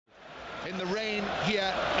In the rain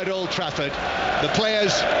here at Old Trafford, the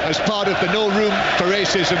players, as part of the No Room for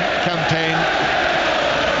Racism campaign,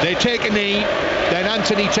 they take a knee, then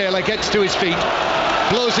Anthony Taylor gets to his feet,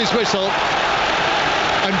 blows his whistle,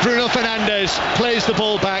 and Bruno Fernandes plays the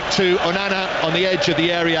ball back to Onana on the edge of the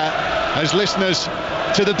area, as listeners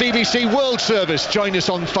to the BBC World Service join us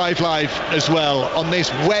on 5 Live as well on this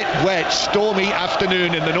wet, stormy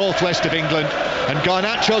afternoon in the northwest of England. And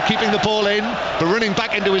Garnacho keeping the ball in, but running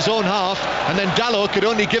back into his own half, and then Dalot could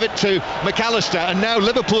only give it to McAllister, and now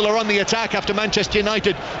Liverpool are on the attack after Manchester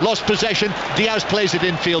United lost possession. Diaz plays it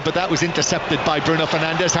infield, but that was intercepted by Bruno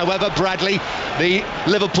Fernandes. However, Bradley, the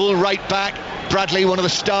Liverpool right back, Bradley, one of the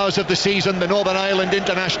stars of the season, the Northern Ireland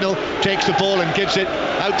international, takes the ball and gives it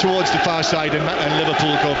out towards the far side, and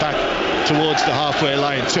Liverpool go back towards the halfway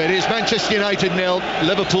line. So it is Manchester United 0,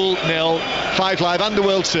 Liverpool 0. 5 Live and the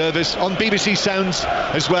World Service on BBC Sounds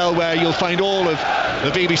as well, where you'll find all of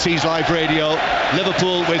the BBC's live radio.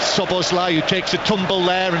 Liverpool with Szoboszlai, who takes a tumble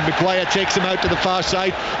there, and Maguire takes him out to the far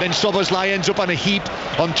side. Then Szoboszlai ends up on a heap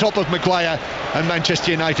on top of Maguire, and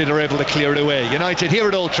Manchester United are able to clear it away. United here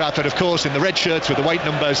at Old Trafford, of course, in the red shirts with the white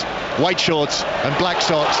numbers, white shorts and black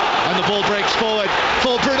socks, and the ball breaks forward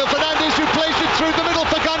for Bruno Fernandes, who plays it through the middle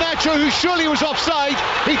for Garnacho, who surely was offside.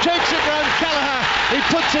 He takes it round Kelleher, he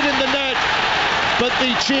puts it in the net, but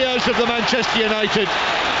the cheers of the Manchester United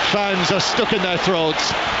fans are stuck in their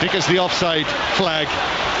throats because the offside flag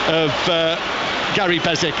of Gary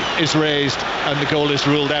Bezic is raised and the goal is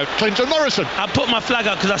ruled out. Clinton Morrison. I put my flag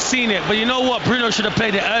out because I've seen it, but you know what? Bruno should have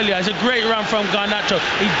played it earlier. It's a great run from Garnacho.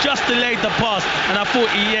 He just delayed the pass, and I thought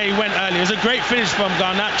he went early. It was a great finish from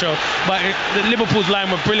Garnacho, but the Liverpool's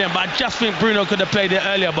line were brilliant. But I just think Bruno could have played it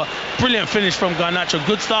earlier, but brilliant finish from Garnacho.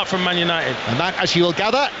 Good start from Man United. And that, as you'll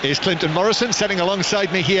gather, is Clinton Morrison sitting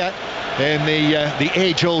alongside me here in the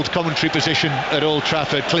age-old commentary position at Old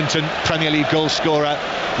Trafford. Clinton, Premier League goal scorer,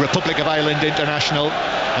 Republic of Ireland international,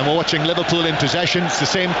 and we're watching Liverpool in possession. It's the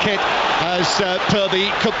same kit as per the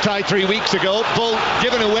cup tie 3 weeks ago. Ball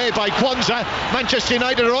given away by Kwanzaa. Manchester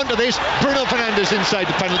United are onto this. Bruno Fernandes inside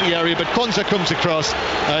the penalty area, but Kwanzaa comes across,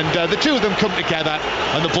 and the two of them come together,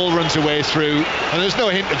 and the ball runs away through, and there's no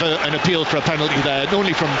hint of an appeal for a penalty there,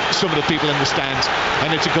 only from some of the people in the stands,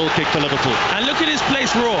 and it's a goal kick for Liverpool. And look at this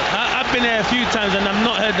place raw. I've been there a few times, and I've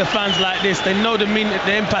not heard the fans like this. They know the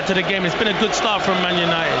impact of the game. It's been a good start from Man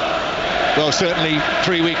United. Well, certainly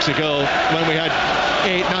 3 weeks ago, when we had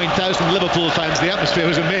 8,000-9,000 Liverpool fans, the atmosphere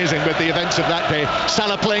was amazing with the events of that day.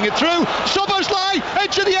 Salah playing it through, Szoboszlai,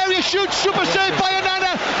 edge of the area, shoots, super save by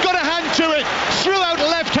Onana, got a hand to it, threw out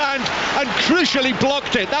left hand and crucially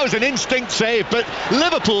blocked it. That was an instinct save, but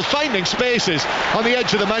Liverpool finding spaces on the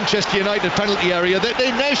edge of the Manchester United penalty area that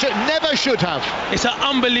they never should have. It's an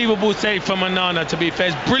unbelievable save from Onana, to be fair.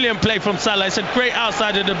 It's brilliant play from Salah. It's a great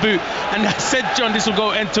outside of the boot, and I said, John, this will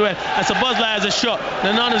go end to end, and Szoboszlai has a shot.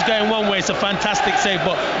 Onana's going one way. It's a fantastic save,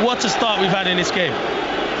 but what a start we've had in this game.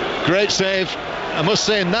 Great save, I must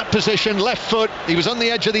say, in that position, left foot, he was on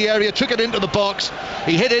the edge of the area, took it into the box,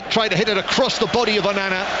 he hit it, tried to hit it across the body of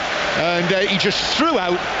Onana, and he just threw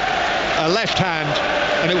out a left hand,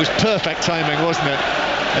 and it was perfect timing, wasn't it?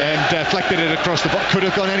 And deflected it across the box, could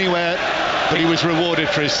have gone anywhere, but he was rewarded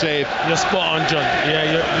for his save. You're spot on, John. Yeah,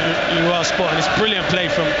 you are spot on. It's brilliant play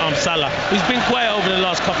from Salah. He's been quiet over the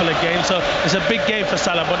last couple of games, so it's a big game for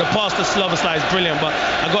Salah, but the pass to Szoboszlai is brilliant. But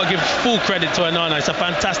I've got to give full credit to Onana. It's a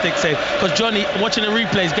fantastic save, because Johnny, watching the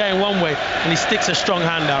replay, is going one way and he sticks a strong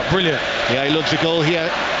hand out. Brilliant. Yeah, he loves a goal here,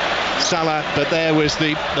 Salah, but there was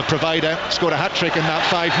the provider. Scored a hat-trick in that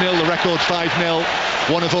 5-0, the record 5-0.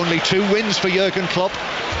 One of only 2 wins for Jurgen Klopp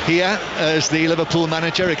here as the Liverpool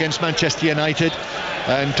manager against Manchester United,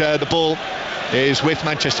 and the ball is with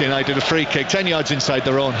Manchester United, a free kick 10 yards inside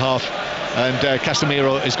their own half, and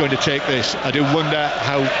Casemiro is going to take this. I do wonder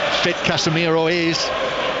how fit Casemiro is,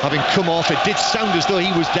 having come off. It did sound as though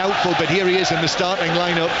he was doubtful, but here he is in the starting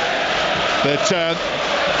lineup. But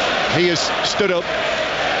he has stood up,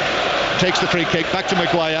 takes the free kick back to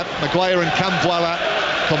Maguire and Cambuala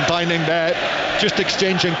combining there, just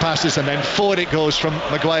exchanging passes, and then forward it goes from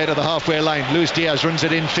Maguire to the halfway line. Luis Diaz runs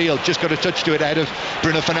it infield, just got a touch to it ahead of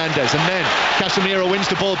Bruno Fernandes, and then Casemiro wins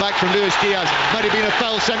the ball back from Luis Diaz. Might have been a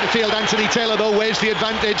foul centre field. Anthony Taylor though waves the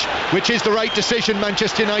advantage, which is the right decision.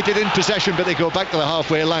 Manchester United in possession, but they go back to the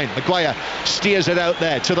halfway line. Maguire steers it out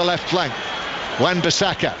there to the left flank.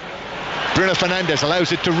 Wan-Bissaka, Bruno Fernandes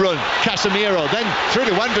allows it to run. Casemiro then through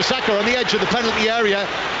to Wan-Bissaka on the edge of the penalty area,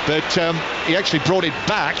 but he actually brought it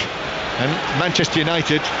back And Manchester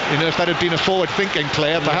United, if that had been a forward-thinking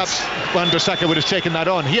player, perhaps Wan-Bissaka would have taken that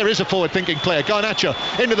on. Here is a forward-thinking player. Garnacho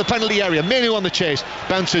into the penalty area. Menu on the chase.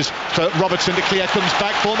 Bounces for Robertson to clear. Comes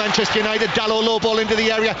back for Manchester United. Dalot low ball into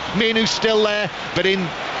the area. Menu's still there, but in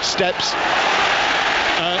steps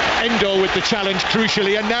Endo with the challenge,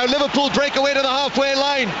 crucially. And now Liverpool break away to the halfway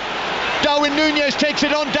line. Darwin Núñez takes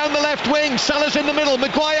it on down the left wing. Salah's in the middle.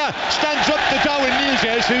 Maguire stands up to Darwin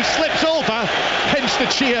Núñez, who slips over. Hence the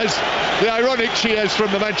cheers, the ironic cheers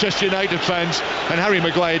from the Manchester United fans. And Harry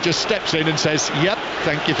Maguire just steps in and says, yep,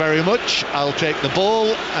 thank you very much. I'll take the ball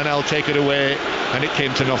and I'll take it away. And it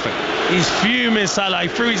came to nothing. He's fuming, Salah. He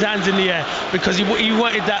threw his hands in the air because he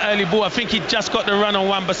wanted that early ball. I think he just got the run on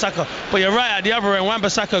Wan-Bissaka. But you're right, at the other end,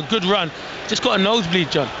 Wan-Bissaka, good run. Just got a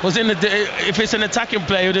nosebleed, John. If it's an attacking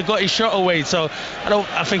player, he would have got his shot away. So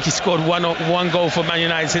I think he scored one goal for Man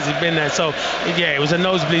United since he's been there. So yeah, it was a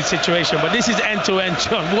nosebleed situation. But this is end-to-end,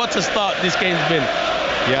 John. What a start this game's been.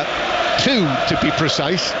 Yeah, 2 to be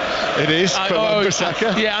precise. It is for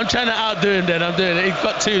Wan-Bissaka. Yeah, I'm trying to outdo him then. I'm doing it. He's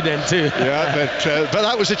got 2 then too. Yeah, but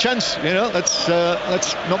that was a chance. Let's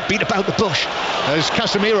not beat about the bush. As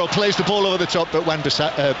Casemiro plays the ball over the top, but Van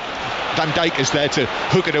Dijk is there to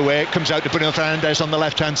hook it away. It comes out to Bruno Fernandes on the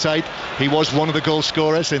left-hand side. He was one of the goal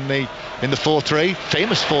scorers in the 4-3,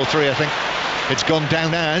 famous 4-3. I think it's gone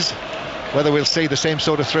down as. Whether we'll see the same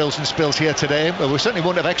sort of thrills and spills here today, well, we certainly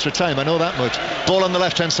won't have extra time, I know that much. Ball on the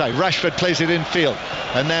left-hand side. Rashford plays it in field,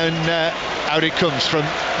 and then out it comes from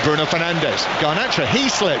Bruno Fernandes. Garnacho, he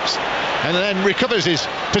slips and then recovers his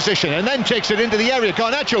position and then takes it into the area.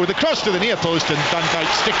 Garnacho with a cross to the near post, and Van Dijk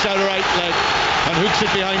sticks out a right leg and hooks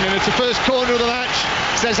it behind him. It's the first corner of the match,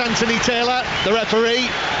 says Anthony Taylor, the referee,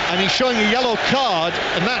 and he's showing a yellow card,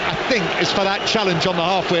 and that, I think, is for that challenge on the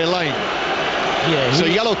halfway line. Yeah, so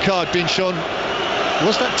yellow card being shown.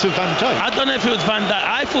 Was that to Van Dijk? I don't know if it was Van Dijk.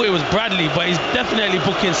 I thought it was Bradley, but he's definitely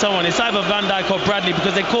booking someone. It's either Van Dijk or Bradley,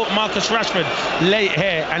 because they caught Marcus Rashford late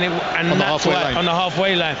here, and on the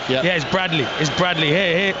halfway line. Yeah, it's Bradley. It's Bradley.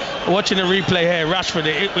 Here. Watching the replay here, Rashford.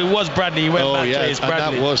 It was Bradley. He went back to it. It's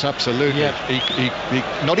Bradley. And that was absolutely. Yeah.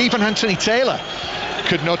 He, not even Anthony Taylor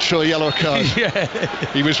could not show a yellow card. Yeah.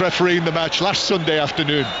 He was refereeing the match last Sunday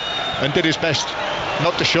afternoon and did his best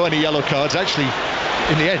not to show any yellow cards. Actually,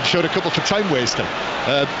 in the end, showed a couple for time wasting.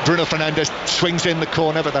 Bruno Fernandes swings in the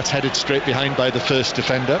corner, but that's headed straight behind by the first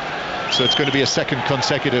defender. So it's going to be a second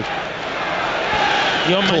consecutive.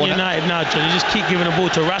 You're Man United now, John. You just keep giving the ball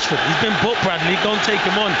to Rashford. He's been booked, Bradley. Don't take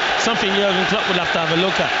him on. Something Jurgen Klopp will have to have a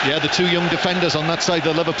look at. Yeah, the 2 young defenders on that side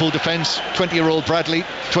of the Liverpool defence. 20-year-old Bradley,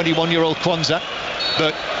 21-year-old Kwanzaa.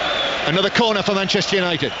 But another corner for Manchester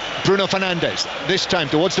United. Bruno Fernandes, this time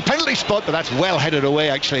towards the penalty spot, but that's well headed away,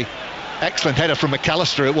 actually. Excellent header from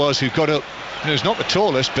McAllister it was, who got up. He's not the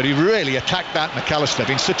tallest, but he really attacked that. McAllister,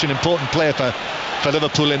 been such an important player for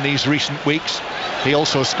Liverpool in these recent weeks. He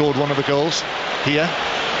also scored one of the goals here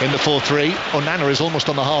in the 4-3. Onana is almost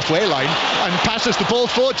on the halfway line and passes the ball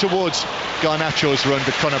forward towards Garnacho's run,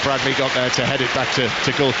 but Conor Bradley got there to head it back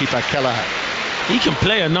to goalkeeper Kelleher. He can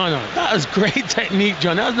play Onana. That was great technique,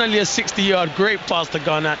 John. That was nearly a 60-yard great pass to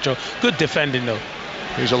Garnacho. Good defending, though.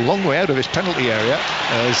 He was a long way out of his penalty area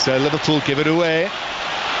as Liverpool give it away.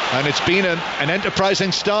 And it's been an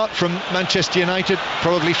enterprising start from Manchester United.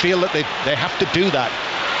 Probably feel that they have to do that.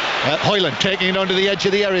 Højlund taking it onto the edge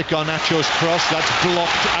of the area. Garnacho's cross, that's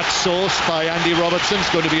blocked at source by Andy Robertson.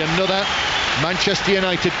 It's going to be another Manchester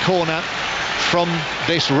United corner from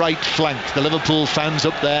this right flank. The Liverpool fans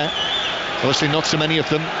up there, obviously not so many of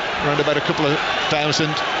them, around about a couple of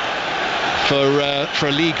thousand for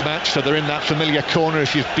a league match, so they're in that familiar corner.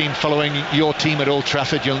 If you've been following your team at Old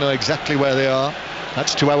Trafford, you'll know exactly where they are.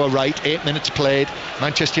 That's to our right. 8 minutes played.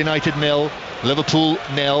 Manchester United 0, Liverpool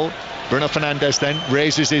 0. Bruno Fernandes then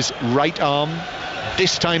raises his right arm.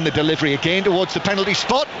 This time the delivery again towards the penalty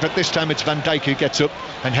spot, but this time it's Van Dijk who gets up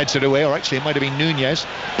and heads it away, or actually it might have been Núñez.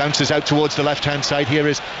 Bounces out towards the left-hand side. Here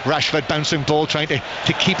is Rashford, bouncing ball, trying to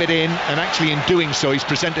keep it in, and actually in doing so he's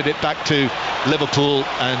presented it back to Liverpool,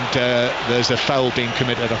 and there's a foul being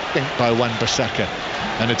committed, I think, by Wan-Bissaka,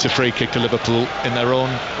 and it's a free kick to Liverpool in their own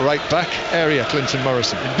right-back area. Clinton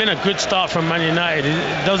Morrison. It's been a good start from Man United.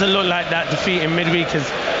 It doesn't look like that defeat in midweek has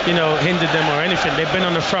hindered them or anything. They've been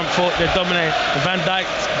on the front foot, they're dominating. Van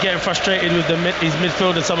Dijk getting frustrated with his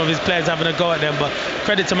midfield and some of his players having a go at them, but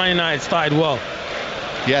credit to Man United, started well.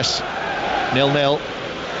 Yes, 0-0.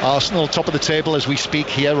 Arsenal top of the table as we speak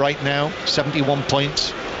here right now, 71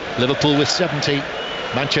 points. Liverpool with 70,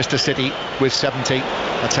 Manchester City with 70.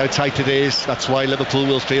 That's how tight it is. That's why Liverpool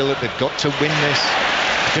will feel that they've got to win this,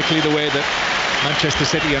 particularly the way that Manchester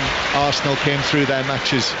City and Arsenal came through their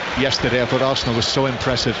matches yesterday. I thought Arsenal was so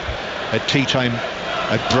impressive at tea time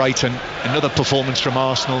at Brighton. Another performance from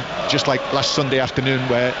Arsenal, just like last Sunday afternoon,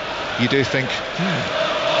 where you do think,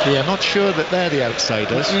 yeah, not sure that they're the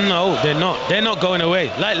outsiders. No, they're not. They're not going away.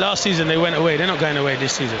 Like last season, they went away. They're not going away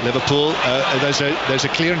this season. Liverpool, there's a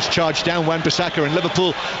clearance charge down Wan-Bissaka, and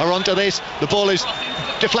Liverpool are onto this. The ball is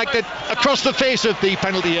deflected across the face of the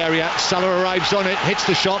penalty area. Salah arrives on it, hits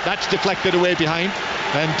the shot. That's deflected away behind.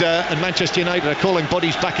 And Manchester United are calling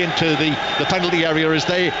bodies back into the penalty area as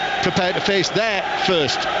they prepare to face their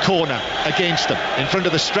first corner against them in front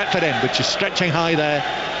of the Stretford end, which is stretching high there.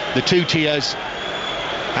 The two tiers.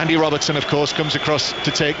 Andy Robertson, of course, comes across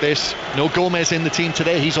to take this. No Gomez in the team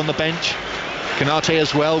today, he's on the bench. Kanate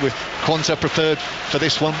as well, with Kwanzaa preferred for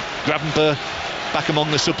this one. Gravenberch back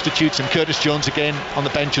among the substitutes, and Curtis Jones again on the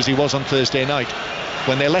bench as he was on Thursday night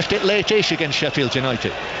when they left it late-ish against Sheffield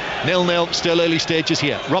United. 0-0, still early stages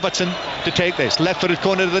here. Robertson to take this, left-footed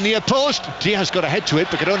corner to the near post. Diaz got a head to it,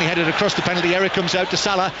 but could only head it across the penalty area. Comes out to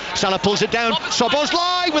Salah. Salah pulls it down.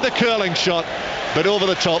 Szoboszlai with a curling shot, but over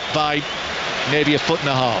the top by maybe a foot and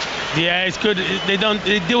a half. Yeah, it's good. They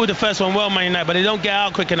deal with the first one well, Man United, but they don't get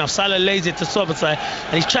out quick enough. Salah lays it to Szoboszlai,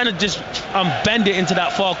 and he's trying to just bend it into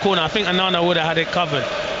that far corner. I think Onana would have had it covered.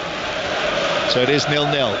 So it is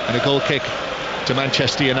 0-0 and a goal kick to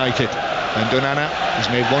Manchester United. And Onana has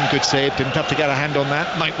made one good save, didn't have to get a hand on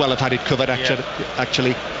that. Might well have had it covered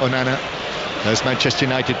actually, Onana. As Manchester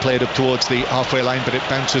United played up towards the halfway line, but it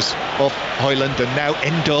bounces off Højlund. And now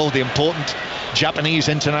Endo, the important Japanese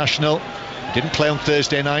international, didn't play on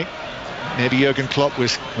Thursday night. Maybe Jurgen Klopp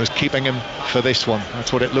was keeping him for this one.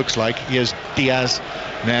 That's what it looks like. Here's Diaz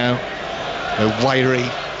now, a wiry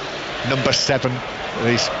number 7 with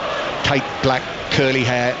his tight black curly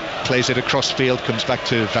hair, plays it across field, comes back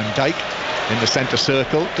to Van Dijk in the centre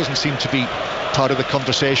circle. Doesn't seem to be part of the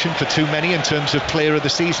conversation for too many in terms of player of the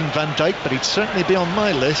season, Van Dijk, but he'd certainly be on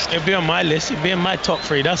my list. He'd be on my list. He'd be in my top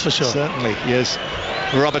 3, that's for sure. Certainly, yes.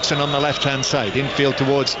 Robertson on the left-hand side, infield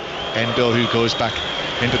towards Endo, who goes back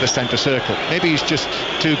into the centre circle. Maybe he's just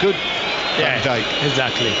too good, Van Dijk.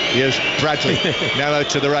 Exactly. Here's Bradley, now out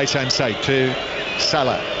to the right-hand side, to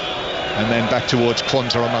Salah. And then back towards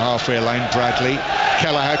Kwanzaa on the halfway line. Bradley.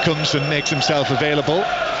 Kelleher comes and makes himself available,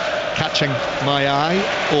 catching my eye,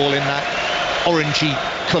 all in that orangey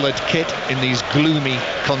coloured kit in these gloomy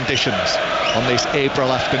conditions on this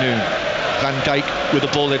April afternoon. Van Dijk with the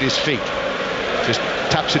ball at his feet, just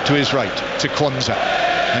taps it to his right, to Kwanzaa.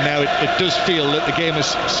 And now it does feel that the game has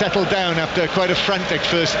settled down after quite a frantic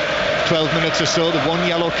first 12 minutes or so. The one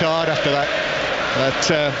yellow card after that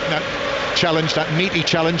challenge, that meaty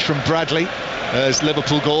challenge from Bradley, as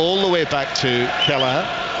Liverpool go all the way back to Kelleher,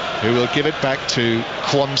 who will give it back to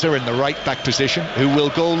Kwanzaa in the right back position, who will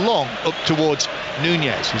go long up towards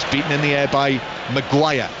Nunez, who's beaten in the air by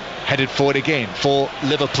Maguire. Headed forward again for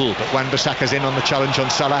Liverpool, but Wan-Bissaka's in on the challenge on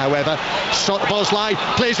Salah. However, Szoboszlai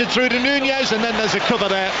plays it through to Nunez, and then there's a cover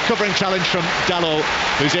there, covering challenge from Dalot,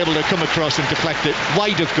 who's able to come across and deflect it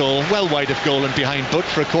wide of goal, well wide of goal and behind, but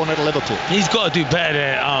for a corner to Liverpool. He's got to do better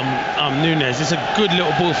there, Nunez. It's a good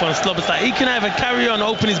little ball from Szoboszlai. He can either carry on,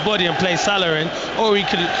 open his body and play Salah in, or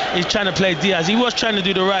he's trying to play Diaz. He was trying to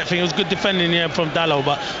do the right thing. It was good defending here from Dalot,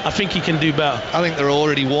 but I think he can do better. I think there are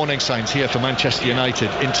already warning signs here for Manchester United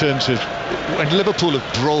in terms of when Liverpool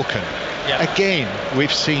have broken. Again,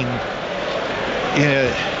 we've seen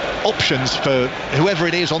options for whoever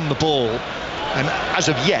it is on the ball, and as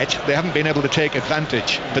of yet they haven't been able to take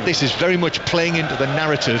advantage. But this is very much playing into the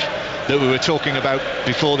narrative that we were talking about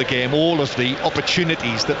before the game, all of the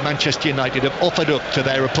opportunities that Manchester United have offered up to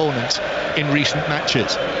their opponents in recent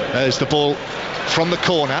matches. As the ball from the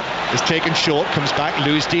corner is taken short, comes back,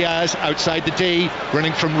 Luis Diaz outside the D,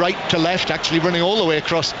 running from right to left, actually running all the way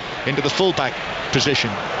across into the full-back position,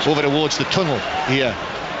 over towards the tunnel here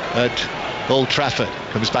at Old Trafford.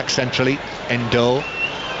 Comes back centrally, Endo,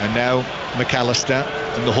 and now McAllister,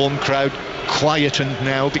 and the home crowd quietened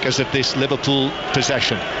now because of this Liverpool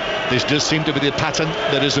possession. This does seem to be the pattern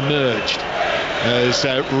that has emerged as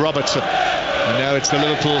Robertson, and now it's the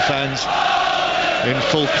Liverpool fans in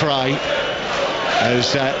full cry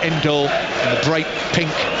as Endo in the bright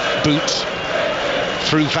pink boots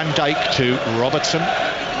through Van Dijk to Robertson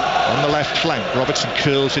on the left flank. Robertson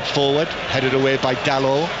curls it forward, headed away by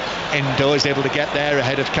Dalot. Endo is able to get there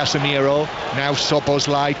ahead of Casemiro. Now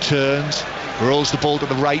Szoboszlai turns, rolls the ball to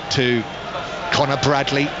the right to Conor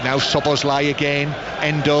Bradley. Now Szoboszlai again.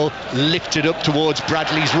 Endo lifted up towards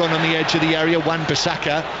Bradley's run on the edge of the area.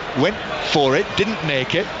 Wan-Bissaka went for it, didn't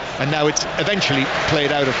make it, and now it's eventually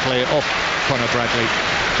played out of play off Conor Bradley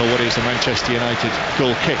for what is a Manchester United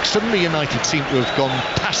goal kick. Suddenly United seem to have gone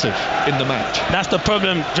past massive in the match. That's the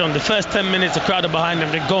problem, John. The first 10 minutes, the crowd are behind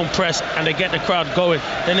them. They go and press, and they get the crowd going.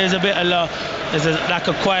 Then there's a bit of there's a lack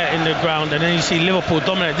of quiet in the ground, and then you see Liverpool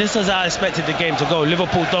dominate. This is how I expected the game to go.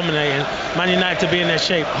 Liverpool dominating, Man United to be in their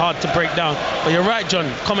shape, hard to break down. But you're right, John.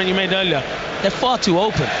 Comment you made earlier. They're far too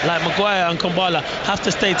open. Like Maguire and Kumbala have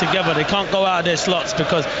to stay together. They can't go out of their slots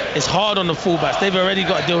because it's hard on the fullbacks. They've already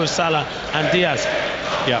got to deal with Salah and Diaz.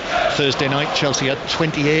 Yeah, Thursday night Chelsea had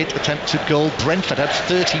 28 attempts at goal. Brentford had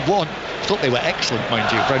 31. I thought they were excellent,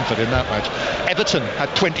 mind you, Brentford, in that match. Everton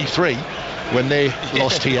had 23 when they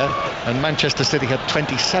lost here, and Manchester City had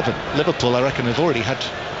 27. Liverpool, I reckon, have already had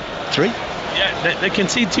 3. Yeah, they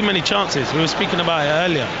concede too many chances. We were speaking about it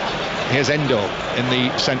earlier. Here's Endo in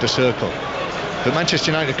the centre circle. But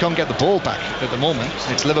Manchester United can't get the ball back at the moment.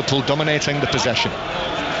 It's Liverpool dominating the possession.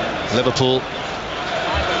 Liverpool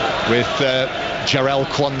with Jarell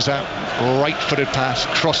Quansah, right-footed pass,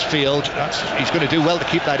 cross-field. He's going to do well to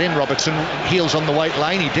keep that in. Robertson heels on the white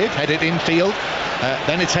line. He did, headed infield.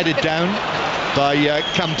 Then it's headed down by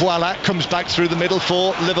Cambuala, comes back through the middle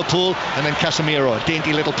for Liverpool, and then Casemiro, a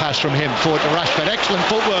dainty little pass from him forward to Rashford. Excellent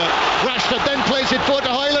footwork. Rashford then plays it forward to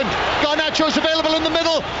Højlund. Garnacho's available in the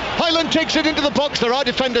middle. Højlund takes it into the box. There are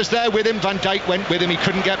defenders there with him. Van Dijk went with him. He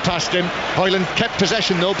couldn't get past him. Højlund kept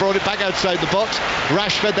possession though, brought it back outside the box.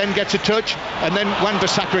 Rashford then gets a touch, and then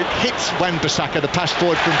Wan-Bissaka, it hits Wan-Bissaka, the pass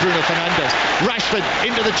forward from Bruno Fernandes. Rashford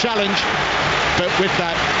into the challenge, but with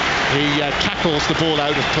that he tackles the ball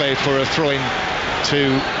out of play for a throw-in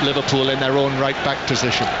to Liverpool in their own right back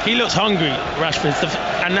position. He looks hungry, Rashford,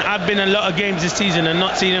 and I've been in a lot of games this season and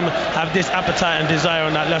not seen him have this appetite and desire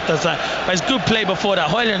on that left hand side. But it's good play before that.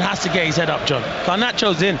 Højlund has to get his head up, John.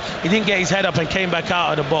 Garnacho's in. He didn't get his head up and came back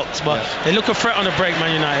out of the box, but they look a threat on the break,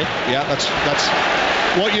 Man United. Yeah, that's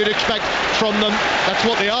what you'd expect from them. That's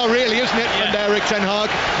what they are, really, isn't it? And Erik ten Hag,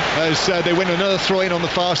 as they win another throw-in on the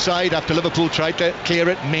far side after Liverpool tried to clear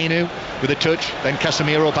it. Menu with a touch, then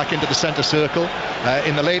Casemiro back into the centre circle.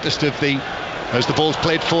 In the latest of as the ball's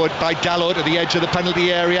played forward by Dalot to the edge of the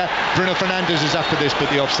penalty area. Bruno Fernandes is after this, but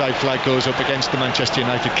the offside flag goes up against the Manchester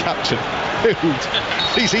United captain.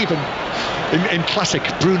 He's even in classic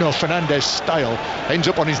Bruno Fernandes style, ends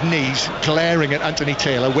up on his knees, glaring at Anthony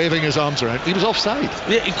Taylor, waving his arms around. He was offside.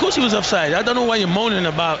 Yeah, of course he was offside. I don't know why you're moaning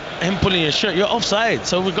about him pulling your shirt. You're offside.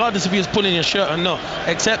 So regardless if he was pulling your shirt or not,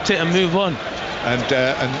 accept it and move on.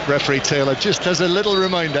 And referee Taylor just as a little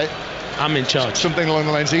reminder, I'm in charge. Something along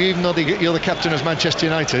the lines of, even though you're the captain of Manchester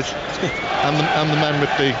United, I'm the man with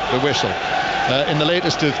the whistle. In the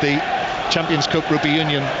latest of the Champions Cup Rugby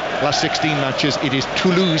Union last 16 matches, it is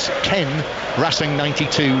Toulouse 10, Racing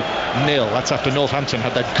 92-0. That's after Northampton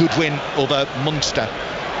had that good win over Munster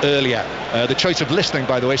earlier. The choice of listening,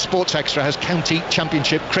 by the way, Sports Extra has county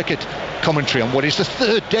championship cricket commentary on what is the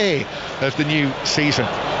third day of the new season.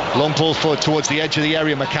 Long ball forward towards the edge of the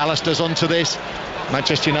area. McAllister's onto this.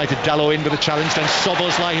 Manchester United, Dalot in with a challenge, then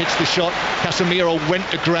Szoboszlai hits the shot. Casemiro went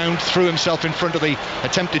to ground, threw himself in front of the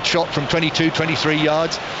attempted shot from 22-23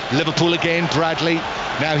 yards. Liverpool again, Bradley.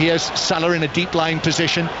 Now here's Salah in a deep line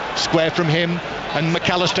position, square from him, and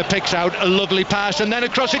McAllister picks out a lovely pass, and then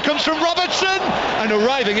across it comes from Robertson, and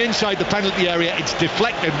arriving inside the penalty area, it's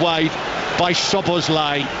deflected wide by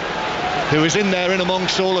Szoboszlai, who is in there in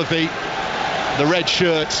amongst all of the red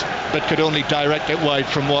shirts, but could only direct it wide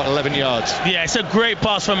from 11 yards. Yeah, it's a great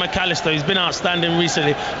pass from McAllister. He's been outstanding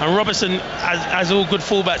recently, and Robertson, as all good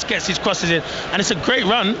fullbacks, gets his crosses in, and it's a great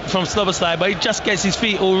run from Szoboszlai, but he just gets his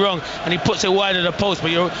feet all wrong and he puts it wide of the post. But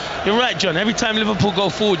you're right, John, every time Liverpool go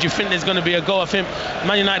forward you think there's going to be a goal. I think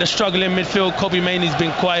Man United are struggling in midfield. Kobe Mainoo's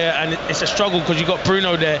been quiet, and it's a struggle because you've got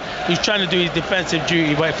Bruno there who's trying to do his defensive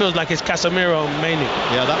duty, but it feels like it's Casemiro and Mainoo.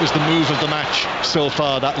 Yeah, that was the move of the match so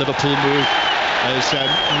far, that Liverpool move, as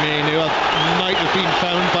Mainoo might have been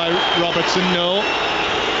found by Robertson. No,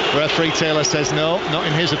 referee Taylor says no, not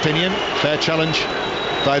in his opinion. Fair challenge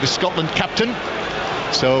by the Scotland captain.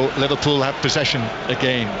 So Liverpool have possession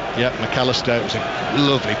again. Yeah, McAllister, it was a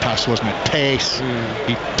lovely pass, wasn't it? Pace.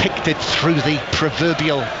 He picked it through the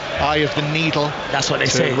proverbial eye of the needle. That's what they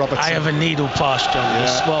say, Robertson. Eye of a needle pass, John. You're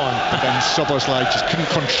spot on. But then Szoboszlai just couldn't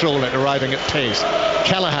control it, arriving at pace.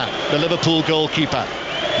 Kelleher, the Liverpool goalkeeper.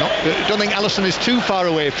 I don't think Alisson is too far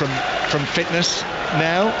away from fitness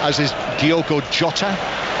now, as is Diogo Jota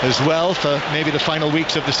as well, for maybe the final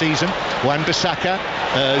weeks of the season. Wan-Bissaka,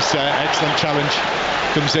 as excellent challenge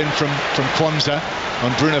comes in from Quansah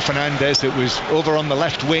on Bruno Fernandes. It was over on the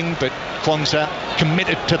left wing, but Quansah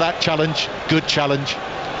committed to that challenge. Good challenge.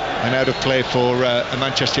 And out of play for a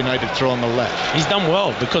Manchester United throw on the left. He's done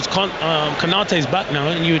well because Konate's back now,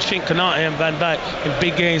 and you would think Konate and Van Dijk in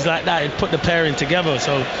big games like that would put the pairing together.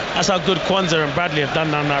 So that's how good Kwanzaa and Bradley have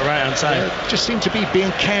done down that right hand side. Just seem to be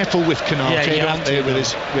being careful with Konate, don't they, with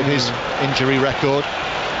his injury record.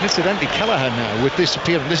 And incidentally, Kelleher now with this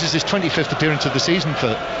appearance, this is his 25th appearance of the season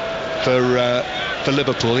for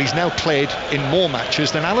Liverpool. He's now played in more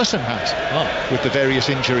matches than Alisson has with the various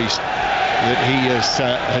injuries that he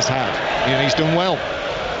has had. He's done well.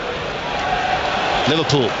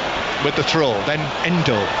 Liverpool with the throw, then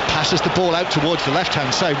Endo passes the ball out towards the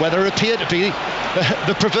left-hand side where there appear to be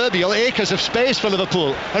the proverbial acres of space for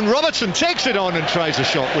Liverpool, and Robertson takes it on and tries a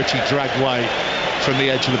shot which he dragged wide from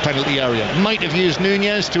the edge of the penalty area. Might have used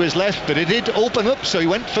Nunez to his left, but it did open up, so he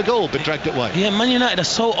went for goal but dragged it wide. Yeah, Man United are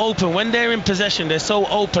so open. When they're in possession, they're so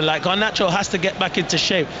open. Like Garnacho has to get back into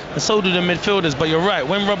shape, and so do the midfielders. But you're right,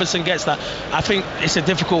 when Robertson gets that, I think it's a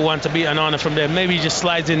difficult one to beat Onana from there. Maybe he just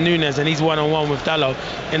slides in Nunez and he's one-on-one with Dalot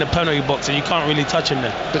in the penalty box, and you can't really touch him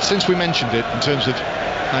there. But since we mentioned it, in terms of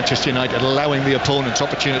Manchester United allowing the opponents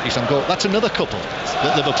opportunities on goal, that's another couple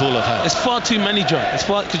that Liverpool have had. It's far too many, John. It's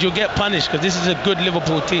far, because you'll get punished, because this is a good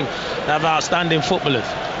Liverpool team that have outstanding footballers.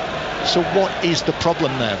 So what is the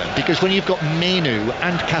problem there then? Because when you've got Menu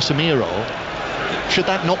and Casemiro, should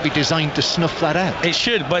that not be designed to snuff that out? It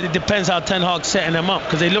should, but it depends how Ten Hag's setting them up,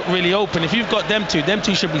 because they look really open. If you've got them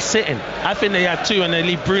two should be sitting. I think they have two, and they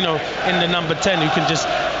leave Bruno in the number 10, who can just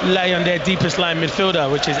lay on their deepest line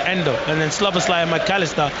midfielder, which is Endo, and then Szoboszlai and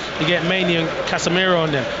McAllister, you get Manu and Casemiro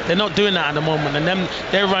on them. They're not doing that at the moment, and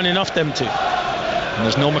they're running off them two. And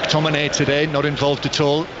there's no McTominay today, not involved at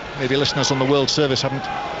all. Maybe listeners on the World Service haven't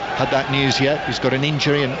had that news yet. He's got an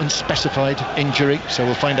injury, an unspecified injury, so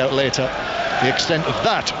we'll find out later the extent of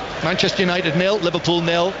that. Manchester United 0, Liverpool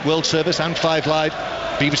 0, World Service and 5 Live,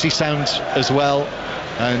 BBC Sounds as well,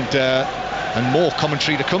 and more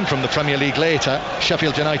commentary to come from the Premier League later.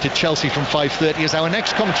 Sheffield United Chelsea from 5:30 is our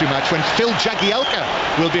next commentary match, when Phil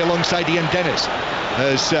Jagielka will be alongside Ian Dennis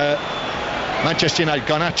as Manchester United.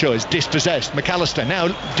 Garnacho is dispossessed. McAllister, now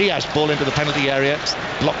Diaz, ball into the penalty area, it's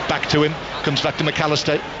blocked back to him, comes back to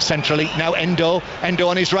McAllister centrally. Now Endo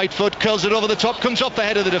on his right foot, curls it over the top, comes off the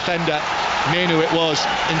head of the defender. Menu it was,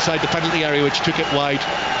 inside the penalty area, which took it wide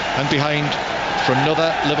and behind for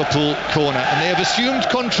another Liverpool corner. And they have assumed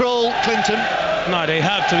control, Clinton. No, they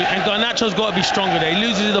have to, and Garnacho's got to be stronger there. He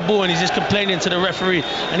loses the ball and he's just complaining to the referee,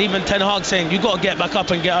 and even Ten Hag saying, you've got to get back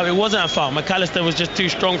up and get up. It wasn't a foul. McAllister was just too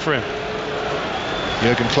strong for him.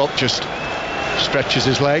 Jurgen Klopp just stretches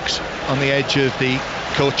his legs on the edge of the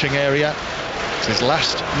coaching area. It's his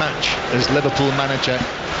last match as Liverpool manager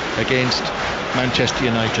against Manchester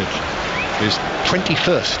United. His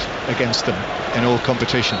 21st against them in all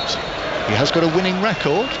competitions. He has got a winning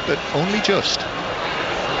record, but only just.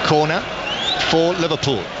 Corner for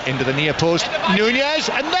Liverpool, into the near post. Nunez,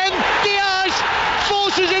 and then Diaz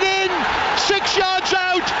forces it in, 6 yards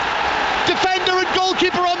out. Defender and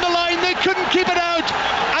goalkeeper on the line, they couldn't keep it out,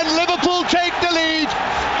 and Liverpool take the lead,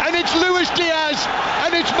 and it's Luis Diaz,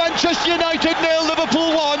 and it's Manchester United 0,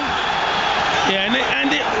 Liverpool 1. Yeah,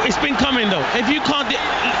 and it's been coming though. If you can't,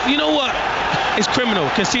 you know what? It's criminal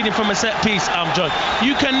conceding from a set piece, John.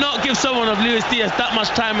 You cannot give someone of Luis Diaz that much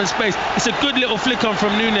time and space. It's a good little flick on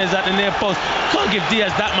from Nunez at the near post. Can't give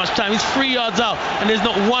Diaz that much time. He's 3 yards out, and there's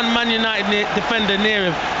not one Man United defender near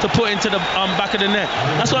him to put into the back of the net.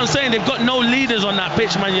 That's what I'm saying. They've got no leaders on that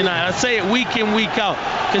pitch, Man United. I say it week in, week out.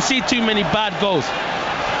 Concede too many bad goals.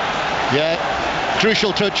 Yeah,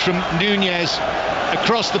 crucial touch from Nunez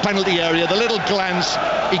across the penalty area. The little glance,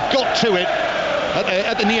 he got to it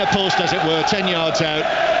at the near post, as it were, 10 yards out,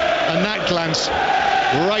 and that glance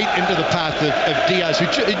right into the path of Diaz, who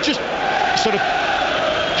just sort of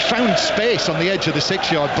found space on the edge of the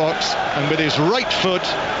 6-yard box, and with his right foot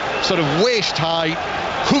sort of waist high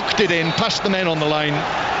hooked it in past the men on the line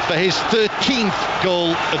for his 13th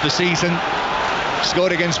goal of the season.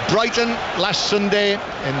 Scored against Brighton last Sunday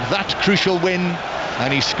in that crucial win,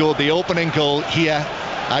 and he scored the opening goal here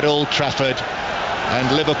at Old Trafford.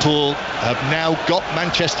 And Liverpool have now got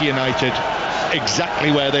Manchester United exactly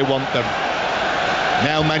where they want them.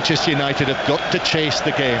 Now Manchester United have got to chase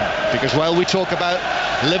the game, because while we talk about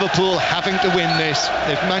Liverpool having to win this,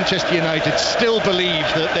 if Manchester United still believe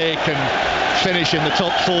that they can finish in the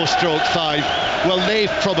top 4/5, well, they've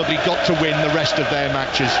probably got to win the rest of their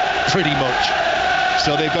matches pretty much.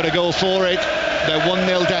 So they've got to go for it. They're 1-0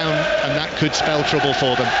 down, and that could spell trouble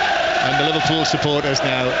for them. And the Liverpool supporters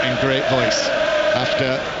now in great voice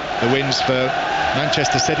after the wins for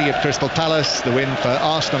Manchester City at Crystal Palace, the win for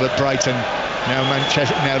Arsenal at Brighton.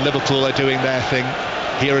 Now Liverpool are doing their thing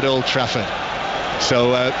here at Old Trafford.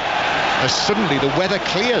 So as suddenly the weather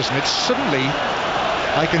clears, and it's suddenly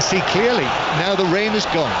I can see clearly. Now the rain is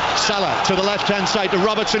gone. Salah to the left-hand side to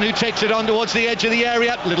Robertson, who takes it on towards the edge of the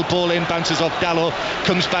area. Little ball in, bounces off Dalot,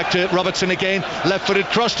 comes back to Robertson again. Left-footed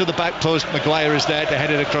cross to the back post. Maguire is there to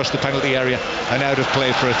head it across the penalty area and out of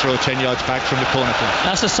play for a throw 10 yards back from the corner flag.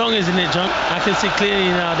 That's a song, isn't it, John? I can see clearly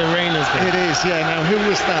now the rain has been. It is, yeah. Now who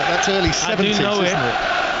was that? That's early 70s, I do know isn't it?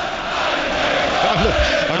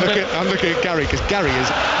 I'm looking at Gary, because Gary is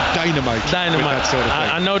dynamite with that sort of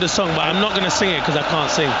thing. I know the song, but I'm not going to sing it because I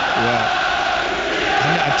can't sing.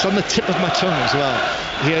 Yeah, it's on the tip of my tongue as well.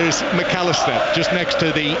 Here's McAllister just next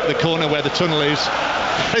to the corner where the tunnel is.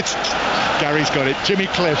 Gary's got it. Jimmy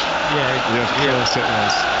Cliff. Yeah, of course it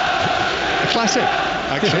was. A classic,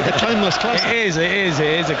 actually, a timeless classic. It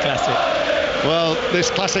is a classic. Well,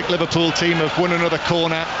 this classic Liverpool team have won another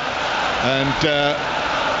corner, and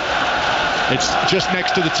it's just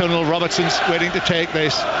next to the tunnel. Robertson's waiting to take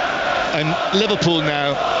this, and Liverpool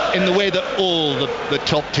now, in the way that all the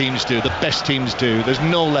top teams do, the best teams do, there's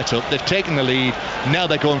no let up. They've taken the lead, now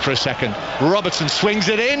they're going for a second. Robertson swings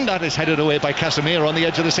it in, that is headed away by Casemiro on the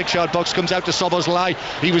edge of the 6-yard box, comes out to Szoboszlai.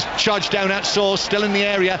 He was charged down at source, still in the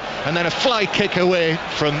area, and then a fly kick away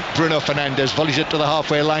from Bruno Fernandes, volleys it to the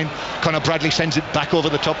halfway line. Conor Bradley sends it back over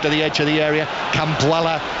the top to the edge of the area.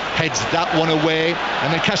 Cambuala heads that one away,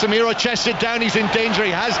 and then Casemiro chests it down. He's in danger,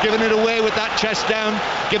 he has given it away with that chest down,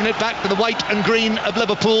 giving it back to the white and green of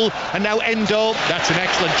Liverpool. And now Endo, that's an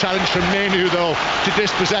excellent challenge from Menu though, to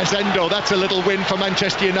dispossess Endo. That's a little win for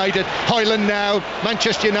Manchester United. Højlund now,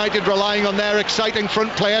 Manchester United relying on their exciting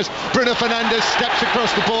front players. Bruno Fernandes steps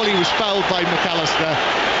across the ball. He was fouled by McAllister.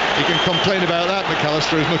 He can complain about that,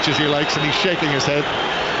 McAllister, as much as he likes, and he's shaking his head.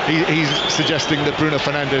 He's suggesting that Bruno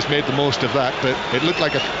Fernandes made the most of that, but it looked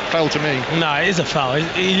like a foul to me. No, it is a foul.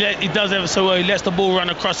 He does ever so well. He lets the ball run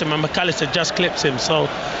across him, and McAllister just clips him, so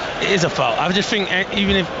it is a foul. I just think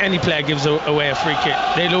even if any player gives away a free kick,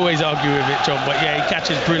 they'll always argue with it, John. But yeah, he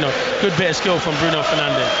catches Bruno. Good bit of skill from Bruno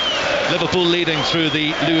Fernandes. Liverpool leading through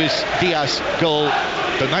the Luis Diaz goal,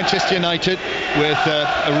 but Manchester United with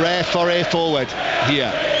a rare foray forward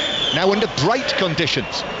here. Now under bright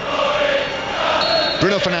conditions.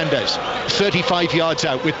 Bruno Fernandes, 35 yards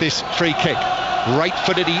out with this free kick.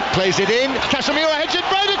 Right-footed, he plays it in. Casemiro heads it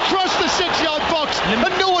right across the 6-yard box, and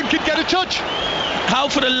no one could get a touch. How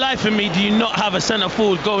for the life of me do you not have a centre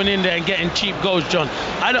forward going in there and getting cheap goals, John?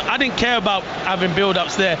 I didn't care about having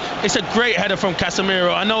build-ups there. It's a great header from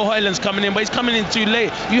Casemiro. I know Højlund's coming in, but he's coming in too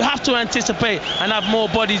late. You have to anticipate and have more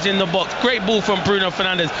bodies in the box. Great ball from Bruno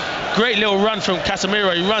Fernandes. Great little run from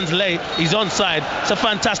Casemiro. He runs late. He's onside. It's a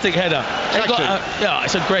fantastic header.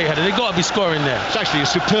 It's a great header. They've got to be scoring there. It's actually a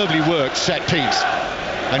superbly worked set piece.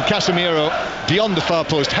 And Casemiro, beyond the far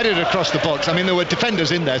post, headed across the box. I mean, there were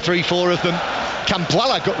defenders in there, 3-4 of them.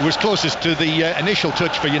 Cambuala was closest to the initial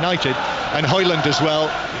touch for United, and Højlund as well.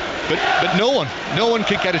 But no one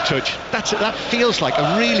could get a touch. That feels like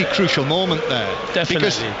a really crucial moment there. Definitely.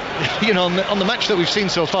 Because, you know, on the match that we've seen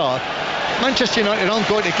so far, Manchester United aren't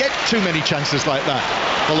going to get too many chances like that.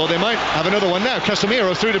 Although they might have another one now.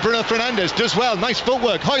 Casemiro through to Bruno Fernandes, does well, nice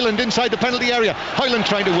footwork. Højlund inside the penalty area. Højlund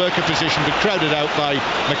trying to work a position, but crowded out by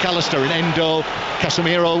McAllister and Endo.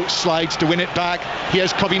 Casemiro slides to win it back.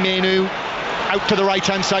 Here's Kobbie Mainoo out to the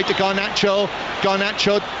right-hand side to Garnacho.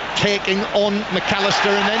 Garnacho taking on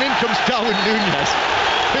McAllister, and then in comes Darwin Núñez.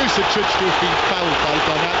 Who's the judge to have been fouled by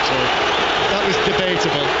Garnacho? That was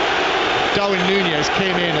debatable. Darwin Núñez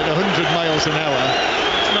came in at 100 miles an hour.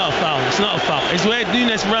 It's not a foul. It's where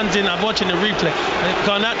Núñez runs in. I'm watching the replay.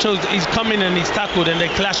 Garnacho, he's coming and he's tackled and they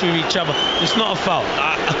clash with each other. It's not a foul.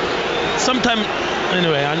 Sometimes,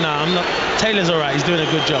 anyway, I'm not. Taylor's all right. He's doing a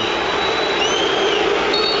good job.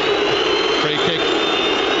 Free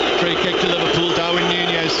kick to Liverpool. Darwin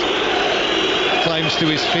Núñez climbs to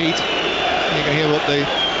his feet. You can hear what the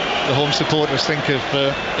home supporters think of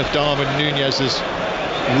Darwin Núñez's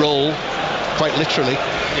role, quite literally,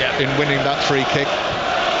 in winning that free kick.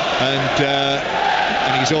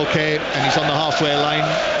 And he's okay, and he's on the halfway line.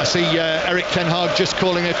 I see Erik ten Hag just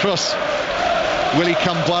calling across Willy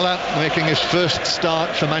Cambuala, making his first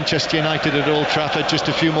start for Manchester United at Old Trafford. Just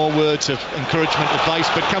a few more words of encouragement, advice,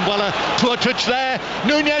 but Cambuala, poor touch there.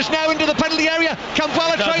 Núñez now into the penalty area.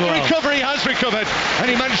 Cambuala trying to recover. He has recovered, and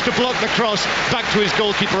he managed to block the cross back to his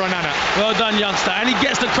goalkeeper Onana. Well done, youngster. And he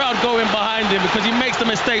gets the crowd going behind him, because he makes the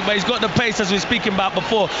mistake, but he's got the pace, as we were speaking about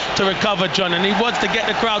before, to recover, John, and he wants to get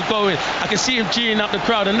the crowd going. I can see him cheering up the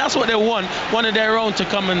crowd, and that's what they want, one of their own to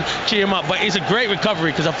come and cheer him up. But it's a great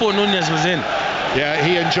recovery, because I thought Núñez was in. Yeah,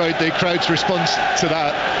 he enjoyed the crowd's response to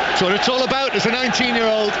that. That's what it's all about as a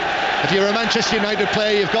 19-year-old If you're a Manchester United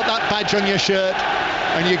player, you've got that badge on your shirt,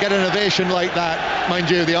 and you get an ovation like that. Mind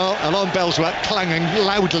you, the alarm bells were clanging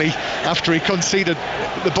loudly after he conceded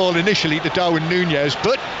the ball initially to Darwin Núñez,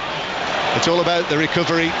 but it's all about the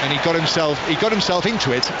recovery, and he got himself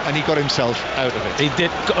into it, and he got himself out of it. He did.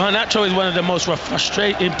 Garnacho is one of the most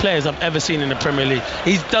frustrating players I've ever seen in the Premier League.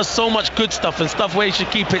 He does so much good stuff and stuff where he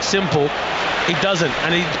should keep it simple. He doesn't,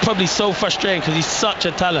 and he's probably so frustrating because he's such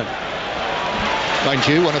a talent. Mind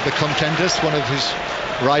you, one of the contenders, one of his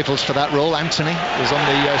rivals for that role, Anthony, was on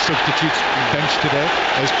the substitute bench today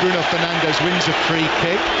as Bruno Fernandes wins a free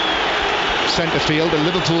kick. Centre field, the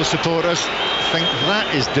Liverpool supporters think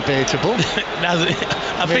that is debatable.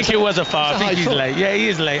 I think it was a foul. I think he's late. Yeah, he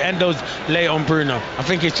is late. Endo's late on Bruno. I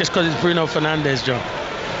think it's just because it's Bruno Fernandes, John.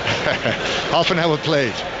 Half an hour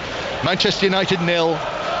played. Manchester United 0,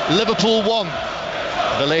 Liverpool 1.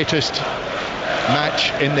 The latest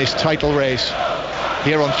match in this title race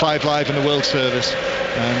here on 5 Live in the World Service.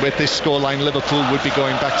 And with this scoreline, Liverpool would be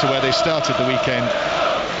going back to where they started the weekend,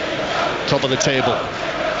 top of the table.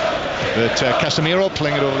 But Casemiro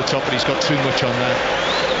playing it over the top, but he's got too much on that,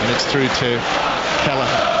 and it's through to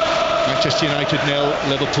Kelleher. Manchester United 0,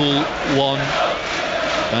 Liverpool 1,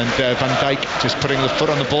 and Van Dijk just putting the foot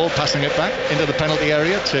on the ball, passing it back into the penalty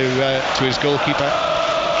area to his goalkeeper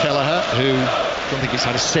Kelleher, who I don't think he's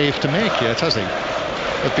had a save to make yet, has he?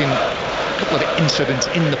 There've been a couple of incidents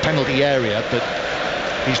in the penalty area, but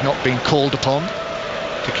he's not been called upon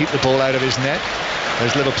to keep the ball out of his net.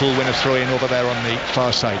 As Liverpool win a throw-in over there on the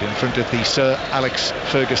far side in front of the Sir Alex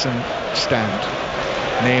Ferguson stand.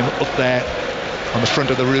 Name up there on the front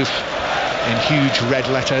of the roof in huge red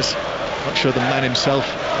letters. Not sure the man himself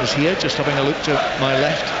is here, just having a look to my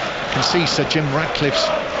left. You can see Sir Jim Ratcliffe's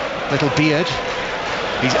little beard.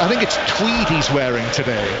 I think it's tweed he's wearing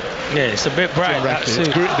today. Yeah, it's a bit bright.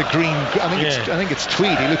 The green. I think it's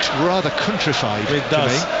tweed. He looks rather countrified to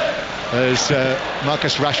me. As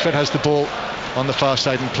Marcus Rashford has the ball on the far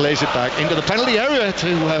side and plays it back into the penalty area to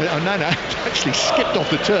Onana. Actually skipped off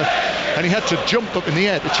the turf, and he had to jump up in the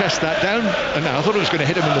air to chest that down. And I thought it was going to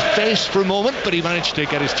hit him in the face for a moment, but he managed to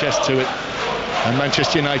get his chest to it. And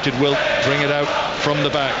Manchester United will bring it out from the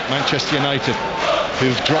back. Manchester United,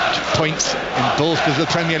 who've dropped points in both of the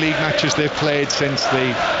Premier League matches they've played since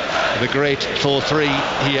the great 4-3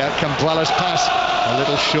 here. Cambuala's pass a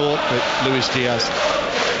little short, but Luis Diaz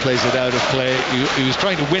plays it out of play. He was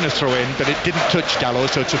trying to win a throw-in, but it didn't touch Dalot,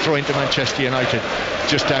 so it's a throw into Manchester United,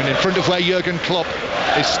 just down in front of where Jurgen Klopp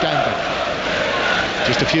is standing,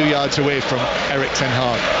 just a few yards away from Erik ten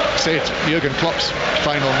Hag. Say it's Jurgen Klopp's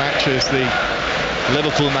final match as the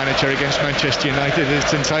Liverpool manager against Manchester United.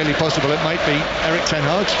 It's entirely possible it might be Erik ten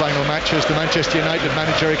Hag's final match as the Manchester United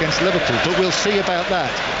manager against Liverpool, but we'll see about that.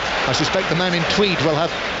 I suspect the man in tweed will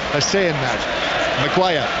have a say in that.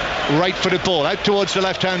 Maguire, right-footed ball out towards the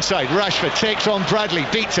left-hand side. Rashford takes on Bradley,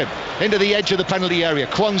 beats him into the edge of the penalty area.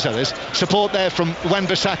 Kwanzaa, there's support there from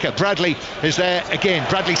Wan-Bissaka. Bradley is there again.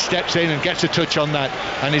 Bradley steps in and gets a touch on that,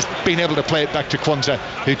 and he's been able to play it back to Kwanzaa,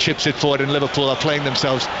 who chips it forward, and Liverpool are playing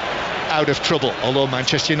themselves out of trouble, although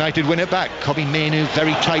Manchester United win it back. Kobbie Mainoo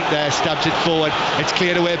very tight there, stabs it forward. It's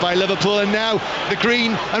cleared away by Liverpool, and now the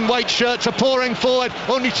green and white shirts are pouring forward.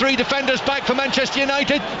 Only 3 defenders back for Manchester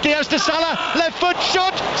United. Diaz to Salah, left foot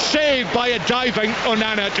shot, saved by a diving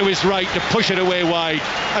Onana to his right to push it away wide.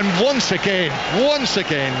 And once again,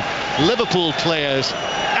 Liverpool players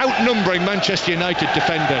outnumbering Manchester United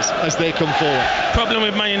defenders as they come forward. Problem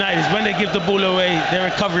with Man United is when they give the ball away, their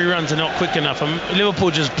recovery runs are not quick enough, and Liverpool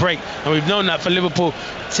just break. And we've known that for Liverpool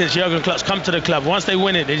since Jurgen Klopp's come to the club. Once they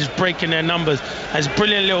win it, they just break in their numbers. It's a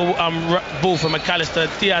brilliant little ball from McAllister.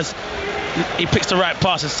 Diaz, he picks the right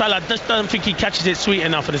pass, and Salah just doesn't think he catches it sweet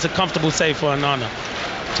enough, and it's a comfortable save for Onana.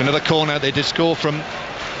 It's another corner. They did score from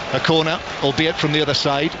a corner, albeit from the other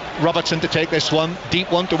side. Robertson to take this one,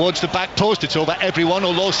 deep one towards the back post. It's over everyone,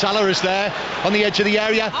 although Salah is there on the edge of the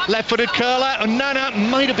area. Left-footed curler, Onana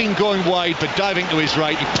might have been going wide, but diving to his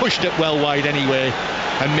right, he pushed it well wide anyway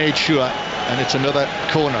and made sure. And it's another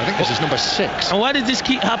corner. I think this is number 6. And why does this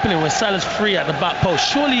keep happening when Salah's free at the back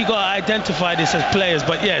post? Surely you got to identify this as players,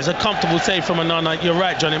 but yeah, it's a comfortable save from Onana. You're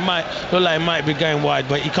right, John, it might look like it might be going wide,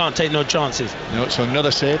 but you can't take no chances. No, so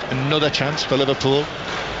another save, another chance for Liverpool,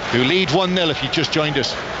 who lead 1-0 if you just joined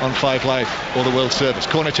us on 5 Live or the World Service.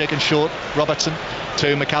 Corner taken short, Robertson to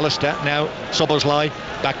McAllister. Now Szoboszlai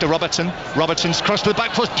back to Robertson. Robertson's cross to the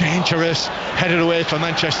back foot, dangerous, headed away for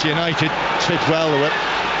Manchester United. Did well, there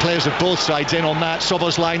were players of both sides in on that.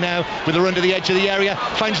 Szoboszlai now with a run to the edge of the area,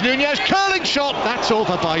 finds Núñez, curling shot, that's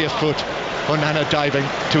over by a foot. Onana diving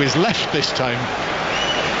to his left this time,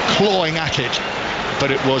 clawing at it,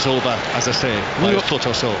 but it was over, as I say, by a foot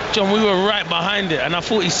or so. John, we were right behind it, and I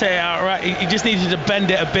thought he set it out right. He just needed to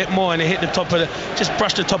bend it a bit more, and it hit the top of just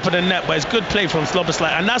brushed the top of the net. But it's good play from Summarised,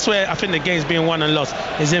 and that's where I think the game's being won and lost,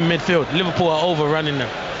 is in midfield. Liverpool are overrunning them.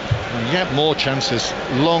 Yeah, more chances.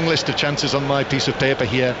 Long list of chances on my piece of paper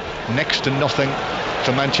here. Next to nothing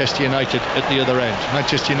for Manchester United at the other end.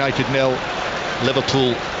 Manchester United 0,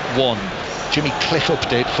 Liverpool 1. Jimmy Cliff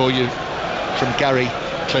update for you from Gary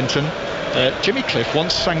Clinton. Jimmy Cliff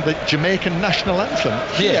once sang the Jamaican national anthem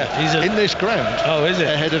here in this ground. Oh, is it?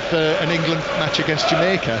 Ahead of an England match against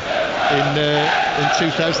Jamaica in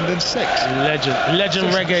 2006.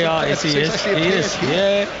 Legend reggae artist he is. He is.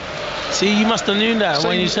 Yeah. See, you must have known that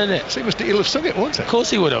when you said it. So he'll have sung it, won't he? Of course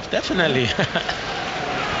he would have, definitely.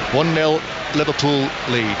 1-0 Liverpool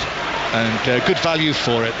lead. And good value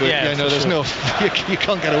for it. Yeah, there's no, you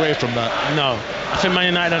can't get away from that. No, I think Man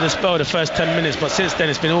United had a spell the first 10 minutes, but since then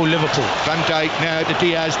it's been all Liverpool. Van Dijk now to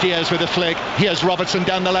Diaz with a flick. Here's Robertson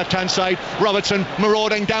down the left-hand side. Robertson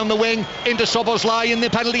marauding down the wing into Szoboszlai in the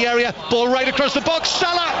penalty area. Ball right across the box.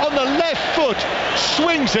 Salah on the left foot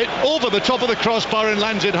swings it over the top of the crossbar and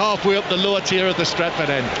lands it halfway up the lower tier of the Stretford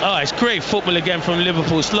end. Oh, it's great football again from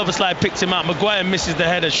Liverpool. Szoboszlai picks him out. Maguire misses the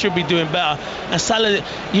header, should be doing better. And Salah,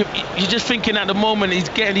 you're just thinking at the moment he's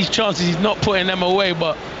getting these chances, he's not putting them away,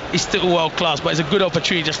 but he's still world class. But it's a good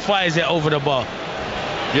opportunity, just fires it over the bar.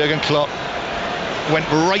 Jurgen Klopp went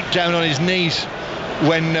right down on his knees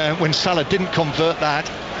when Salah didn't convert that.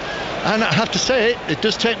 And I have to say, it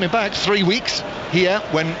does take me back 3 weeks here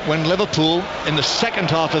when Liverpool in the second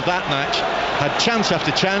half of that match had chance after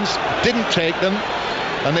chance, didn't take them,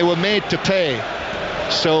 and they were made to pay.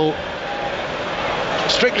 So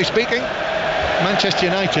strictly speaking, Manchester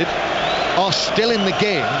United are still in the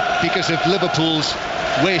game because of Liverpool's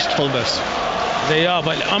wastefulness. They are,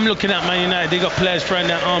 but I'm looking at Man United. They've got players throwing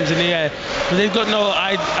their arms in the air, but they've got no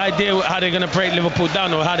idea how they're going to break Liverpool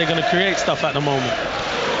down or how they're going to create stuff at the moment.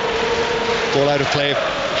 Ball out of play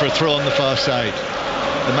for a throw on the far side.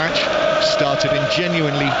 The match started in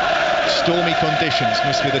genuinely stormy conditions.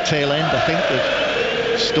 Must be the tail end, I think, of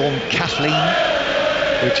Storm Kathleen,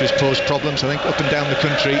 which has posed problems, I think, up and down the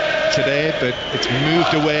country today, but it's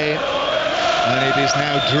moved away and it is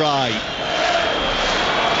now dry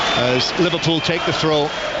as Liverpool take the throw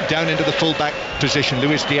down into the full-back position.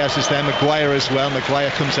 Luis Diaz is there, Maguire as well.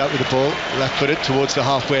 Maguire comes out with the ball, left-footed towards the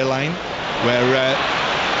halfway line, where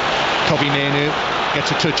Kobbie Mainoo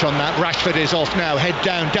gets a touch on that. Rashford is off now, head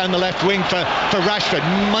down the left wing for Rashford.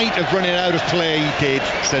 Might have run it out of play. He did,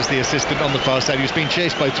 says the assistant on the far side. He was being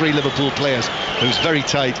chased by 3 Liverpool players. It was very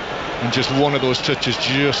tight, and just one of those touches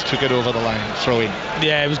just took it over the line. Throw in.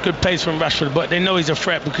 Yeah, it was good pace from Rashford, but they know he's a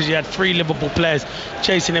threat because you had 3 Liverpool players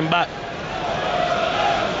chasing him back.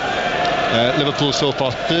 Liverpool so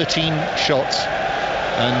far 13 shots,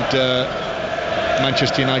 and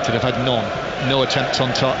Manchester United have had none. No attempt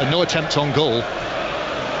on goal,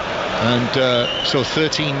 and so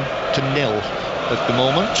 13-0 at the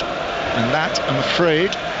moment, and that, I'm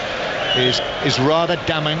afraid, is rather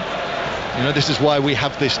damning. You know, this is why we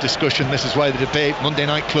have this discussion. This is why the debate, Monday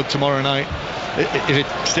Night Club tomorrow night. If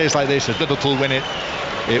it stays like this, if Liverpool win it,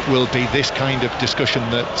 it will be this kind of discussion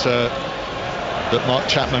that Mark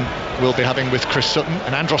Chapman will be having with Chris Sutton,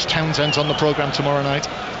 and Andros Townsend's on the programme tomorrow night,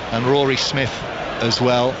 and Rory Smith as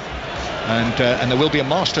well. And there will be a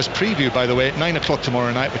Masters preview, by the way, at 9 o'clock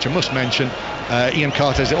tomorrow night, which I must mention. Ian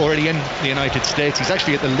Carter's already in the United States. He's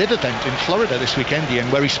actually at the Live event in Florida this weekend,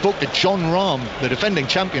 Ian, where he spoke to John Rahm, the defending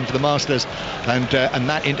champion for the Masters, and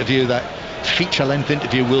that interview, that feature-length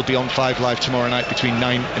interview, will be on 5 Live tomorrow night between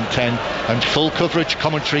 9 and 10, and full coverage,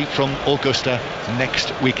 commentary from Augusta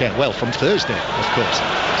next weekend. Well, from Thursday, of course.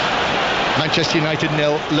 Manchester United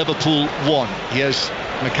 0, Liverpool 1. Here's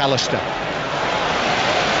McAllister.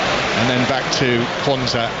 And then back to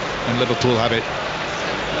Kwanzaa, and Liverpool have it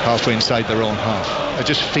halfway inside their own half. I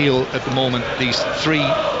just feel at the moment these 3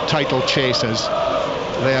 title chasers,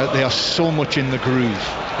 they are so much in the groove.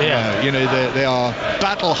 Yeah. They are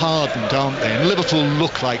battle hardened, aren't they? And Liverpool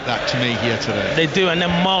look like that to me here today. They do, and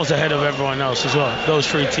they're miles ahead of everyone else as well. Those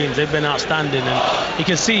 3 teams, they've been outstanding, and you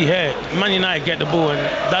can see here, Man United get the ball, and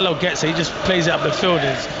Dalot gets it. He just plays it up the field.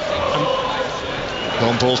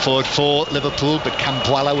 Long ball forward for Liverpool, but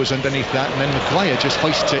Cambuala was underneath that, and then Maguire just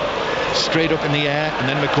hoists it straight up in the air, and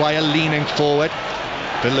then Maguire leaning forward,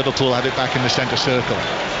 but Liverpool have it back in the centre circle.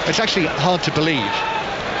 It's actually hard to believe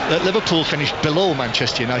that Liverpool finished below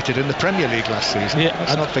Manchester United in the Premier League last season. Yeah,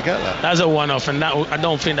 let's not forget that. That's a one-off, and I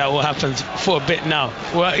don't think that will happen for a bit now.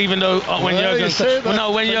 Well, even though when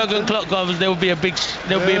Jurgen Klopp goes, there will be a big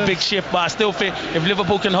shift. But I still think if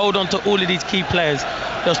Liverpool can hold on to all of these key players,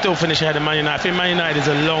 they'll still finish ahead of Man United. I think Man United is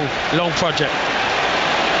a long project.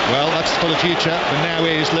 Well, that's for the future. And now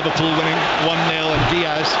is Liverpool winning 1-0, and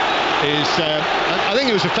Diaz is, I think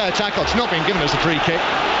it was a fair tackle. It's not been given as a free kick,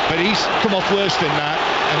 but he's come off worse than that,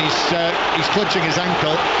 and he's clutching his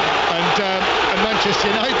ankle. And Manchester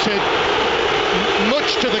United,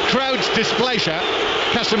 much to the crowd's displeasure,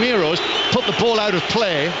 Casemiro's put the ball out of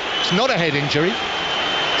play. It's not a head injury,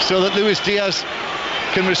 so that Luis Diaz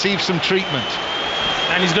can receive some treatment.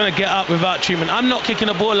 And he's going to get up without treatment. I'm not kicking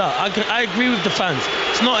the ball out. I agree with the fans.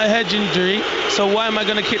 It's not a head injury, so why am I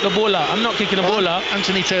going to kick the ball out? I'm not kicking the ball out.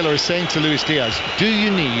 Anthony Taylor is saying to Luis Diaz, do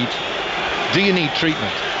you need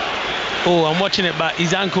treatment? Oh, I'm watching it, but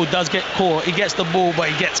his ankle does get caught. He gets the ball, but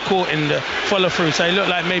he gets caught in the follow through, so it looked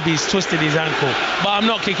like maybe he's twisted his ankle. But I'm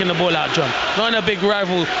not kicking the ball out, John. Not in a big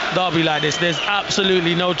rival derby like this. There's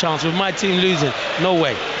absolutely no chance. With my team losing, no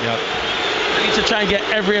way. Yeah. I need to try and get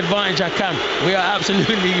every advantage I can. We are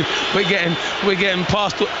absolutely, we're getting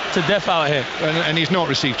passed to death out here. And he's not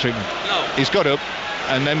received treatment. No. He's got up,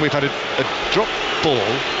 and then we've had a drop ball.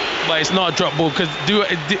 But it's not a drop ball, because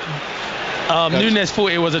Nunes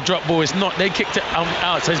thought it was a drop ball. It's not. They kicked it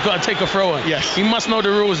out, so he's got to take a throw on. Yes. He must know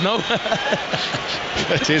the rules, no?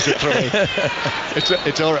 It is a throw.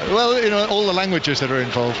 It's all right. Well, all the languages that are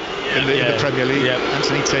involved in the Premier League. Yeah.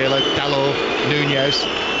 Anthony Taylor, Dalot, Nunez.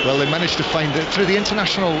 Well, they managed to find it through the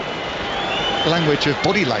international language of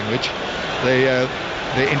body language. They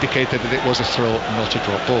indicated that it was a throw, not a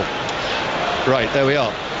drop ball. Right, there we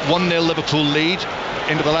are. 1-0 Liverpool lead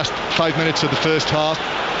into the last 5 minutes of the first half.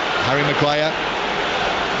 Harry Maguire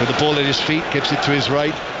with the ball at his feet, gives it to his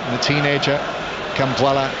right, and the teenager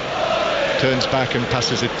Cambuala turns back and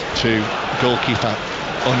passes it to goalkeeper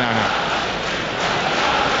Onana.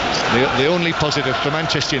 The only positive for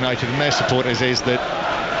Manchester United and their supporters is that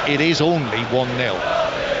it is only 1-0.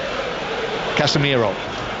 Casemiro,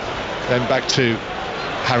 then back to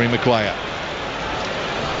Harry Maguire,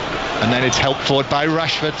 and then it's helped forward by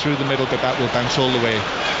Rashford through the middle, but that will bounce all the way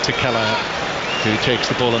to Kelleher, who takes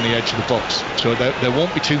the ball on the edge of the box. So there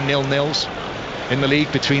won't be 2 0-0s in the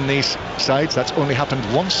league between these sides. That's only happened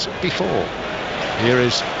once before. Here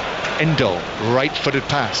is Endo, right-footed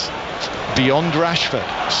pass beyond Rashford.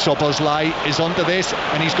 Szoboszlai is onto this,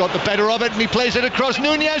 and he's got the better of it, and he plays it across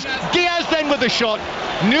Nunez. Diaz then with the shot.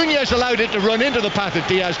 Nunez allowed it to run into the path of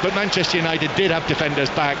Diaz, but Manchester United did have defenders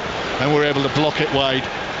back and were able to block it wide,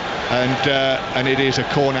 and it is a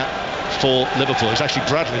corner for Liverpool. It's actually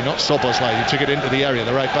Bradley, not Szoboszlai, who took it into the area,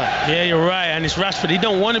 the right back. Yeah, you're right, and it's Rashford. He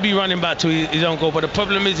don't want to be running back to his own goal, but the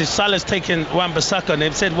problem is Salah's taking Wan-Bissaka, and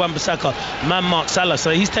they've said Wan-Bissaka man-mark Salah,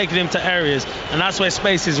 so he's taking him to areas, and that's where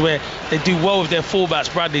spaces where they do well with their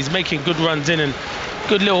fullbacks. Bradley's making good runs in, and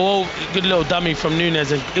good little dummy from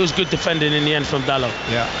Nunez, and it was good defending in the end from Dalot.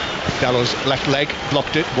 Yeah, Dalot's left leg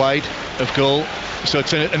blocked it wide of goal, so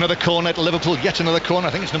it's another corner to Liverpool, yet another corner.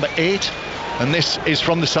 I think it's number 8, and this is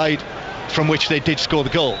from the side from which they did score the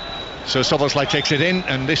goal. So Szoboszlai takes it in,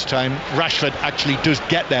 and this time Rashford actually does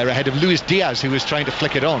get there ahead of Luis Diaz, who was trying to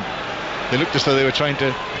flick it on. They looked as though they were trying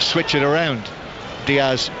to switch it around.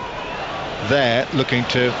 Diaz there looking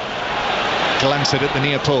to glance it at the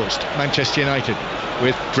near post. Manchester United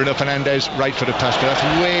with Bruno Fernandes, right-footed pass, but that's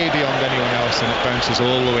way beyond anyone else, and it bounces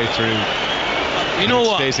all the way through. You know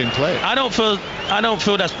what? Stays in play. I don't feel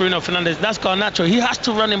that's Bruno Fernandes. That's Garnacho. He has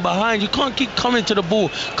to run in behind. You can't keep coming to the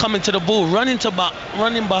ball,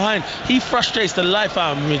 running behind. He frustrates the life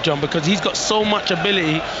out of me, John, because he's got so much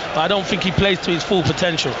ability, but I don't think he plays to his full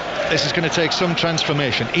potential. This is going to take some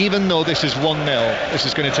transformation. Even though this is 1-0, this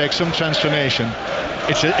is going to take some transformation.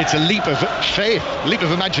 It's a leap of faith, leap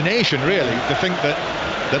of imagination, really, to think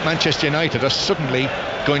that Manchester United are suddenly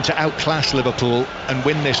going to outclass Liverpool and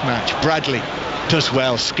win this match. Bradley does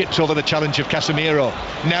well, skips over the challenge of Casemiro.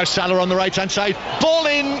 Now Salah on the right hand side, ball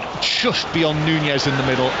in just beyond Nunez in the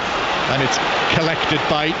middle, and it's collected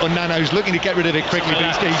by Onana, who's looking to get rid of it quickly, but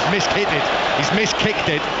he's mishit it. He's miskicked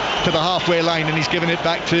it to the halfway line, and he's given it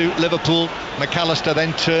back to Liverpool. McAllister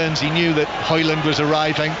then turns. He knew that Højlund was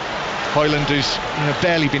arriving. Højlund, who's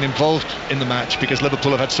barely been involved in the match because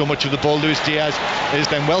Liverpool have had so much of the ball. Luis Diaz is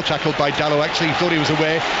then well tackled by Dalot. Actually, he thought he was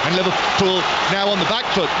away, and Liverpool now on the back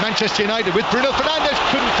foot. Manchester United with Bruno Fernandes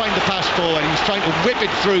couldn't find the pass forward. He was trying to whip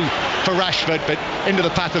it through for Rashford, but into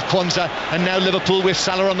the path of Kwanzaa. And now Liverpool with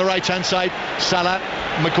Salah on the right hand side. Salah,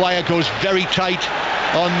 Maguire goes very tight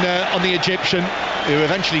on the Egyptian, who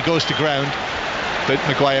eventually goes to ground. but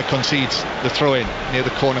Maguire concedes the throw-in near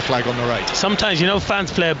the corner flag on the right. Sometimes, fans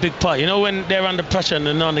play a big part. When they're under pressure and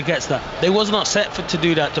Onana gets that. They was not set to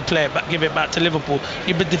do that, to play it back, give it back to Liverpool.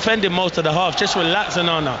 You've been defending most of the half. Just relax,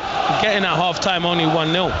 Onana. You're getting at half-time only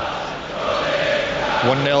 1-0.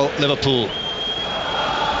 1-0 Liverpool.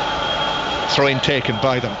 Throw-in taken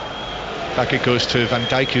by them. Back it goes to Van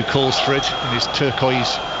Dijk, who calls for it in his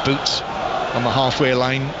turquoise boots on the halfway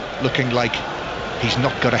line, looking like he's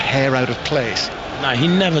not got a hair out of place. No, he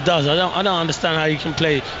never does. I don't understand how he can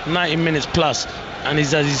play 90 minutes plus and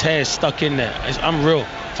his hair is stuck in there. It's unreal.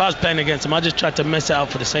 If I was playing against him, I just tried to mess it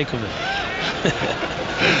up for the sake of it.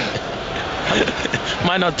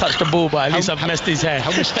 Might not touch the ball, but at least I've messed his hair.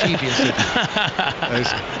 How mischievous is it?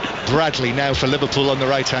 There's Bradley now for Liverpool on the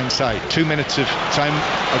right-hand side. 2 minutes of time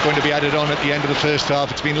are going to be added on at the end of the first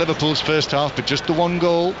half. It's been Liverpool's first half, but just the one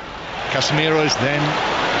goal. Casemiro is then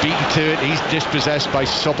beaten to it. He's dispossessed by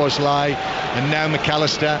Szoboszlai, and now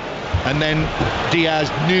McAllister, and then Diaz.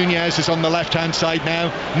 Nunez is on the left-hand side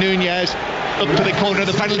now. Nunez up to the corner of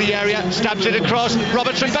the penalty area, stabs it across.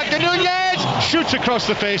 Robertson back to Nunez, shoots across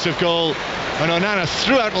the face of goal, and Onana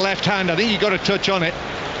threw out the left hand. I think he got a touch on it.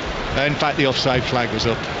 In fact, the offside flag was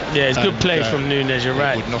up. Yeah, it's good play from Nunez, you're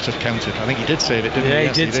right. It would not have counted. I think he did save it, didn't he? Yeah,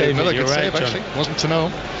 he did save it. Another good Right, save, actually. Wasn't to know.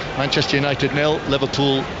 Manchester United 0,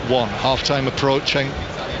 Liverpool 1. Half-time approaching,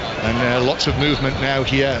 and lots of movement now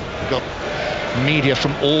here. We've got media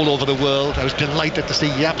from all over the world. I was delighted to see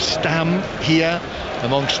Jaap Stam here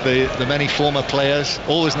amongst the many former players.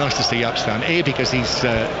 Always nice to see Jaap Stam, because he's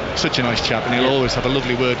such a nice chap and he'll always have a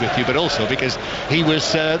lovely word with you, but also because he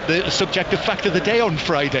was the subject of Fact of the Day on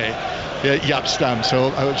Friday, Jaap Stam, so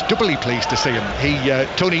I was doubly pleased to see him.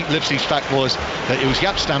 Tony Livesey's fact was that it was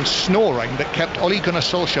Jaap Stam's snoring that kept Ole Gunnar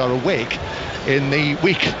Solskjaer awake in the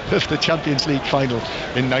week of the Champions League final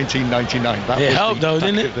in 1999. That was helped, though,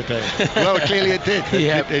 didn't it? The day. Well, clearly it did.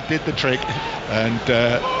 It did the trick,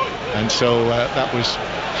 and so that was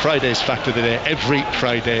Friday's Fact of the Day, every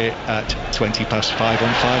Friday at 5:20 on 5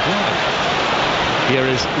 Live. Here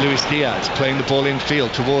is Luis Diaz playing the ball in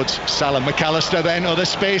field towards Salah. McAllister then, other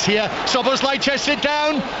space here. Szoboszlai chests it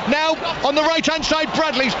down. Now on the right-hand side,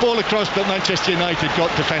 Bradley's ball across, but Manchester United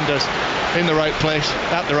got defenders in the right place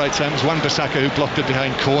at the right time. It was Wan-Bissaka who blocked it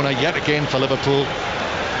behind corner yet again for Liverpool.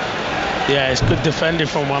 Yeah, it's good defending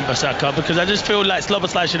from Wan-Bissaka, because I just feel like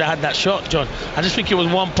Szoboszlai should have had that shot, John. I just think it was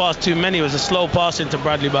one pass too many. It was a slow pass into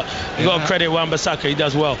Bradley, but you got to credit Wan-Bissaka, he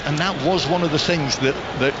does well. And that was one of the things that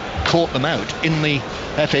caught them out in the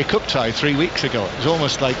FA Cup tie 3 weeks ago. It was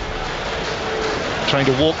almost like trying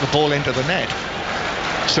to walk the ball into the net.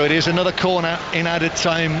 So it is another corner in added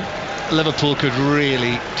time. Liverpool could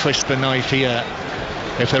really twist the knife here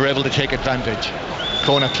if they're able to take advantage.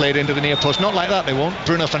 Corner played into the near post, not like that they won't.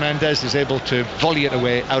 Bruno Fernandes is able to volley it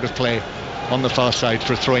away out of play on the far side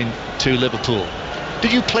for a throw-in to Liverpool.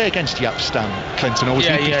 Did you play against Jaap Stam, Clinton, or was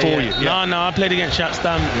he before you? Yeah. No, I played against Jaap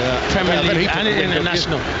Stam, Premier League and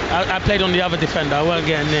International. I played on the other defender, I weren't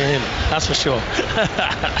getting near him, that's for sure.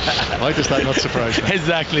 Why does that not surprise me?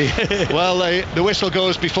 Exactly. Well, the whistle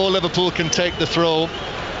goes before Liverpool can take the throw.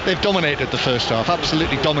 They've dominated the first half,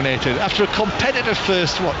 absolutely dominated. After a competitive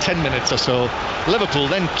first, 10 minutes or so, Liverpool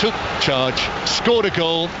then took charge, scored a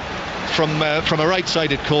goal from a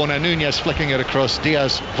right-sided corner. Nunez flicking it across,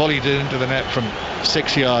 Diaz volleyed it into the net from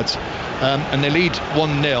 6 yards. And they lead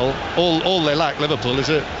 1-0. All they lack, Liverpool, is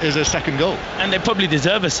a second goal. And they probably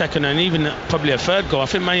deserve a second and even probably a third goal. I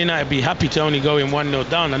think Man United would be happy to only go in 1-0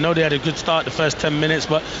 down. I know they had a good start the first 10 minutes,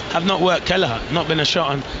 but have not worked Kelleher. Not been a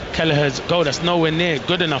shot on Kelleher's goal. That's nowhere near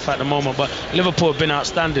good enough at the moment. But Liverpool have been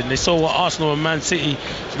outstanding. They saw what Arsenal and Man City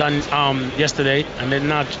done yesterday, and then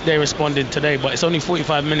now they're responding today. But it's only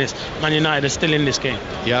 45 minutes. Man United are still in this game.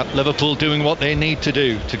 Yeah, Liverpool doing what they need to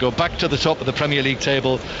do to go back to the top of the Premier League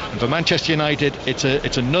table. And for Manchester United,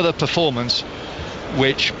 it's another performance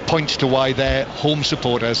which points to why their home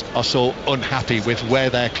supporters are so unhappy with where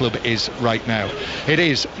their club is right now. It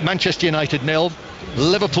is Manchester United 0,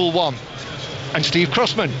 Liverpool 1, and Steve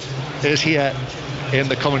Crossman is here in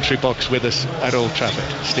the commentary box with us at Old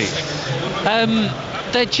Trafford. Steve.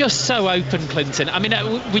 They're just so open, Clinton. I mean,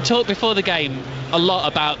 we talked before the game a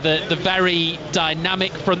lot about the very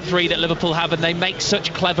dynamic front three that Liverpool have, and they make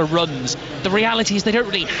such clever runs. The reality is they don't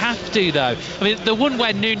really have to, though. I mean, the one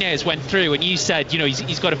where Nunez went through and you said,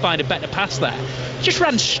 he's got to find a better pass there, just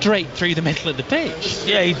ran straight through the middle of the pitch.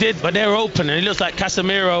 Yeah, he did, but they're open, and it looks like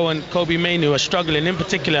Casemiro and Kobe Mainoo are struggling. In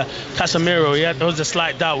particular, Casemiro, there was a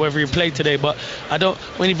slight doubt whether he played today, but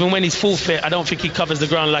even when he's full fit, I don't think he covers the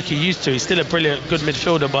ground like he used to. He's still a brilliant, good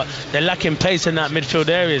midfielder, but they're lacking pace in that midfield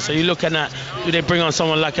area. So you're looking at, do they they bring on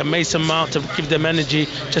someone like a Mason Mount to give them energy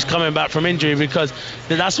just coming back from injury, because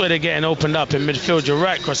that's where they're getting opened up in midfield. You're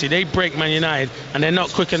right, Crossy. They break Man United and they're not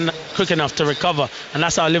quick enough to recover, and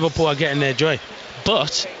that's how Liverpool are getting their joy.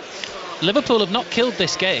 But Liverpool have not killed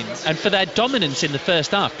this game, and for their dominance in the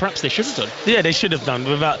first half, perhaps they should have done. Yeah, they should have done,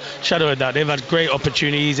 without shadow of doubt. They've had great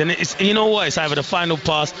opportunities, and you know what? It's either the final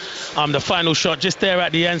pass, the final shot, just there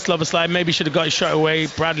at the end, Szoboszlai maybe should have got his shot away.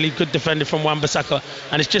 Bradley, good defender from Wan-Bissaka,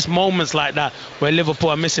 and it's just moments like that where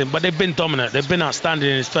Liverpool are missing. But they've been dominant. They've been outstanding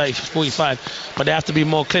in this 30-45, but they have to be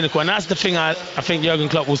more clinical, and that's the thing I think Jurgen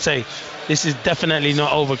Klopp will say. This is definitely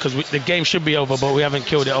not over, because the game should be over, but we haven't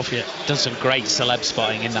killed it off yet. Done some great celeb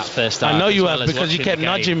spotting in that first half. I know you have, because you kept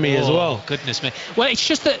nudging me as well. Goodness me. Well, it's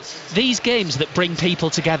just that these games that bring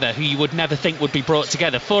people together who you would never think would be brought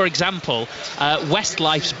together. For example,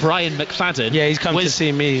 Westlife's Brian McFadden. Yeah, he's come to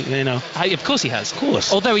see me, you know. Of course he has. Of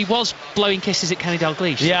course. Although he was blowing kisses at Kenny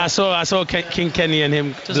Dalglish. Yeah, I saw King Kenny and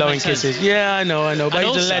him blowing kisses. Yeah, I know. But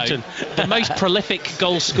he's a legend. The most prolific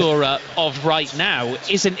goal scorer of right now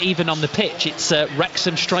isn't even on the pitch. It's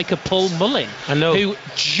Wrexham striker Paul Mullin, who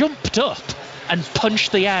jumped up and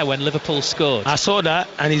punched the air when Liverpool scored. I saw that,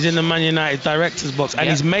 and he's in the Man United director's box, and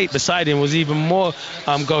his mate beside him was even more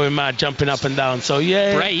going mad, jumping up and down. So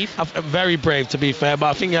yeah, brave, very brave to be fair, but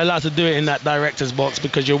I think you're allowed to do it in that director's box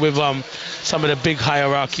because you're with some of the big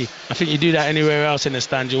hierarchy. I think you do that anywhere else in the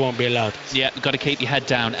stand, you won't be allowed. Yeah, got to keep your head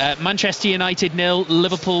down. Manchester United 0,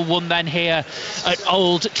 Liverpool 1 then here at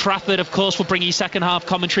Old Trafford. Of course, we'll bring you second half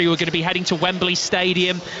commentary. We're going to be heading to Wembley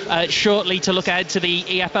Stadium shortly to look ahead to the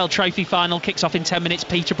EFL Trophy final. Kicks off in 10 minutes,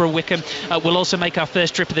 Peterborough-Wickham. We'll also make our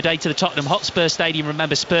first trip of the day to the Tottenham Hotspur Stadium.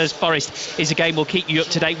 Remember, Spurs-Forest is a game we'll keep you up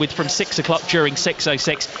to date with from 6 o'clock during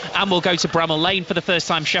 6:06. And we'll go to Bramall Lane for the first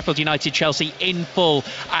time. Sheffield United-Chelsea in full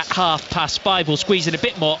at 5:30. We'll squeeze in a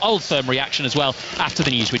bit more Old Firm reaction as well after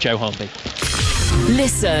the news with Joe Hornby.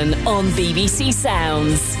 Listen on BBC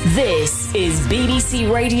Sounds. This is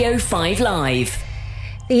BBC Radio 5 Live.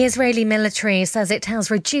 The Israeli military says it has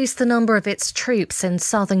reduced the number of its troops in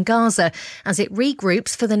southern Gaza as it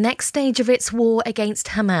regroups for the next stage of its war against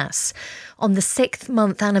Hamas. On the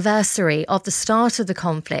 6th-month anniversary of the start of the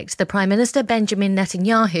conflict, the Prime Minister Benjamin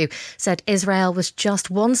Netanyahu said Israel was just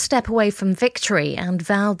one step away from victory and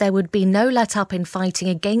vowed there would be no let-up in fighting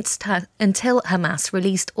against her until Hamas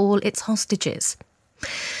released all its hostages.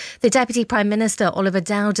 The Deputy Prime Minister, Oliver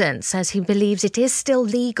Dowden, says he believes it is still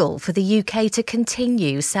legal for the UK to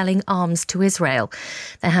continue selling arms to Israel.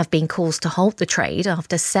 There have been calls to halt the trade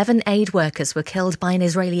after 7 aid workers were killed by an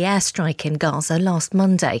Israeli airstrike in Gaza last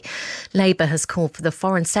Monday. Labour has called for the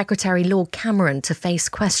Foreign Secretary Lord Cameron to face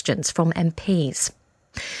questions from MPs.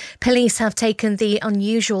 Police have taken the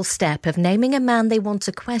unusual step of naming a man they want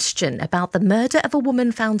to question about the murder of a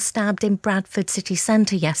woman found stabbed in Bradford city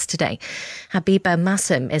centre yesterday. Habiba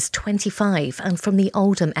Massam is 25 and from the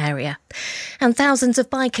Oldham area. And thousands of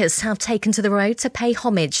bikers have taken to the road to pay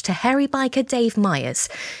homage to hairy biker Dave Myers.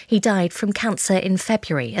 He died from cancer in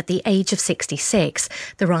February at the age of 66.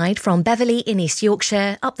 The ride from Beverley in East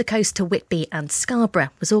Yorkshire up the coast to Whitby and Scarborough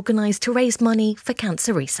was organised to raise money for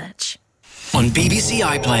cancer research. On BBC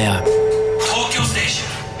iPlayer. Talk your station.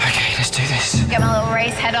 Okay, let's do this. Get my little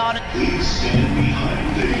race head on. Please stand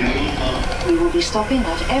behind the yellow line. We will be stopping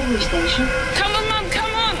at every station. Come on, Mum,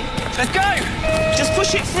 come on. Let's go. Just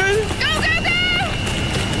push it through. Go, go,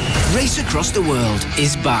 go! Race Across the World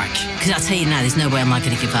is back. Because I'll tell you now, there's no way I'm not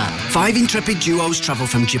going to give up. 5 intrepid duos travel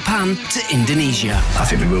from Japan to Indonesia. I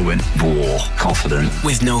think we will win. War, confident.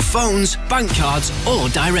 With no phones, bank cards or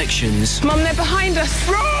directions. Mum, they're behind us.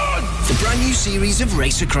 Run! The brand new series of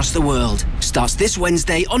Race Across the World starts this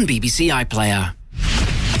Wednesday on BBC iPlayer.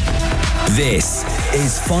 This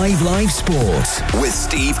is 5 Live Sport with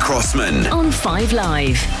Steve Crossman. On 5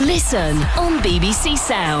 Live. Listen on BBC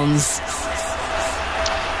Sounds.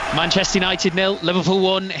 Manchester United 0, Liverpool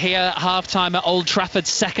 1 here, half-time at Old Trafford.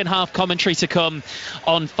 Second half commentary to come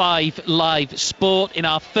on 5 Live Sport. In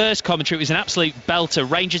our first commentary, it was an absolute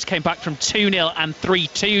belter. Rangers came back from 2-0 and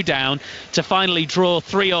 3-2 down to finally draw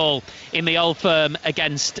 3-3 in the Old Firm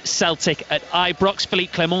against Celtic at Ibrox.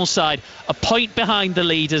 Philippe Clement's side a point behind the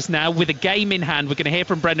leaders now with a game in hand. We're going to hear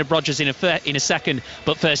from Brendan Rodgers in a second,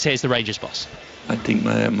 but first here's the Rangers boss. I think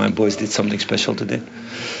my boys did something special today.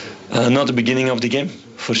 Not the beginning of the game,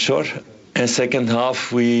 for sure. And second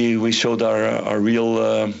half, we showed our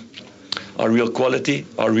real quality,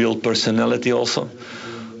 our real personality also,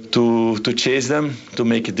 to chase them, to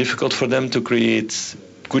make it difficult for them, to create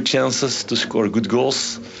good chances, to score good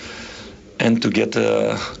goals, and to get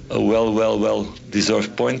a well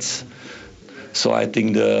deserved points. So I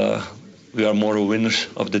think we are more winners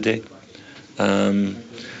of the day.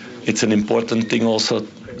 it's an important thing also,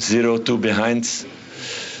 0-2 behind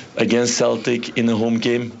against Celtic in a home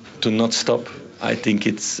game, to not stop. I think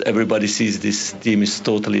everybody sees this team is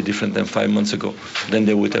totally different than 5 months ago. Then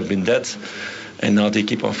they would have been dead, and now they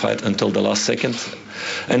keep on fighting until the last second,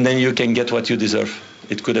 and then you can get what you deserve.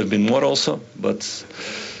 It could have been more also, but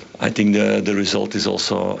I think the result is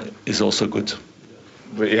also good.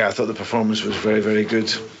 But yeah, I thought the performance was very, very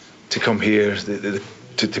good. To come here,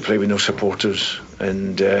 to play with no supporters,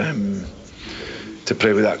 and to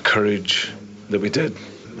play with that courage that we did.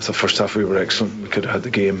 The first half we were excellent. We could have had the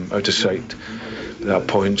game out of sight at that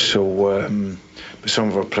point. So with some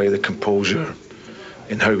of our play, the composure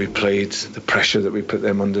in how we played, the pressure that we put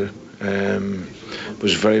them under,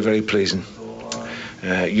 was very, very pleasing.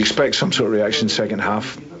 You expect some sort of reaction second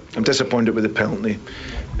half. I'm disappointed with the penalty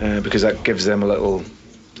because that gives them a little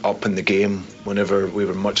up in the game whenever we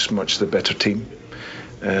were much the better team.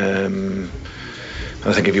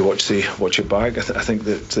 I think if you watch it back, I think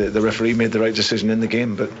that the referee made the right decision in the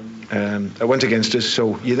game, but it went against us.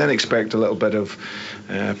 So you then expect a little bit of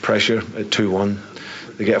pressure at 2-1.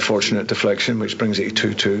 They get a fortunate deflection, which brings it to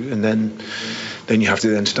 2-2, and then you have to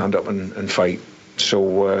then stand up and fight.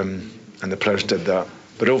 So and the players did that.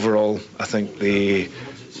 But overall, I think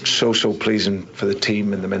so pleasing for the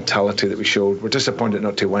team and the mentality that we showed. We're disappointed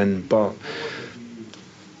not to win, but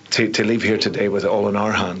to leave here today with it all in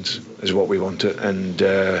our hands is what we wanted, and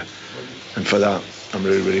for that I'm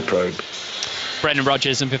really, really proud. Brendan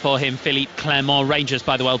Rodgers, and before him Philippe Clermont. Rangers,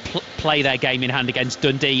 by the way, play their game in hand against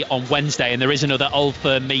Dundee on Wednesday, and there is another Old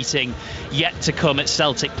Firm meeting yet to come at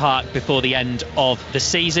Celtic Park before the end of the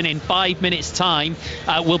season. In 5 minutes' time,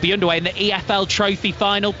 we'll be underway in the EFL Trophy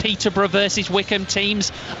final. Peterborough versus Wickham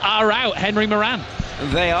teams are out. Henry Moran.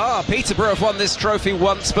 They are. Peterborough have won this trophy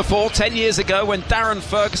once before, 10 years ago, when Darren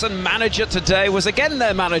Ferguson, manager today, was again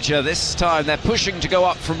their manager. This time they're pushing to go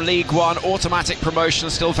up from League One. Automatic promotion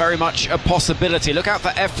still very much a possibility. Look out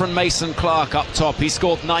for Ephron Mason-Clark up top. He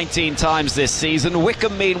scored 19 times this season.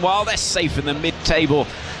 Wickham, meanwhile, they're safe in the mid-table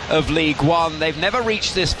of League One. They've never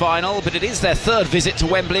reached this final, but it is their third visit to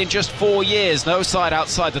Wembley in just 4 years. No side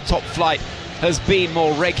outside the top flight has been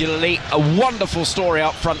more regularly. A wonderful story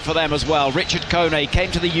up front for them as well. Richard Kone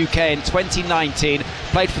came to the UK in 2019,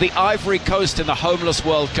 played for the Ivory Coast in the Homeless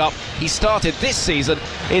World Cup. He started this season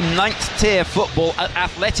in 9th tier football at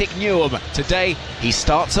Athletic Newham. Today he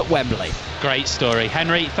starts at Wembley. Great story.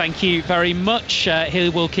 Henry, thank you very much. He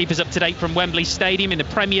will keep us up to date from Wembley Stadium. In the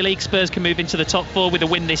Premier League, Spurs can move into the top 4 with a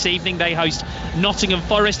win this evening. They host Nottingham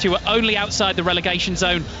Forest, who are only outside the relegation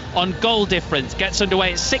zone on goal difference. Gets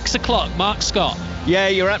underway at 6 o'clock. Mark Scott. Yeah,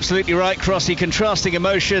 you're absolutely right, Crossy. Contrasting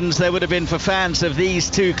emotions there would have been for fans of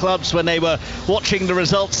these two clubs when they were watching the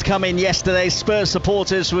results come in yesterday. Spurs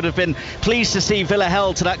supporters would have been pleased to see Villa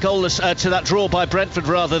held to that to that draw by Brentford,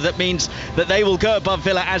 rather. That means that they will go above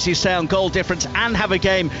Villa, as you say, on goal difference and have a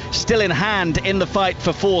game still in hand in the fight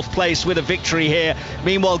for 4th place with a victory here.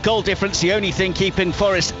 Meanwhile, goal difference, the only thing keeping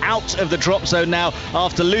Forest out of the drop zone now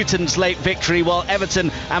after Luton's late victory, while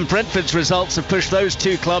Everton and Brentford's results have pushed those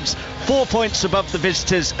two clubs 4 points above the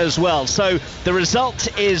visitors as well. So the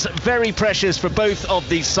result is very precious for both of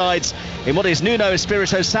these sides in what is Nuno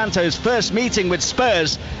Espirito Santo's first meeting with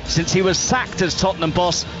Spurs since he was sacked as Tottenham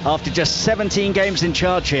boss after just 17 games in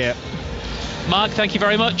charge here. Mark, thank you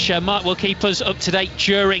very much. Mark will keep us up to date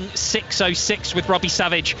during 6:06 with Robbie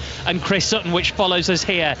Savage and Chris Sutton, which follows us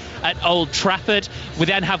here at Old Trafford. We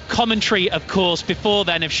then have commentary, of course, before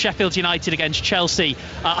then of Sheffield United against Chelsea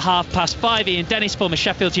at 5:30. Ian Dennis, former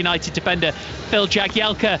Sheffield United defender Phil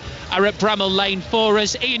Jagielka, are at Bramall Lane for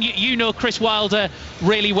us. Ian, you know Chris Wilder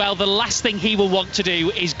really well. The last thing he will want to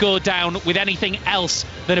do is go down with anything else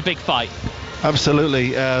than a big fight.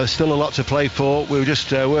 Absolutely. Still a lot to play for. We were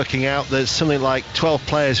just working out there's something like 12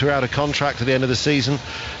 players who are out of contract at the end of the season,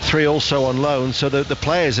 3 also on loan, so the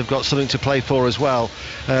players have got something to play for as well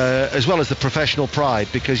as the professional pride,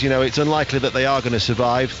 because it's unlikely that they are going to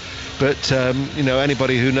survive. But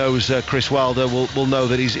anybody who knows Chris Wilder will know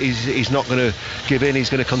that he's not going to give in.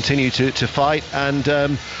 He's going to continue to fight, and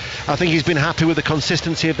I think he's been happy with the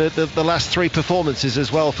consistency of the last 3 performances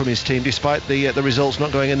as well from his team, despite the results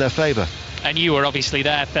not going in their favour. And you were obviously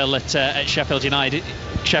there, Phil, at Sheffield United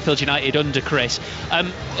under Chris.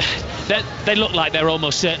 They look like they're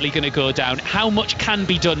almost certainly going to go down. How much can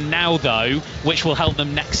be done now, though, which will help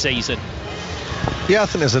them next season? Yeah, I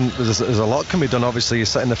think there's a lot can be done. Obviously, you're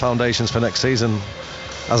setting the foundations for next season.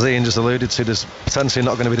 As Ian just alluded to, there's potentially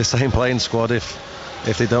not going to be the same playing squad if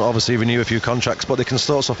they don't obviously renew a few contracts, but they can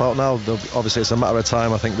sort stuff out now. Obviously, it's a matter of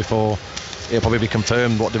time, I think, before it'll probably be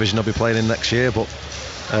confirmed what division they'll be playing in next year. But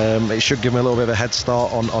it should give them a little bit of a head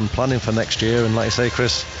start on planning for next year. And like you say,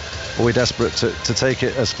 Chris, we're desperate to take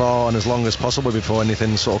it as far and as long as possible before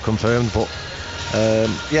anything's sort of confirmed. But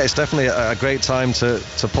it's definitely a great time to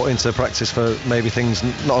put into practice for maybe things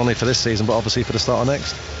not only for this season but obviously for the start of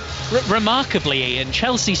next. Remarkably, Ian,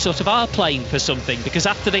 Chelsea sort of are playing for something, because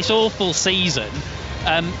after this awful season,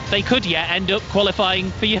 they could yet end up qualifying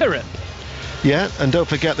for Europe. Yeah, and don't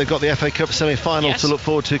forget they've got the FA Cup semi-final to look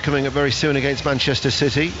forward to coming up very soon against Manchester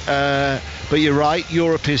City. But you're right,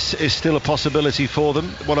 Europe is still a possibility for them.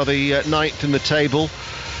 One of the ninth in the table.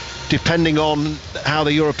 Depending on how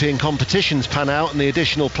the European competitions pan out and the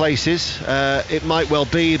additional places, it might well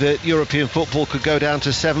be that European football could go down to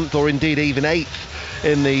 7th or indeed even 8th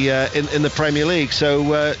in the Premier League.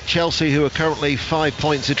 So Chelsea, who are currently 5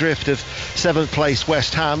 points adrift of 7th place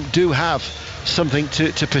West Ham, do have something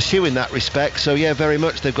to pursue in that respect. So yeah, very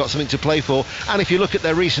much they've got something to play for. And if you look at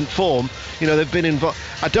their recent form, they've been involved.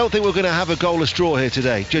 I don't think we're going to have a goalless draw here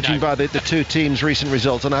today, judging by the two teams' recent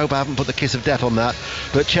results, and I hope I haven't put the kiss of death on that,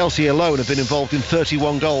 but Chelsea alone have been involved in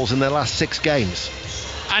 31 goals in their last 6 games.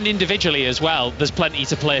 And individually as well, there's plenty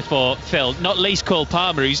to play for, Phil. Not least Cole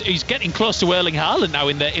Palmer, who's getting close to Erling Haaland now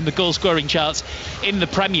in the goal-scoring charts in the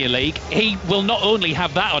Premier League. He will not only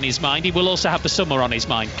have that on his mind, he will also have the summer on his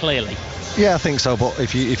mind, clearly. Yeah, I think so. But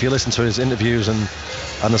if you listen to his interviews and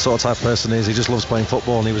the sort of type of person he is, he just loves playing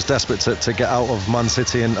football, and he was desperate to get out of Man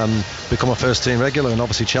City and become a first-team regular. And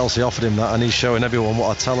obviously Chelsea offered him that, and he's showing everyone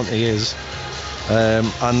what a talent he is.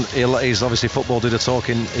 And he's obviously, football do the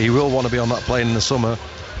talking. He will want to be on that plane in the summer.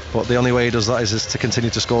 But the only way he does that is to continue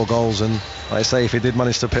to score goals. And like I say, if he did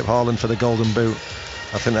manage to pip Haaland for the Golden Boot,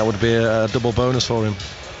 I think that would be a double bonus for him.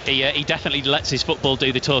 He definitely lets his football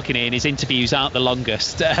do the talking in. His interviews aren't the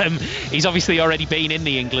longest. He's obviously already been in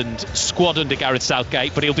the England squad under Gareth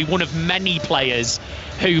Southgate, but he'll be one of many players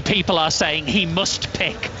who people are saying he must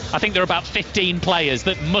pick. I think there are about 15 players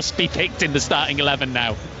that must be picked in the starting 11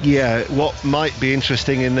 now. Yeah, what might be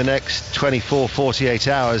interesting in the next 24, 48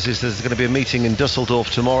 hours is there's going to be a meeting in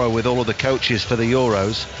Dusseldorf tomorrow with all of the coaches for the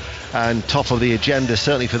Euros. And top of the agenda,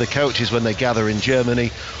 certainly for the coaches when they gather in Germany,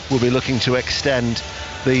 will be looking to extend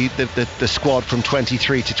the squad from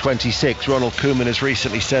 23 to 26. Ronald Koeman has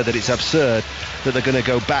recently said that it's absurd that they're going to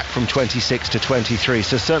go back from 26 to 23.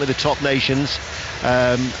 So certainly the top nations,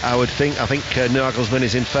 I think Nagelsmann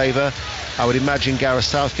is in favour. I would imagine Gareth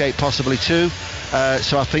Southgate possibly too.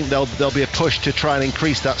 So I think there'll be a push to try and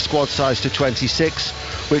increase that squad size to 26,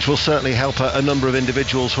 which will certainly help a number of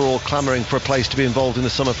individuals who are all clamouring for a place to be involved in the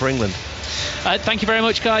summer for England. Thank you very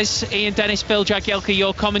much, guys. Ian Dennis, Phil Jagielka,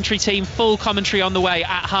 your commentary team. Full commentary on the way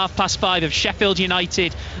at 5:30 of Sheffield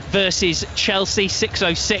United versus Chelsea.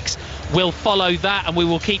 6:06 will follow that, and we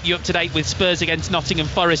will keep you up to date with Spurs against Nottingham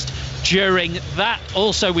Forest during that.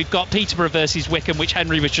 Also, we've got Peterborough versus Wickham, which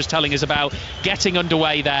Henry was just telling us about, getting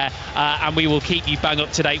underway there, and we will keep you bang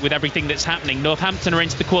up to date with everything that's happening. Northampton are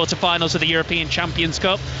into the quarter-finals of the European Champions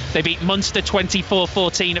Cup. They beat Munster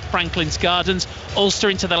 24-14 at Franklin's Gardens. Ulster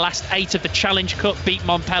into the last 8 of the Challenge Cup, beat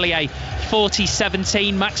Montpellier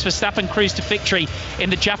 40-17. Max Verstappen cruised to victory in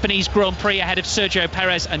the Japanese Grand Prix ahead of Sergio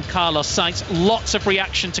Perez and Carlos Sainz. Lots of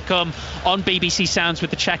reaction to come on BBC Sounds with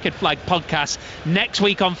the Checkered Flag podcast. Next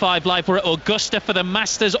week on 5 Live, we're at Augusta for the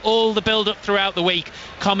Masters. All the build-up throughout the week.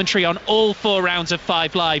 Commentary on all 4 rounds of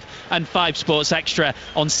 5 Live and 5 Sports Extra.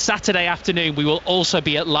 On Saturday afternoon, we will also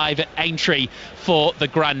be live at Aintree for the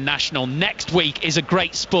Grand National. Next week is a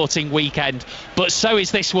great sporting weekend, but so is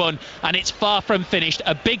this one, and it's far from finished.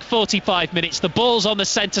 A big 45 minutes. The ball's on the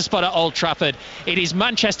centre spot at Old Trafford. It is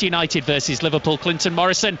Manchester United versus Liverpool. Clinton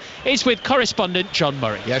Morrison is with correspondent John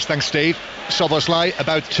Murray. Yes, thanks, Steve. Szoboszlai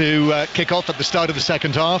about to kick off at the start of the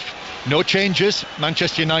second half. No changes.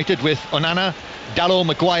 Manchester United with Onana, Dalot,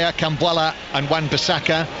 Maguire, Cambuala and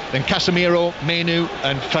Wan-Bissaka. Then Casemiro, Menu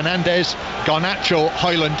and Fernandes, Garnacho,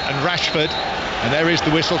 Højlund and Rashford. And there is the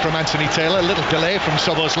whistle from Anthony Taylor. A little delay from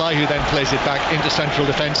Szoboszlai, who then plays it back into central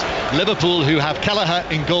defence. Liverpool, who have Kelleher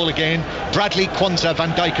in goal again, Bradley, Kwanzaa, Van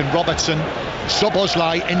Dijk and Robertson,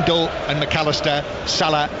 Szoboszlai, Endo and McAllister,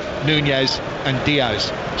 Salah, Nunez and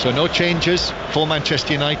Diaz. So no changes for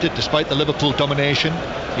Manchester United despite the Liverpool domination,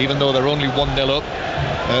 even though they're only 1-0 up.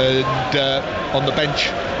 And on the bench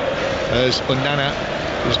as Onana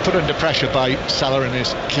is put under pressure by Salah and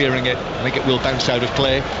is clearing it. I think it will bounce out of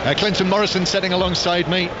play. Clinton Morrison sitting alongside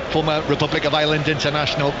me, former Republic of Ireland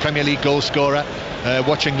international, Premier League goal scorer,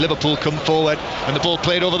 watching Liverpool come forward, and the ball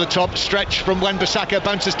played over the top, stretch from Wan-Bissaka,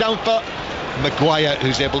 bounces down for Maguire,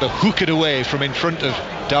 who's able to hook it away from in front of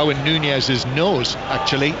Darwin Nunez's nose.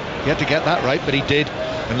 Actually, he had to get that right, but he did.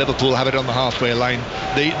 and Liverpool have it on the halfway line.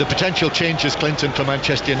 The potential changes, Clinton, for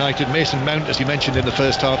Manchester United: Mason Mount, as you mentioned in the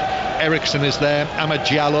first half, Eriksen is there, Amad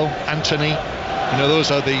Diallo, Anthony. You know,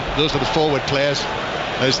 those are the forward players.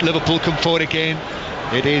 As Liverpool come forward again,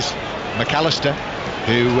 it is McAllister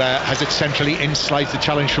who has it centrally in, slides the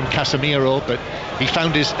challenge from Casemiro, but he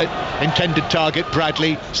found his intended target,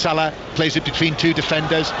 Bradley. Salah plays it between two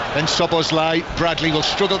defenders, then Szoboszlai. Bradley will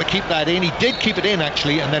struggle to keep that in. He did keep it in,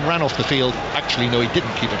 actually, and then ran off the field. Actually, no, he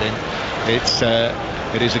didn't keep it in.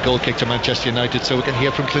 It is a goal kick to Manchester United, so we can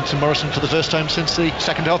hear from Clinton Morrison for the first time since the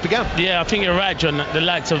second half began. Yeah, I think you're right, John.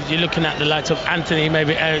 You're looking at the likes of Anthony,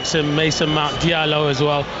 maybe Eriksen, Mason Mount, Diallo as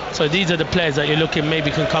well. So these are the players that you're looking maybe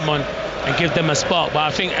can come on and give them a spark. But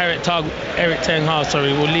I think Erik ten Hag,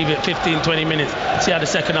 will leave it 15-20 minutes, see how the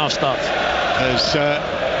second half starts. As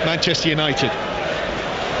Manchester United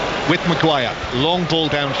with Maguire, long ball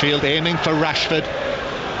downfield, aiming for Rashford.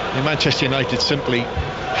 And Manchester United simply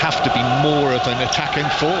have to be more of an attacking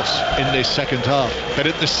force in this second half, but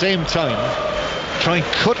at the same time try and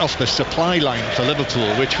cut off the supply line for Liverpool,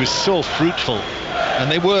 which was so fruitful.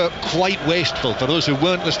 And they were quite wasteful. For those who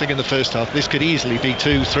weren't listening in the first half, this could easily be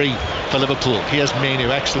 2-3 for Liverpool. Here's Mainoo,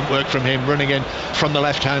 excellent work from him, running in from the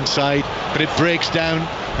left hand side, but it breaks down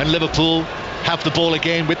and Liverpool have the ball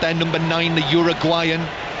again with their number 9, the Uruguayan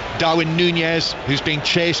Darwin Núñez, who's being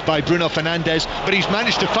chased by Bruno Fernandes, but he's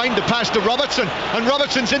managed to find the pass to Robertson, and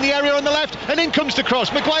Robertson's in the area on the left, and in comes the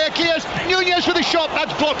cross. Maguire clears, Núñez with a shot,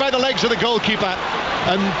 that's blocked by the legs of the goalkeeper,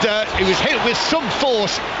 and it was hit with some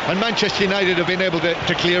force, and Manchester United have been able to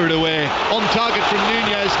clear it away. On target from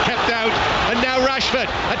Núñez, kept out, and now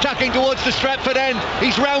Rashford attacking towards the Stretford end.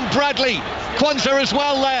 He's round Bradley, Kwanzaa as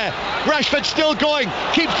well there. Rashford still going,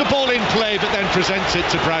 keeps the ball in play, but then presents it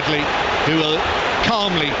to Bradley, who will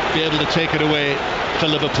calmly be able to take it away for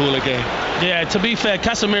Liverpool again. Yeah, to be fair,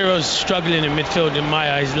 Casemiro's struggling in midfield in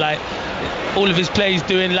my eyes. Like, all of his plays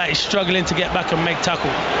doing, like, he's struggling to get back and make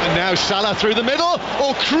tackle. And now Salah through the middle.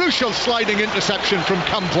 Oh, crucial sliding interception from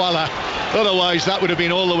Kampuala. Otherwise that would have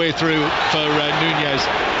been all the way through for Núñez,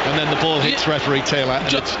 and then the ball hits referee Taylor,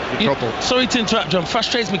 and it's trouble. Sorry to interrupt, John.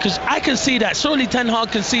 Frustrates me because I can see that. Surely Ten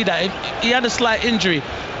Hag can see that. If he had a slight injury,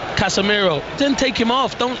 Casemiro, then take him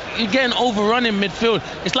off. You're getting overrun in midfield.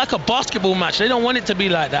 It's like a basketball match. They don't want it to be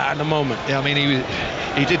like that at the moment. Yeah, I mean,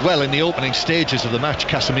 he did well in the opening stages of the match,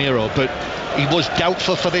 Casemiro, but he was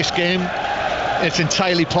doubtful for this game. It's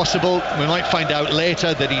entirely possible, we might find out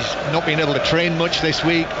later, that he's not been able to train much this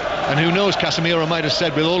week, and who knows, Casemiro might have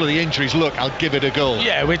said with all of the injuries, look, I'll give it a go.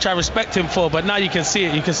 Yeah, which I respect him for, but now you can see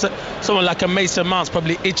it. You can see someone like a Mason Mount's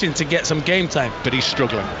probably itching to get some game time. But he's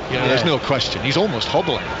struggling, there's no question. He's almost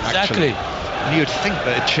hobbling, actually. Exactly. And you'd think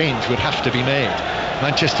that a change would have to be made.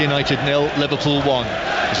 Manchester United 0, Liverpool 1.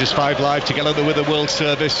 This is 5 Live together with the World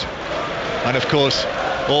Service, and of course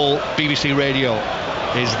all BBC Radio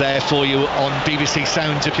is there for you on BBC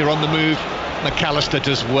Sounds if you're on the move. McAllister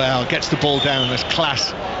does well, gets the ball down, there's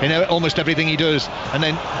class in almost everything he does, and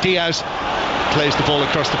then Diaz plays the ball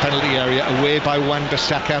across the penalty area, away by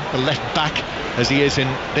Wan-Bissaka, the left back as he is in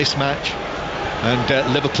this match.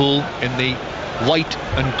 And Liverpool in the white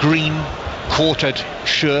and green quartered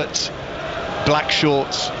shirts, black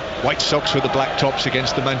shorts, white socks with the black tops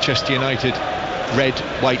against the Manchester United red,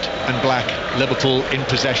 white and black. Liverpool in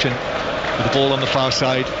possession with the ball on the far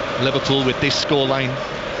side. Liverpool with this scoreline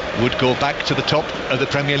would go back to the top of the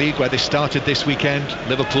Premier League where they started this weekend.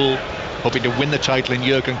 Liverpool hoping to win the title in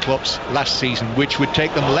Jurgen Klopp's last season, which would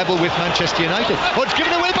take them level with Manchester United. Oh, it's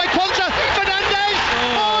given away by Kwanzaa. Fernandes!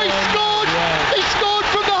 Oh, he scored! Yeah. He scored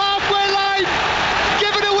from the halfway line!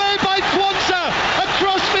 Given away by Kwanzaa. A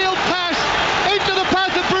crossfield pass into the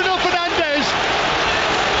path of Bruno Fernandes.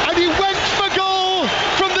 And he went for goal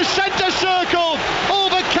from the centre circle.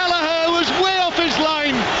 Over Kelleher, was way off his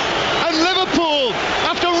line. And Liverpool,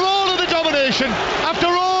 after all of the domination, after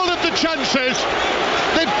all of the chances,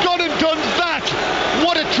 they've gone and done that.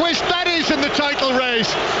 What a twist that is in the title race.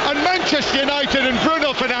 And Manchester United and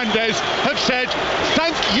Bruno Fernandes have said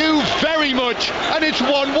thank you very much, and it's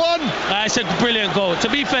 1-1. It's a brilliant goal. To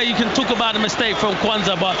be fair, you can talk about the mistake from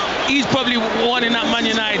Kwanzaa, but he's probably one in that Man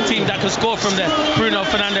United team that can score from there. Bruno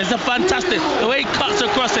Fernandes, a fantastic, the way he cuts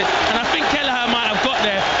across it, and I think Kelleher might have got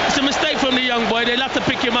there. It's a mistake from the young boy. They'll have to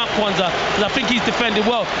pick him up, Kwanzaa, because I think he's defended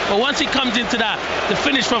well. But once he comes into that, the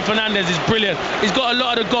finish from Fernandes is brilliant. He's got a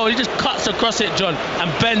lot of the goal. He just cuts across it, John, and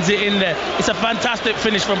bends it in there. It's a fantastic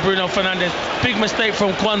finish from Bruno Fernandes. Big mistake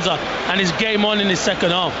from Kwanzaa, and his game on in his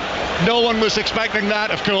second half. No one was expecting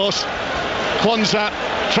that, of course. Kwanzaa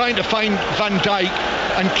trying to find Van Dijk,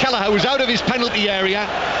 and Kelleher was out of his penalty area.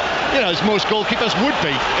 as most goalkeepers would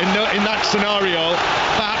be in that scenario,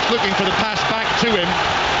 perhaps looking for the pass back to him.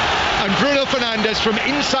 And Bruno Fernandes from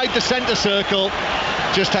inside the centre circle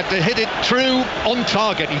just had to hit it through on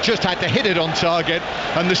target. He just had to hit it on target,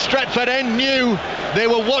 and the Stretford end knew they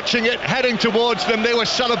were watching it heading towards them. They were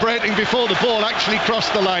celebrating before the ball actually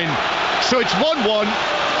crossed the line. So it's 1-1,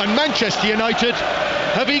 and Manchester United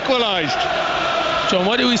have equalised. John,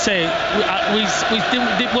 what did we say?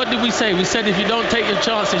 What did we say? We said if you don't take your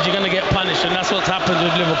chances, you're going to get punished, and that's what's happened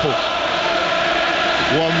with Liverpool.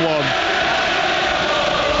 1-1.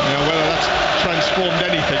 Whether that's transformed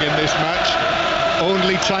anything in this match,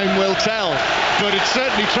 only time will tell. But it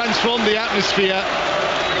certainly transformed the atmosphere,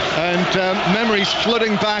 and memories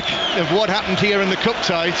flooding back of what happened here in the cup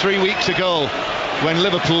tie 3 weeks ago, when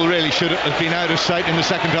Liverpool really should have been out of sight in the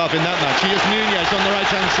second half in that match. Here's Nunez on the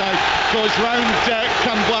right-hand side, goes round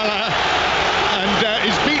Kambuala, and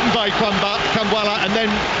is beaten by Kambuala, and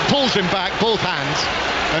then pulls him back, both hands,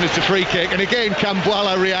 and it's a free kick. And again,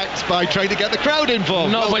 Kambuala reacts by trying to get the crowd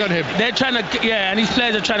involved. No, well but done him. They're trying to, and his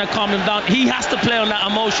players are trying to calm him down. He has to play on that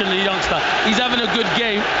emotion, the youngster. He's having a good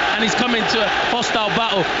game, and he's coming to a hostile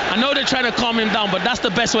battle. I know they're trying to calm him down, but that's the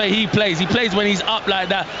best way he plays. He plays when he's up like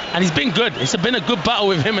that, and he's been good. It's been a good battle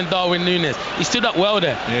with him and Darwin Núñez. He stood up well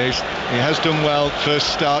there. Yeah, he has done well.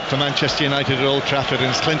 First start for Manchester United at Old Trafford, and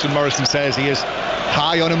as Clinton Morrison says, he is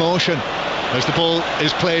high on emotion as the ball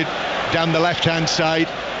is played down the left-hand side.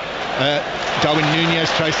 Darwin Núñez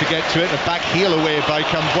tries to get to it, the back heel away by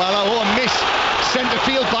Kambuala. Oh, a miss centre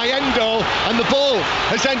field by Endo, and the ball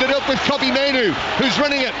has ended up with Kobbie Mainoo, who's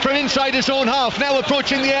running it from inside his own half, now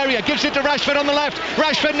approaching the area, gives it to Rashford on the left.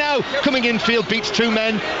 Rashford now coming infield, beats two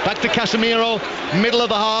men, back to Casemiro, middle of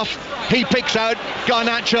the half. He picks out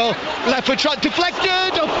Garnacho, left foot shot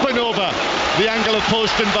deflected, up and over the angle of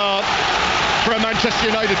post and bar for a Manchester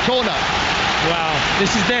United corner. Wow,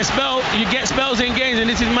 this is their spell. You get spells in games, and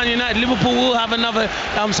this is Man United. Liverpool will have another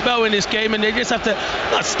spell in this game, and they just have to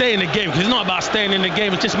not stay in the game, because it's not about staying in the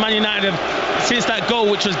game. It's just Man United have, since that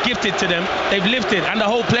goal which was gifted to them, they've lifted, and the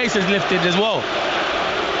whole place has lifted as well.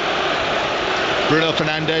 Bruno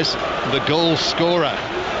Fernandes, the goal scorer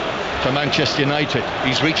for Manchester United.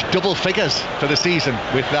 He's reached double figures for the season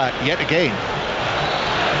with that yet again.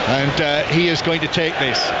 And he is going to take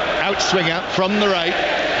this outswinger from the right.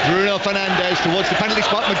 Bruno Fernandes towards the penalty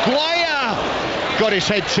spot. Maguire got his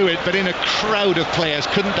head to it, but in a crowd of players,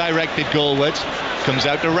 couldn't direct it goalwards. Comes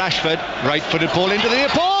out to Rashford, right-footed ball into the near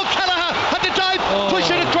ball. Kelleher had to dive, push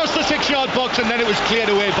it across the 6-yard box, and then it was cleared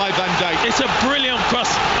away by Van Dijk. It's a brilliant cross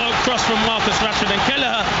from Marcus Rashford, and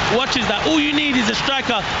Kelleher watches that. All you need is a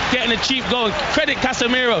striker getting a cheap goal. Credit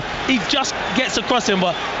Casemiro, he just gets across him,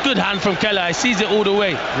 but good hand from Kelleher. He sees it all the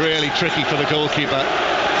way. Really tricky for the goalkeeper.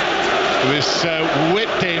 It was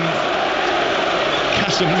whipped in.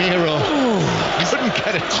 Casemiro couldn't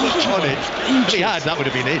get a touch on it. If he had, that would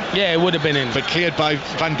have been in. Yeah, it would have been in. But cleared by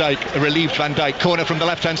Van Dijk, a relieved Van Dijk. Corner from the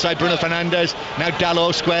left-hand side, Bruno Fernandes. Now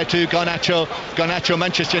Dalot, square to Garnacho. Garnacho,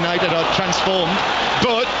 Manchester United are transformed,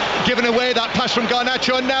 but given away that pass from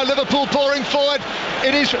Garnacho, and now Liverpool pouring forward.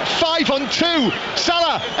 It is 5-on-2.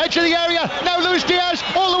 Salah, edge of the area. Now Luis Diaz,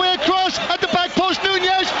 all the way across at the back post.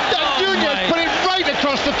 Núñez put it right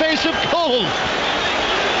across the face of goal.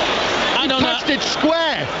 He passed it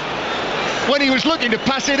square when he was looking to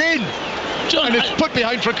pass it in. John, and it's put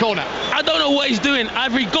behind for a corner. I don't know what he's doing.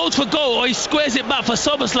 Either he goes for goal or he squares it back for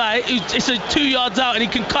Szoboszlai. It's 2 yards out and he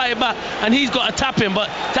can cut it back, and he's got to tap him. But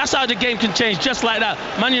that's how the game can change, just like that.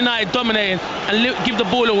 Man United dominating and give the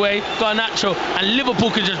ball away, Garnacho, and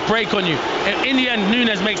Liverpool can just break on you. And in the end,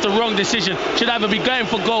 Núñez makes the wrong decision. Should either be going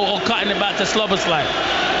for goal or cutting it back to Szoboszlai.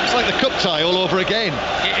 It's like the cup tie all over again.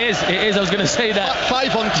 It is. I was going to say that.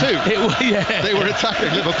 5-on-2. Yeah. They were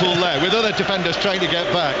attacking Liverpool there with other defenders trying to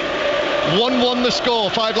get back. 1-1 the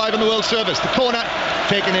score, 5 live in the World Service. The corner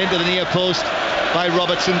taken into the near post by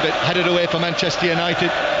Robertson, but headed away for Manchester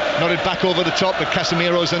United. Nodded back over the top, but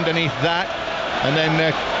Casemiro's underneath that. And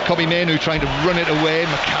then Kobbie Mainoo trying to run it away.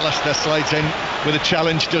 McAllister slides in with a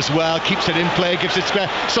challenge, does well, keeps it in play, gives it square.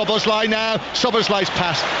 Szoboszlai now. Szoboszlai's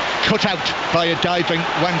pass cut out by a diving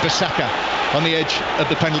Wan-Bissaka on the edge of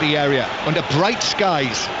the penalty area. Under bright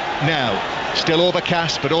skies now. Still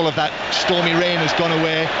overcast, but all of that stormy rain has gone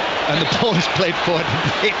away, and the ball is played forward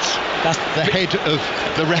and hits the head of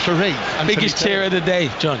the referee. Biggest cheer of the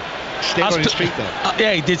day, John. Stayed on his feet though.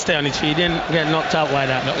 Yeah, he did stay on his feet. He didn't get knocked out like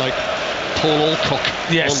that. Not like Paul Alcock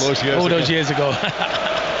all those years ago.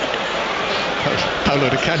 Paolo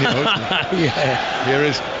Di Canio. Yeah. Here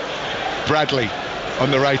is Bradley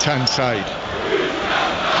on the right-hand side.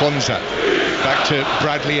 Kwanzaa back to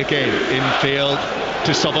Bradley again, infield.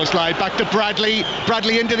 to Szoboszlai, back to Bradley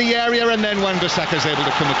into the area, and then Wan-Bissaka's able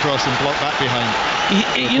to come across and block that behind.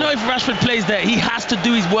 You know, if Rashford plays there, he has to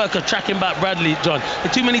do his work of tracking back Bradley, John.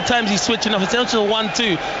 Too many times he's switching off. It's also a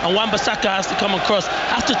 1-2, and Wan-Bissaka has to come across,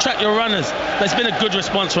 has to track your runners. There's been a good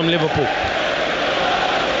response from Liverpool.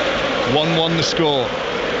 1-1 the score.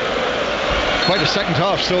 Quite a second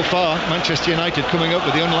half so far. Manchester United coming up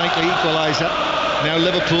with the unlikely equaliser. Now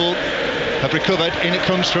Liverpool have recovered. In it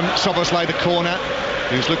comes from Szoboszlai, the corner.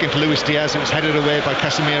 He was looking for Luis Diaz. It was headed away by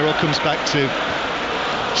Casemiro. Comes back to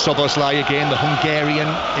Szoboszlai again, the Hungarian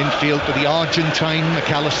infield for the Argentine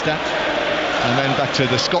McAllister. And then back to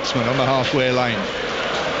the Scotsman on the halfway line.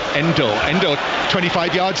 Endo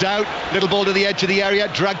 25 yards out, little ball to the edge of the area,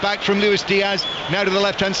 dragged back from Luis Diaz, now to the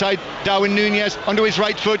left hand side, Darwin Núñez onto his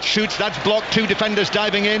right foot, shoots, that's blocked, 2 defenders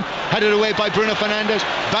diving in, headed away by Bruno Fernandes,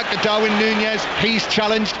 back to Darwin Núñez, he's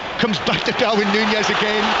challenged, comes back to Darwin Núñez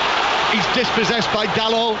again, he's dispossessed by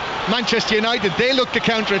Dalot. Manchester United, they look to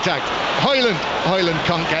counter-attack. Højlund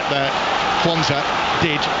can't get there, Kwanzaa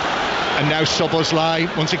did. And now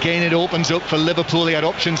Szoboszlai, once again it opens up for Liverpool. He had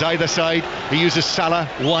options either side. He uses Salah,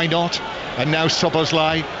 why not? And now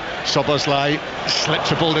Szoboszlai slips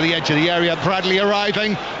the ball to the edge of the area. Bradley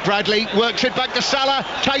arriving. Bradley works it back to Salah.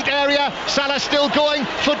 Tight area. Salah still going,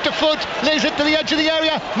 foot to foot. Lays it to the edge of the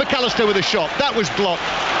area. McAllister with a shot. That was blocked,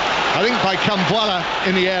 I think, by Kambuala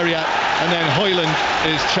in the area. And then Højlund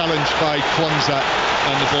is challenged by Kwanzaa.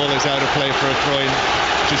 And the ball is out of play for a throw-in,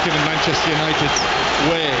 which is given Manchester United's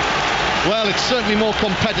way. Well, it's certainly more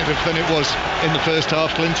competitive than it was in the first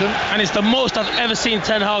half, Clinton. And it's the most I've ever seen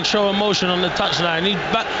Ten Hag show emotion on the touchline. He's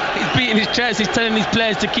beating his chest, he's telling his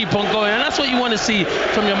players to keep on going. And that's what you want to see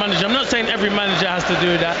from your manager. I'm not saying every manager has to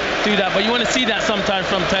do that, but you want to see that sometimes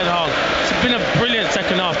from Ten Hag. It's been a brilliant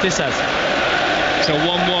second half, this has. So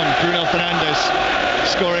 1-1, Bruno Fernandes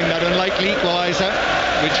scoring that unlikely equaliser,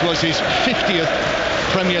 which was his 50th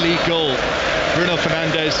Premier League goal. Bruno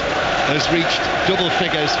Fernandes has reached double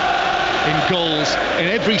figures in goals in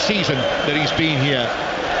every season that he's been here.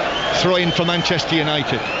 Throw in for Manchester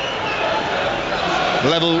United.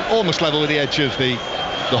 Almost level with the edge of the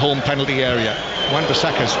home penalty area.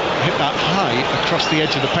 Wan-Bissaka's hit that high across the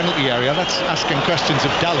edge of the penalty area. That's asking questions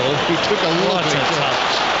of Dalot, who took a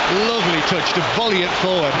lovely touch to volley it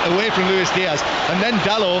forward away from Luis Diaz. And then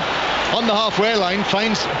Dalot on the halfway line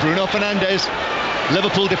finds Bruno Fernandes.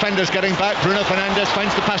 Liverpool defenders getting back. Bruno Fernandes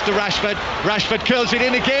finds the pass to Rashford. Rashford curls it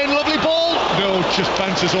in again. Lovely ball. No, just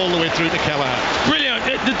bounces all the way through to Kelleher. Brilliant.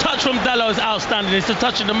 The touch from Dalot is outstanding. It's the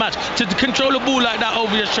touch of the match. To control the ball like that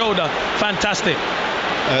over your shoulder. Fantastic.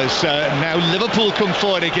 As now Liverpool come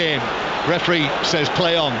forward again. Referee says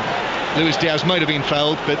play on. Luis Diaz might have been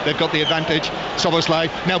fouled, but they've got the advantage.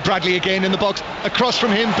 Szoboszlai, now Bradley again in the box, across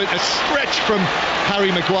from him, but a stretch from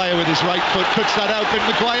Harry Maguire with his right foot, cuts that out, but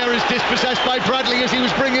Maguire is dispossessed by Bradley as he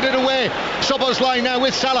was bringing it away. Szoboszlai now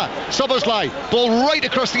with Salah. Szoboszlai, ball right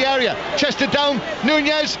across the area, chested down,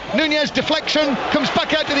 Núñez deflection, comes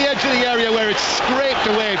back out to the edge of the area where it's scraped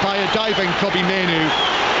away by a diving Kobbie Mainoo,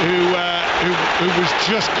 who was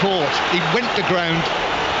just caught. He went to ground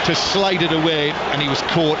to slide it away, and he was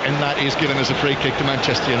caught, and that is given as a free kick to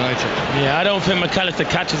Manchester United. Yeah, I don't think McAllister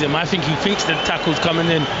catches him. I think he thinks the tackle's coming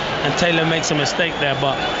in and Taylor makes a mistake there,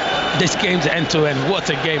 but this game's end-to-end. What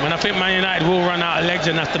a game. And I think Man United will run out of legs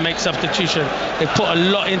and have to make substitution. They put a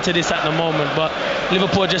lot into this at the moment, but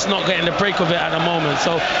Liverpool are just not getting the break of it at the moment.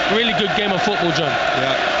 So really good game of football, John.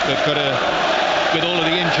 Yeah, they've got with all of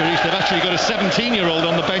the injuries, they've actually got a 17-year-old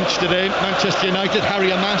on the bench today. Manchester United,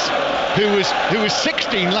 Harry Amas, who was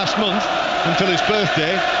 16 last month until his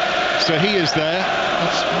birthday, so he is there.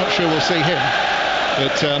 I'm not sure we'll see him,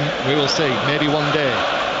 but we will see, maybe one day.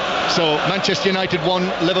 So Manchester United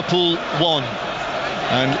 1, Liverpool 1,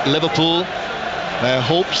 and Liverpool, their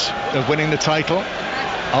hopes of winning the title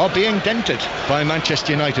are being dented by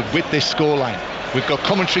Manchester United with this scoreline. We've got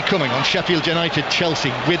commentary coming on Sheffield United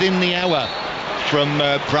Chelsea within the hour from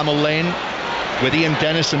Bramall Lane, with Ian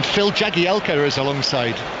Dennis, and Phil Jagielka is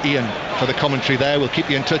alongside Ian for the commentary there. We'll keep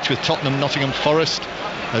you in touch with Tottenham Nottingham Forest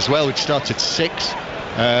as well, which starts at 6.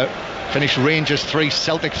 Finish Rangers 3,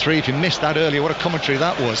 Celtic 3. If you missed that earlier, what a commentary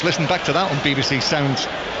that was. Listen back to that on BBC Sounds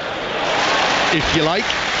if you like.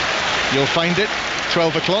 You'll find it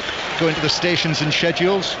 12 o'clock. Go into the stations and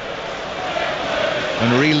schedules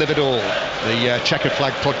and relive it all. The Checkered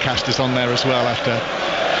Flag podcast is on there as well after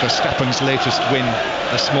Verstappen's latest win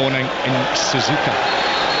this morning in Suzuka.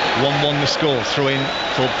 1-1 the score. Throw in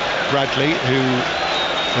for Bradley, who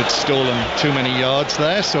had stolen too many yards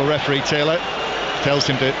there, so referee Taylor tells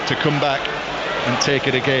him to come back and take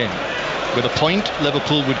it again. With a point,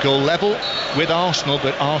 Liverpool would go level with Arsenal,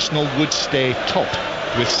 but Arsenal would stay top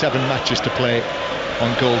with 7 matches to play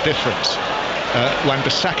on goal difference.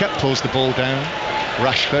 Wan-Bissaka pulls the ball down.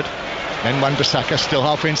 Rashford. Then Wan-Bissaka still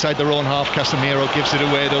halfway inside their own half. Casemiro gives it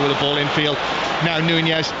away though with the ball infield. Now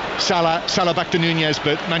Nunez, Salah back to Nunez,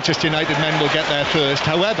 but Manchester United men will get there first.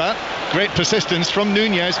 However, great persistence from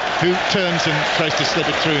Nunez, who turns and tries to slip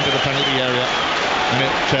it through into the penalty area,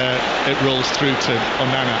 and it rolls through to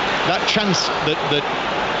Onana. That chance that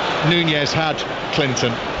Nunez had,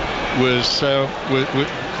 Clinton, was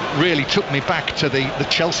really took me back to the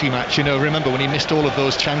Chelsea match. You know, remember when he missed all of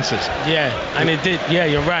those chances? Yeah, and it did. Yeah,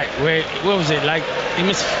 you're right. What was it like? He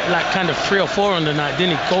missed like kind of 3 or 4 on the night,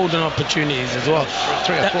 didn't he? Golden opportunities as well.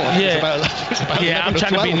 3 or 4. It's about yeah, I'm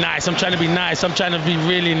trying to be nice. I'm trying to be nice. I'm trying to be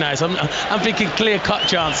really nice. I'm thinking clear-cut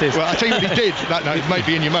chances. Well, I tell you what he did that night. It might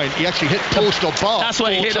be in your mind. He actually hit post or bar. That's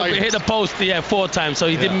what he hit the post. Yeah, 4 times. So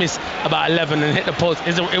he did miss about 11 and hit the post.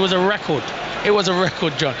 It was a record. It was a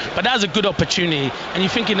record, John. But that was a good opportunity. And you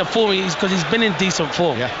think in the form, because he's been in decent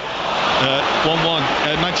form. Yeah.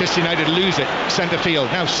 1-1. Manchester United lose it. Centre field.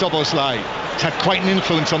 Now Szoboszlai. It's had quite an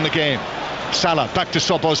influence on the game. Salah back to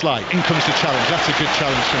Szoboszlai. In comes the challenge. That's a good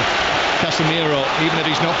challenge from Casemiro, even if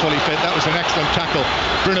he's not fully fit. That was an excellent tackle.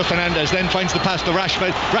 Bruno Fernandes then finds the pass to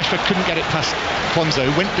Rashford. Rashford couldn't get it past Kwanzaa,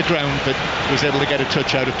 who went to the ground but was able to get a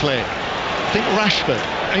touch out of play. I think Rashford,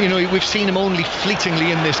 you know, we've seen him only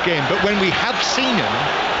fleetingly in this game, but when we have seen him,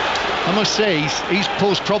 I must say he's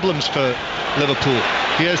posed problems for Liverpool.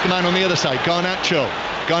 Here's the man on the other side, Garnacho,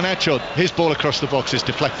 his ball across the box is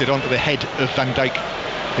deflected onto the head of Van Dijk,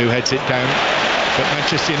 who heads it down. But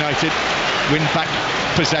Manchester United win back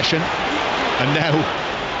possession, and now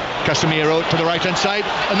Casemiro to the right hand side,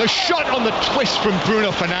 and the shot on the twist from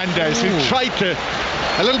Bruno Fernandes, who tried to,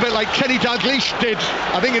 a little bit like Kenny Dalglish did,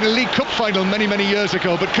 I think in a League Cup final many years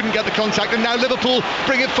ago, but couldn't get the contact. And now Liverpool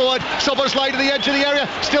bring it forward. Szoboszlai to the edge of the area,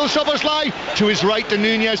 still Szoboszlai to his right to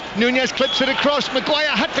Nunez. Nunez clips it across. Maguire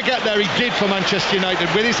had to get there. He did for Manchester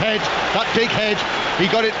United with his head, that big head. He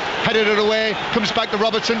got it, headed it away, comes back to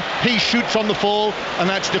Robertson. He shoots on the fall, and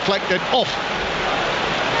that's deflected off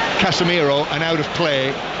Casemiro and out of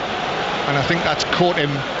play. And I think that's caught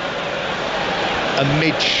him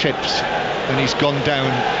amidships, and he's gone down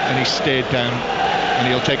and he's stayed down, and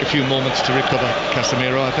he'll take a few moments to recover,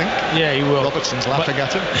 Casemiro, I think. Yeah, he will. Robertson's laughing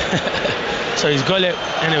at him. So he's got it.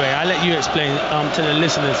 Anyway, I'll let you explain to the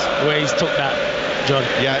listeners where he's took that, John.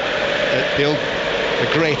 Yeah,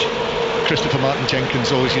 the great Christopher Martin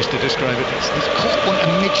Jenkins always used to describe it. He's caught one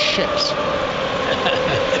amidships.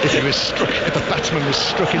 If the batsman was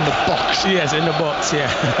struck in the box. Yes, in the box, yeah.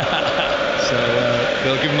 So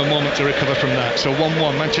they'll give him a moment to recover from that. So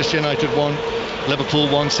 1-1, Manchester United 1, Liverpool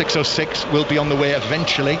 1, 6:06 will be on the way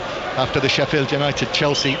eventually after the Sheffield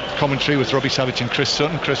United-Chelsea commentary with Robbie Savage and Chris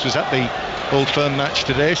Sutton. Chris was at the Old Firm match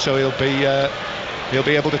today, so he'll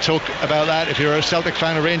be able to talk about that. If you're a Celtic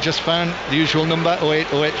fan, a Rangers fan, the usual number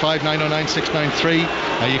 08085 909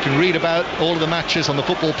 693. You can read about all of the matches on the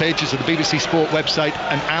football pages of the BBC Sport website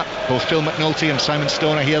and app. Both Phil McNulty and Simon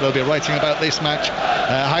Stone are here. They'll be writing about this match.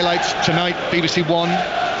 Highlights tonight, BBC One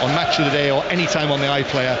on Match of the Day or any time on the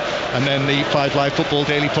iPlayer, and then the 5 Live Football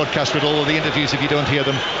Daily podcast with all of the interviews if you don't hear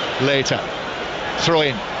them later. Throw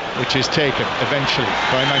in, which is taken eventually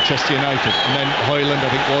by Manchester United, and then Højlund I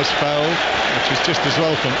think was fouled, which was just as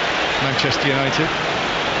well from Manchester United,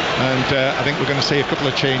 and I think we're going to see a couple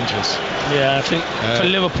of changes. Yeah, I think for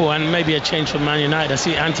Liverpool, and maybe a change for Man United. I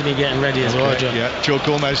see Anthony getting ready as well, Joe. Yeah, Joe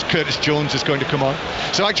Gomez, Curtis Jones is going to come on.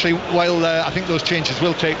 So actually, while I think those changes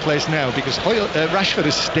will take place now, because Rashford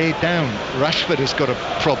has stayed down. Rashford has got a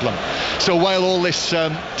problem. So while all this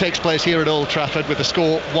takes place here at Old Trafford with the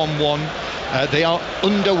score 1-1, they are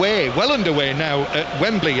well underway now at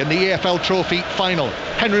Wembley in the EFL Trophy final.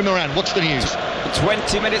 Henry Moran, what's the news?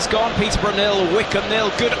 20 minutes gone, Peterborough 0, Wycombe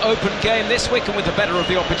 0. Good open game this Wycombe with the better of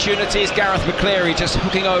the opportunities. Gareth McCleary just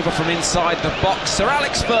hooking over from inside the box. Sir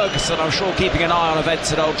Alex Ferguson, I'm sure, keeping an eye on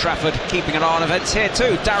events at Old Trafford, keeping an eye on events here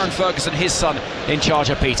too. Darren Ferguson, his son, in charge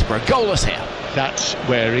of Peterborough. Goalless here. That's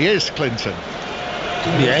where he is, Clinton.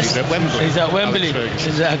 Yes, he's at Wembley. He's at Wembley,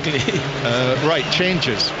 exactly. Right,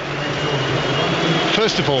 changes.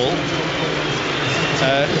 First of all,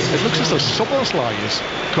 it looks as though Szoboszlai is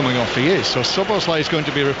coming off. He is. So Szoboszlai is going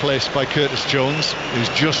to be replaced by Curtis Jones, who's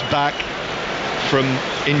just back from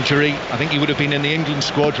injury. I think he would have been in the England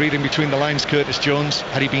squad, reading between the lines, Curtis Jones,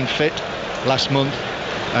 had he been fit last month.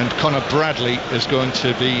 And Conor Bradley is going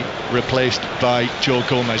to be replaced by Joe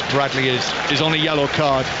Gomez. Bradley is on a yellow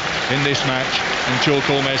card in this match, and Joe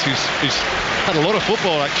Gomez, who's had a lot of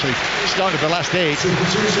football actually. Started the last 8.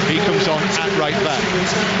 He comes on at right back,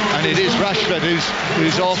 and it is Rashford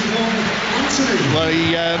who's off. Well,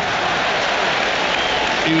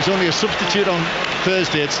 he was only a substitute on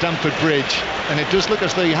Thursday at Stamford Bridge, and it does look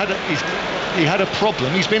as though he had a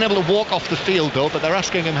problem. He's been able to walk off the field though, but they're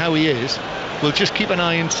asking him how he is. We'll just keep an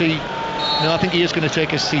eye and see. No, I think he is going to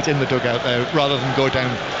take his seat in the dugout there rather than go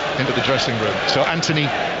down into the dressing room. So Anthony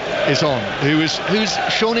is on, who's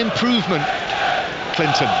shown improvement.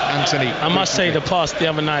 Clinton, Anthony. I must say the pass the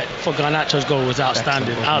other night for Garnacho's goal was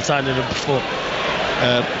outstanding, outside of the before.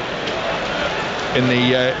 In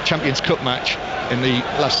the Champions Cup match in the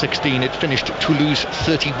last 16, it finished Toulouse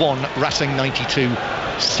 31, Racing 92,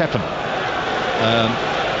 7.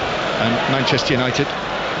 And Manchester United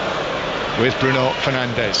with Bruno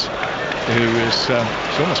Fernandes, who is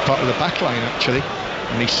almost part of the back line actually,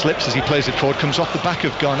 and he slips as he plays it forward, comes off the back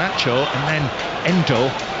of Garnacho, and then Endo.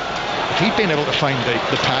 If he'd been able to find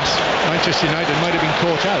the pass, Manchester United might have been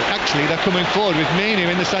caught out. Actually, they're coming forward with Menu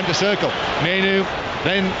in the centre circle. Menu,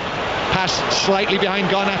 then pass slightly behind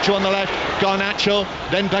Garnacho on the left. Garnacho,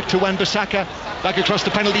 then back to Wan-Bissaka, back across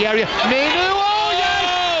the penalty area. Menu, oh yes!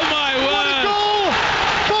 Oh my word! What a goal!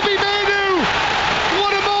 Bobby Menu!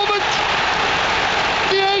 What a moment!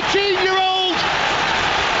 The 18-year-old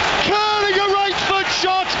curling a right foot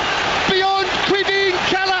shot beyond Quidine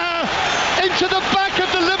Kelleher into the back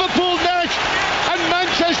of the Liverpool net, and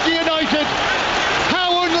Manchester United,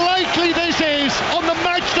 how unlikely this is on the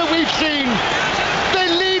match that we've seen. They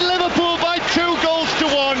lead Liverpool by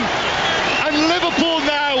 2-1, and Liverpool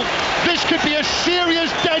now, this could be a serious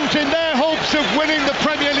dent in their hopes of winning the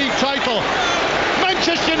Premier League title.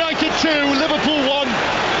 Manchester United 2, Liverpool 1.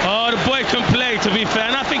 Oh, the boy can play, to be fair,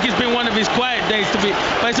 and I think it's been one of his quiet days but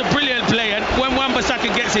it's a brilliant play, and when Wan-Bissaka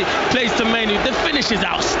gets it, plays to Manu, the finish is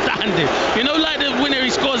outstanding. You know, like the winner he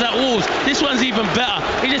scores at Wolves, this one's even better.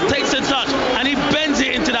 He just takes a touch and he bends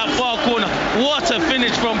it into that far corner. What a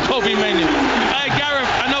finish from Kobe Manu. Gareth,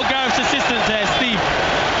 I know Gareth's assistant there, Steve,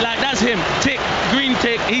 like that's him, tick, green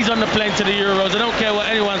tick, he's on the plane to the Euros. I don't care what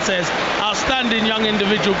anyone says. Outstanding young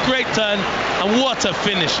individual, great turn, and what a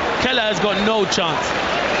finish. Keller has got no chance.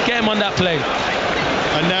 Get him on that play.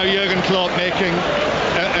 And now Jurgen Klopp making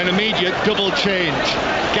an immediate double change.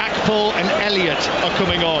 Gakpo and Elliott are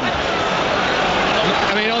coming on.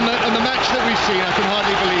 I mean, on the match that we've seen, I can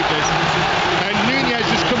hardly believe this. And Nunez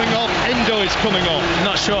is coming off, Endo is coming on.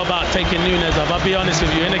 Not sure about taking Nunez off, I'll be honest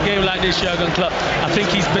with you. In a game like this, Jurgen Klopp, I think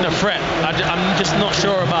he's been a threat. I'm just not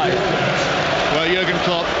sure about it. Well, Jurgen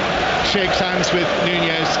Klopp shakes hands with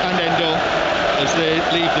Nunez and Endo as they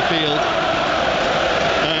leave the field.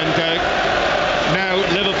 And now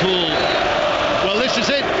Liverpool. Well, this is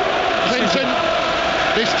it, Clinton.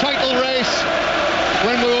 This title race,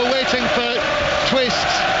 when we were waiting for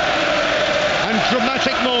twists and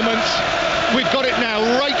dramatic moments, we've got it now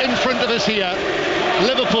right in front of us here.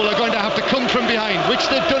 Liverpool are going to have to come from behind, which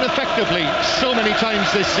they've done effectively so many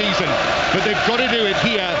times this season, but they've got to do it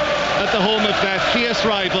here at the home of their fierce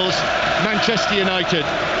rivals, Manchester United.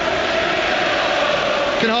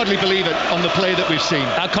 Can hardly believe it on the play that we've seen.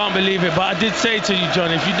 I can't believe it, but I did say to you,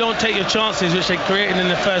 John, if you don't take your chances, which they created in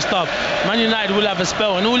the first half, Man United will have a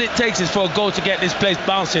spell, and all it takes is for a goal to get this place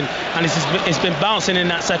bouncing, and it's been bouncing in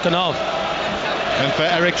that second half. And for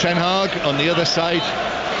Erik ten Hag on the other side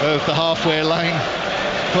of the halfway line,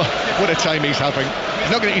 what a time he's having.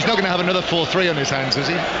 He's not going to have another 4-3 on his hands, is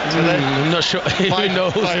he? I'm not sure. Who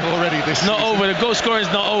knows? 5 already this season. Not over. The goal scoring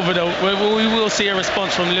is not over, though. We will see a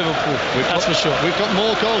response from Liverpool. That's for sure. We've got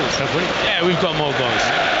more goals, have we? Yeah, we've got more goals.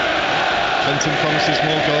 Clinton promises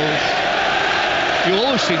more goals. You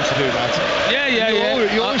always seem to do that. Yeah.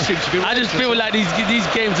 You always seem to be. I just feel like these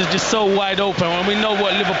games are just so wide open. When we know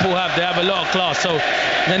what Liverpool have, they have a lot of class, so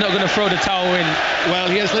they're not going to throw the towel in. Well,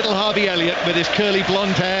 here's little Harvey Elliott with his curly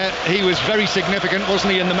blonde hair. He was very significant,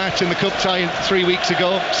 wasn't he, in the match in the cup tie 3 weeks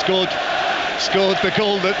ago? Scored the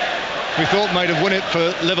goal that we thought might have won it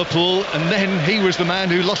for Liverpool, and then he was the man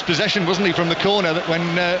who lost possession, wasn't he, from the corner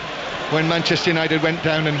when Manchester United went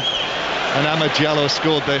down and Amad Diallo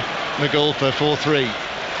scored the goal for 4-3.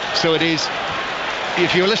 So it is.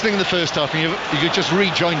 If you're listening in the first half and you just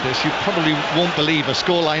rejoined us, you probably won't believe a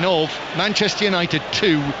scoreline of Manchester United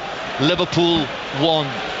 2, Liverpool 1.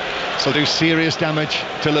 So do serious damage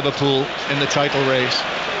to Liverpool in the title race.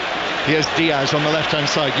 Here's Diaz on the left-hand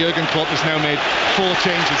side. Jurgen Klopp has now made 4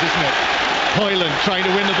 changes, isn't it? Højlund trying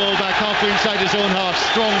to win the ball back halfway inside his own half.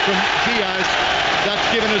 Strong from Diaz. That's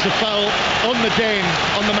given us a foul on the Dane,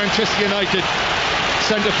 on the Manchester United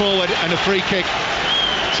centre forward, and a free kick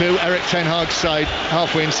to Eric Ten Hag's side,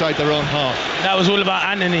 halfway inside their own half. That was all about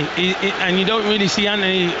Anthony, and you don't really see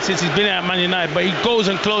Anthony since he's been at Man United, but he goes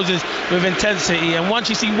and closes with intensity, and once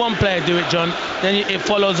you see one player do it, John, then it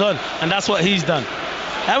follows on, and that's what he's done.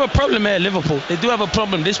 They have a problem here, Liverpool. They do have a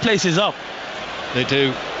problem. This place is up. They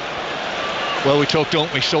do. Well, we talk,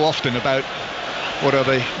 don't we, so often about what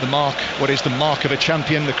is the mark of a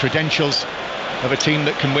champion, the credentials of a team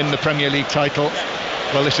that can win the Premier League title.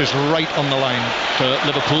 Well, this is right on the line for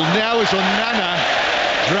Liverpool. Now as Onana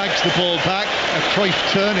drags the ball back, a Cruyff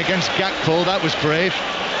turn against Gakpo, that was brave.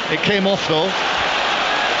 It came off though.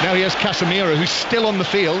 Now here's Casemiro, who's still on the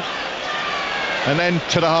field. And then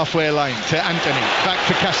to the halfway line, to Anthony, back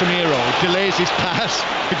to Casemiro, delays his pass,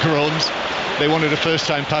 groans. They wanted a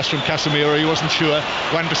first-time pass from Casemiro, he wasn't sure.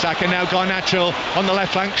 Wan-Bissaka, now Garnacho on the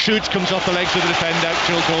left flank, shoots, comes off the legs of the defender,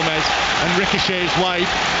 Joe Gomez, and ricochets wide,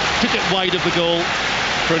 took it wide of the goal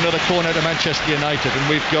for another corner to Manchester United. And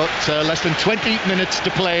we've got less than 20 minutes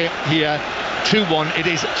to play here, 2-1. It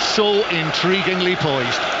is so intriguingly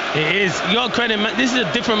poised. It is. You got credit, man. This is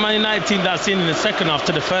a different Man United team that I've seen in the second half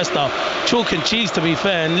to the first half. Chalk and cheese, to be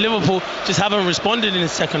fair, and Liverpool just haven't responded in the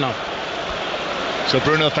second half. So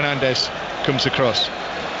Bruno Fernandes comes across.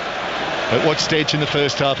 At what stage in the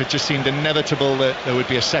first half it just seemed inevitable that there would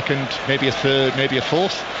be a second, maybe a third, maybe a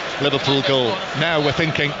fourth Liverpool goal. Now we're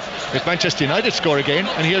thinking, if Manchester United score again,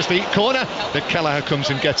 and here's the corner that Kelleher comes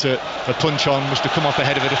and gets a punch on, was to come off the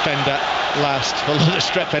head of a defender last. The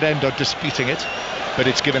Stretford end are disputing it, but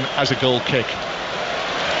it's given as a goal kick.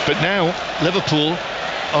 But now Liverpool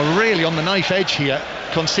are really on the knife edge here,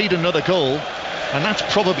 concede another goal, and that's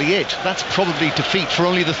probably it. That's probably defeat for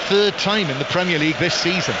only the third time in the Premier League this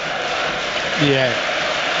season. Yeah,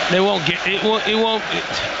 they won't give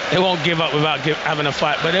up without having a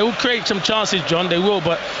fight, but they will create some chances, John. They will,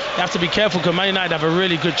 but you have to be careful because Man United have a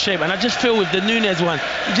really good shape, and I just feel with the Núñez one,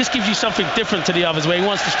 it just gives you something different to the others where he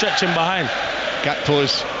wants to stretch him behind.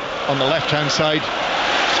 Gakpo's on the left-hand side.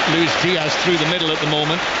 Luis Diaz through the middle at the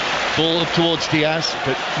moment. Ball up towards Diaz,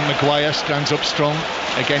 but Maguire stands up strong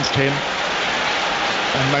against him.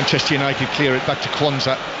 And Manchester United clear it back to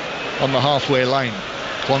Kwanzaa on the halfway line.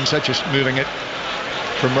 Kwanzaa just moving it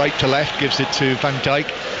from right to left, gives it to Van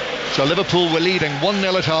Dijk. So Liverpool were leading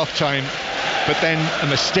 1-0 at half-time, but then a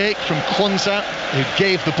mistake from Kwanzaa, who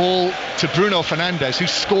gave the ball to Bruno Fernandes, who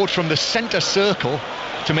scored from the centre circle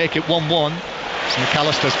to make it 1-1. So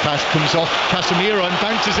McAllister's pass comes off Casemiro and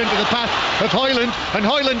bounces into the path of Højlund, and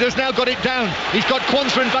Højlund has now got it down. He's got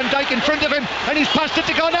Kwanzaa and Van Dijk in front of him, and he's passed it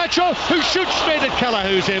to Garnacho, who shoots straight at Kelleher,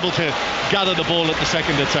 who's able to gather the ball at the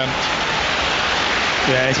second attempt.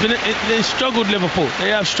 Yeah, they've struggled, Liverpool. They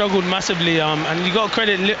have struggled massively, and you got to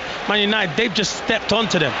credit Man United. They've just stepped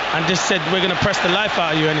onto them and just said, we're going to press the life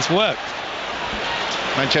out of you, and it's worked.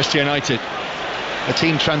 Manchester United, a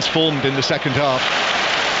team transformed in the second half.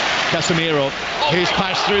 Casemiro, his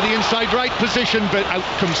pass through the inside right position, but out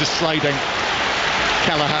comes a sliding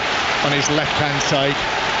Kelleher on his left-hand side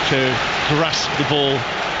to grasp the ball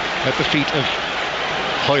at the feet of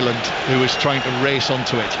Højlund, who was trying to race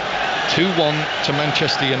onto it. 2-1 to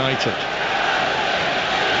Manchester United.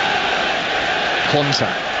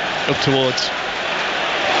 Kwanzaa up towards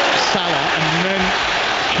Salah, and then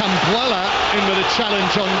Cambuela in with a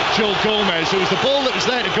challenge on Joe Gomez. It was the ball that was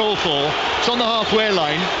there to go for. It's on the halfway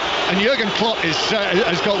line, and Jurgen Klopp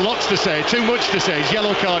has got lots to say, too much to say. He's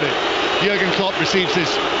yellow carded. Jurgen Klopp receives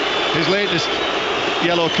his latest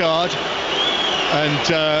yellow card,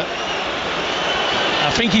 and I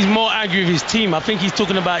think he's more angry with his team. I think he's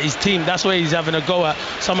talking about his team. That's why he's having a go at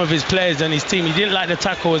some of his players and his team. He didn't like the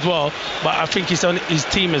tackle as well, but I think it's on his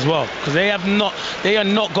team as well, because they are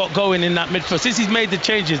not got going in that midfield. Since he's made the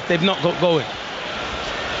changes, they've not got going.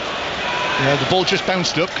 Yeah, the ball just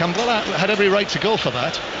bounced up. Cambuela had every right to go for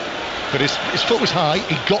that, but his foot was high.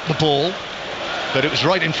 He got the ball, but it was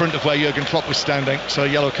right in front of where Jurgen Klopp was standing. So a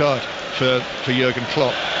yellow card for Jurgen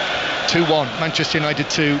Klopp. 2-1, Manchester United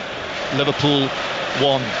 2, Liverpool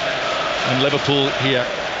 1. And Liverpool here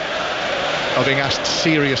are being asked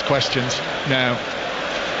serious questions now.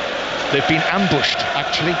 They've been ambushed,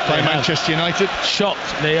 actually, by Manchester United.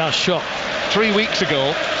 Shocked. They are shocked. 3 weeks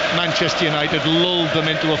ago, Manchester United lulled them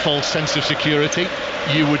into a false sense of security,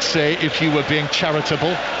 you would say, if you were being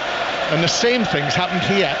charitable. And the same things happened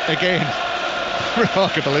here again.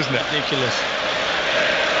 Remarkable, isn't it? Ridiculous.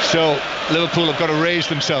 So Liverpool have got to raise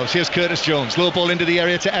themselves. Here's Curtis Jones, low ball into the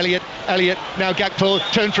area to Elliott. Elliott, now Gakpo,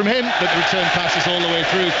 turn from him, but the return passes all the way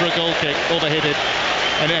through for a goal kick, overhit it,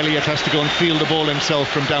 and Elliott has to go and field the ball himself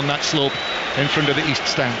from down that slope in front of the east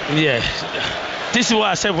stand. Yeah, This is what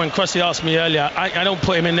I said when Crossy asked me earlier. I don't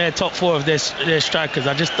put him in their top 4 of their strikers.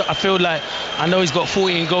 I feel like, I know he's got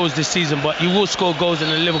 14 goals this season, but he will score goals in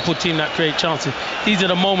a Liverpool team that create chances. These are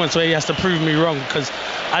the moments where he has to prove me wrong, because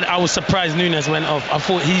I was surprised Nunes went off. I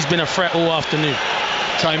thought he's been a threat all afternoon.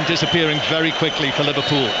 Time disappearing very quickly for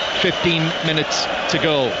Liverpool. 15 minutes to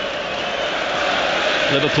go.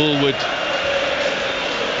 Liverpool would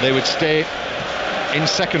stay in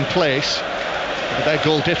second place. But their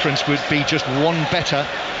goal difference would be just 1 better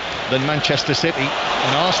than Manchester City,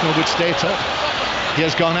 and Arsenal would stay top.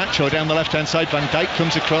 Here's Garnacho down the left-hand side. Van Dijk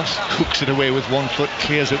comes across, hooks it away with 1 foot,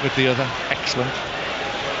 clears it with the other. Excellent.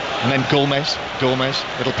 And then Gomez,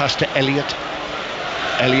 little pass to Elliott,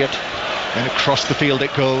 then across the field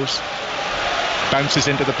it goes, bounces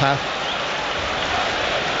into the path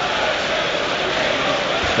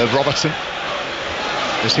of Robertson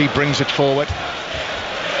as he brings it forward.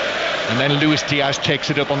 And then Luis Diaz takes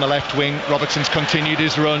it up on the left wing. Robertson's continued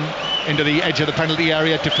his run into the edge of the penalty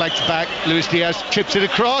area, deflects back. Luis Diaz chips it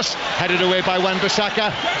across, headed away by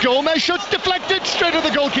Wan-Bissaka. Gomez shot, deflected straight at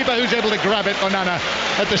the goalkeeper, who's able to grab it, Onana,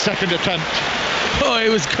 at the second attempt. Oh, it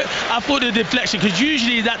was. I thought the deflection, because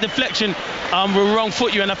usually that deflection will wrong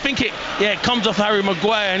foot you, and I think it comes off Harry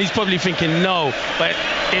Maguire, and he's probably thinking no, but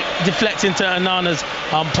it deflects into Onana's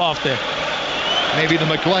path there. Maybe the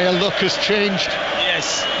Maguire look has changed.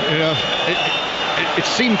 Yes. You know, it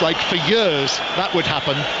seemed like for years that would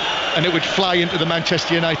happen, and it would fly into the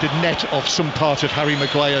Manchester United net off some part of Harry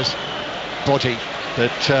Maguire's body,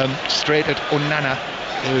 that straight at Onana,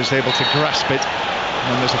 who was able to grasp it.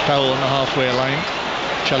 And there's a foul on the halfway line,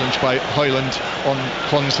 challenged by Højlund on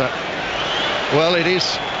Kwanzaa. Well, it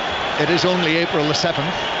is only April the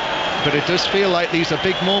 7th, but it does feel like these are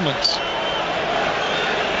big moments.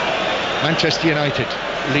 Manchester United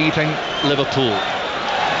leading Liverpool.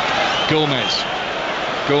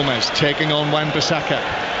 Gomez taking on Wan-Bissaka.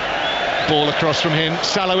 Ball across from him.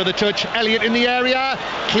 Salah with a touch. Elliott in the area.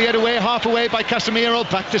 Cleared away, half away by Casemiro.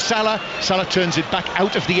 Back to Salah. Salah turns it back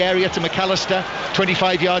out of the area to McAllister.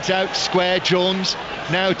 25 yards out. Square. Jones.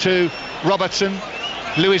 Now to Robertson.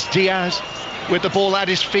 Luis Diaz with the ball at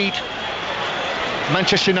his feet.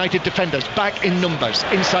 Manchester United defenders back in numbers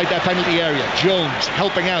inside their penalty area. Jones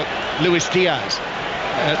helping out Luis Diaz.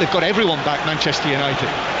 They've got everyone back, Manchester United.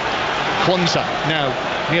 Kwanzaa now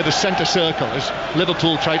near the centre circle as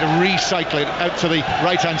Liverpool try to recycle it out to the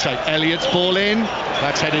right-hand side. Elliott's ball in.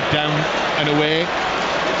 That's headed down and away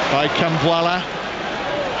by Kambwala.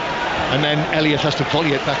 And then Elliott has to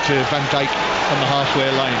volley it back to Van Dijk on the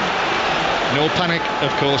halfway line. No panic,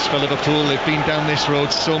 of course, for Liverpool. They've been down this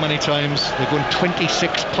road so many times. They've won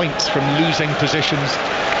 26 points from losing positions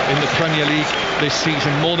in the Premier League this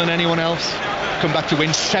season, more than anyone else. Come back to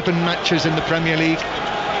win 7 matches in the Premier League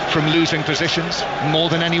from losing positions, more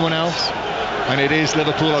than anyone else. And it is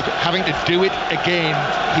Liverpool having to do it again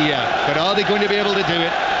here. But are they going to be able to do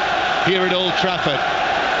it here at Old Trafford?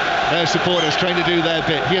 Their supporters trying to do their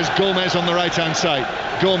bit. Here's Gomez on the right-hand side.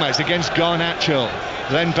 Gomez against Garnacho.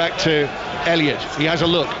 Then back to Elliott. He has a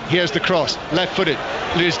look. Here's the cross. Left-footed.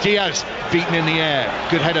 Luis Diaz beaten in the air.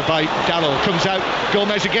 Good header by Dalot. Comes out.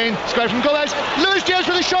 Gomez again. Square from Gomez. Luis Diaz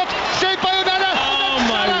with a shot. Saved by Onana. Oh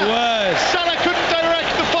my word. Salah couldn't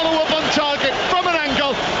direct the follow-up on target from an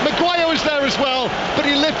angle. Maguire was there as well, but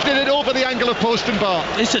he lifted it over the angle of post and bar.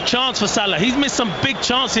 It's a chance for Salah. He's missed some big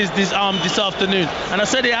chances this afternoon. And I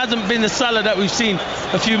said it hasn't been the Salah that we've seen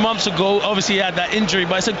a few months ago. Obviously he had that injury,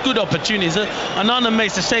 but it's a good opportunity. Anana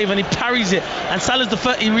makes the save and he parries it. And Salah's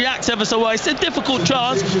he reacts ever so well. It's a difficult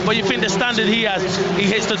chance, but you think the standard he has, he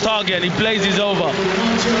hits the target and he blazes over.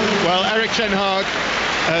 Well, Erik ten Hag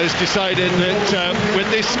has decided that with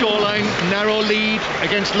this scoreline, narrow lead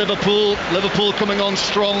against Liverpool coming on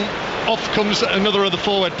strong, off comes another of the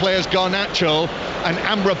forward players, Garnacho, and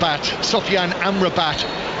Sofiane Amrabat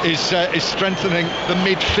is strengthening the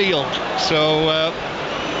midfield.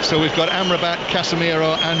 So we've got Amrabat,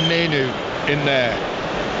 Casemiro and Menu in there.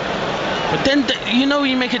 But then,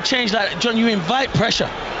 you make a change like that, John, you invite pressure.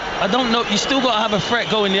 I don't know, you still got to have a threat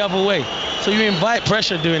going the other way. So you invite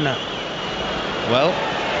pressure doing that. Well,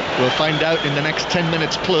 we'll find out in the next 10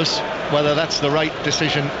 minutes plus whether that's the right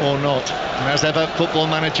decision or not. And as ever, football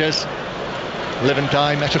managers live and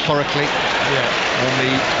die metaphorically on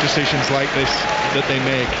the decisions like this that they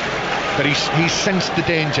make. But he's sensed the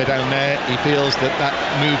danger down there. He feels that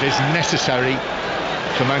move is necessary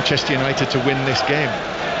for Manchester United to win this game.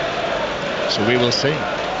 So we will see.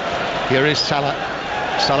 Here is Salah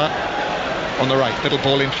on the right, little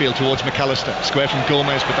ball infield towards McAllister, square from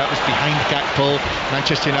Gomez, but that was behind Gakpo.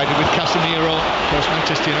 Manchester United with Casemiro. Of course,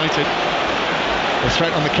 Manchester United The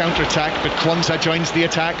threat on the counter-attack, but Kwanzaa joins the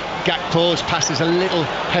attack. Gakpo's passes a little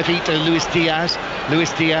heavy to Luis Diaz.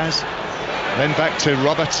 Then back to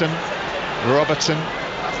Robertson.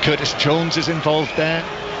 Curtis Jones is involved there.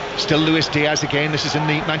 Still Luis Diaz again. This is in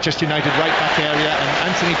the Manchester United right-back area, and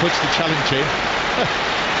Anthony puts the challenge in.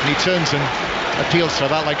 And he turns and appeals for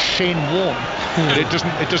that like Shane Warne. But it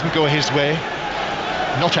doesn't go his way.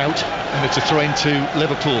 Not out, and it's a throw-in to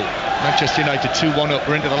Liverpool. Manchester United 2-1 up.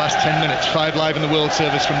 We're into the last 10 minutes. 5 Live in the World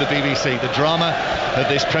Service from the BBC. The drama of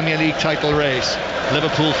this Premier League title race.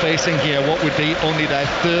 Liverpool facing here what would be only their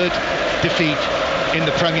 3rd defeat in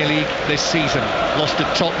the Premier League this season. Lost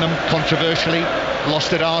at Tottenham, controversially.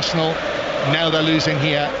 Lost at Arsenal. Now they're losing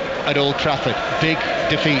here at Old Trafford. Big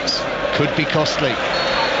defeats. Could be costly.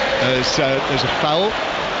 There's a foul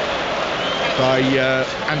by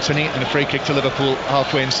Anthony and a free kick to Liverpool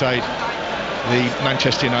halfway inside the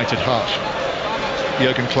Manchester United half.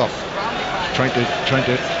 Jurgen Klopp trying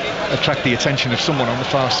to attract the attention of someone on the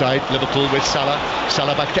far side. Liverpool with Salah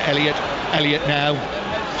back to Elliott now,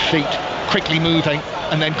 feet quickly moving,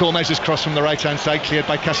 and then Gomez's cross from the right hand side cleared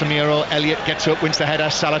by Casemiro. Elliott gets up, wins the header.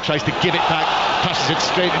 Salah tries to give it back, passes it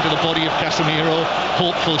straight into the body of Casemiro.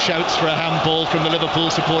 Hopeful shouts for a handball from the Liverpool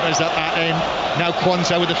supporters at that end. Now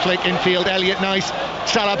Kwanzaa with a flick infield. Elliott nice.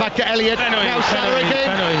 Salah back to Elliott. Now Salah again.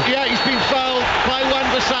 Yeah, he's been fouled by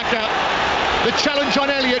Wan-Bissaka. The challenge on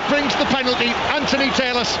Elliott brings the penalty. Anthony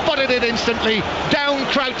Taylor spotted it instantly, down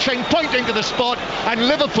crouching, pointing to the spot, and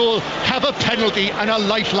Liverpool have a penalty and a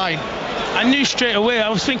lifeline. I knew straight away. I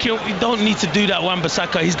was thinking, you don't need to do that,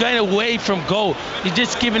 Wan-Bissaka. He's going away from goal. You're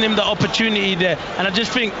just giving him the opportunity there. And I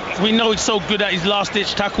just think we know he's so good at his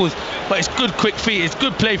last-ditch tackles, but it's good quick feet. It's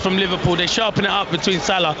good play from Liverpool. They sharpen it up between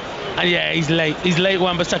Salah. And yeah, he's late.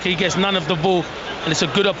 Wan-Bissaka. He gets none of the ball, and it's a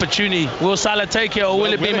good opportunity. Will Salah take it, or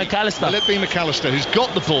will it be McAllister? Will it be McAllister who's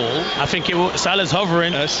got the ball? I think it will. Salah's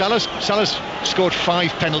hovering. Salah's scored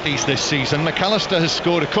 5 penalties this season. McAllister has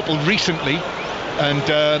scored a couple recently,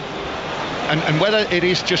 and whether it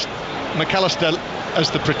is just McAllister as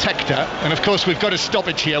the protector, and of course we've got a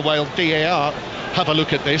stoppage here while DAR have a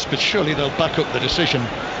look at this, but surely they'll back up the decision.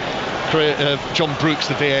 John Brooks,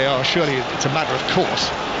 the VAR, surely it's a matter of course.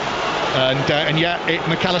 And yeah,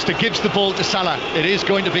 McAllister gives the ball to Salah. It is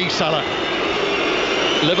going to be Salah.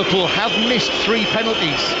 Liverpool have missed 3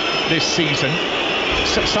 penalties this season.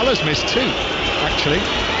 Salah's missed 2, actually.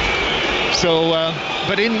 So,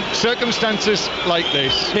 but in circumstances like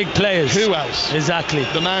this, big players. Who else? Exactly.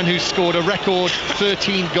 The man who scored a record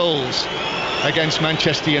 13 goals against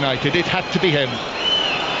Manchester United. It had to be him.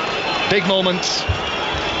 Big moments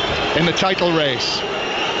in the title race.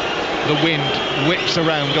 The wind whips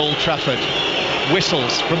around Old Trafford.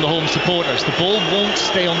 Whistles from the home supporters. The ball won't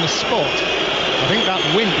stay on the spot. I think that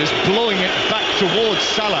wind is blowing it back towards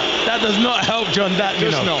Salah. That does not help, John. That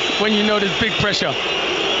does not. When you know there's big pressure.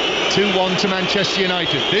 2-1 to Manchester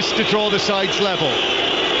United. This to draw the sides level.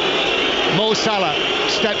 Mo Salah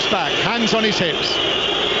steps back, hands on his hips.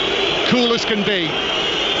 Cool as can be.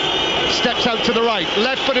 Steps out to the right,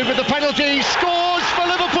 left-footed with the penalty. Scores for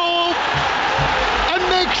Liverpool and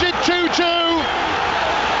makes it 2-2.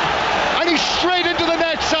 And he's straight into the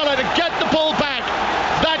net, Salah, to get the ball back.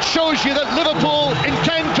 That shows you that Liverpool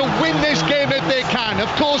intend to win this game if they can. Of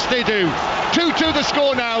course they do. 2-2 the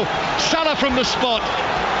score now. Salah from the spot,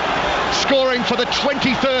 scoring for the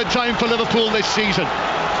 23rd time for Liverpool this season.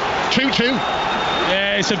 2-2.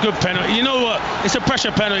 Yeah, it's a good penalty. You know what? It's a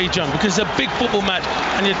pressure penalty, John, because it's a big football match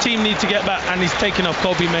and your team needs to get back, and he's taken off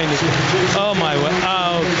Kobe Mainoo. Oh my word.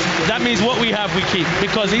 That means what we have we keep,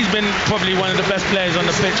 because he's been probably one of the best players on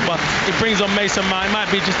the pitch, but he brings on Mason Mount. It might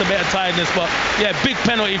be just a bit of tiredness, but yeah, big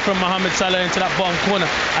penalty from Mohamed Salah into that bottom corner.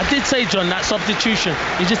 I did say, John, that substitution,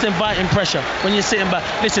 you're just inviting pressure when you're sitting back.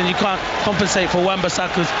 Listen, you can't compensate for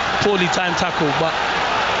Wan-Bissaka's poorly timed tackle, but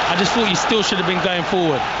I just thought he still should have been going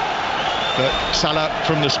forward. But Salah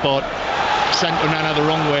from the spot sent Onana the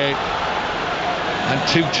wrong way, and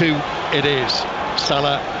 2-2 it is.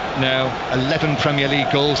 Salah now 11 Premier League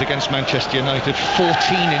goals against Manchester United, 14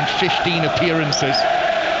 in 15 appearances.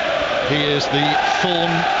 He is the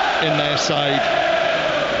thorn in their side,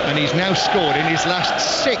 and he's now scored in his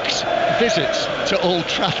last 6 visits to Old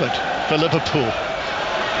Trafford for Liverpool.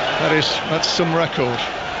 That's some record.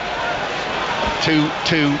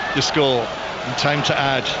 2-2 the score, and time to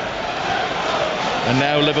add. And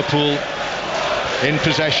now Liverpool in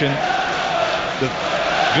possession. The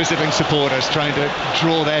visiting supporters trying to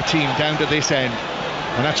draw their team down to this end.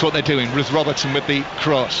 And that's what they're doing. Ruth Robertson with the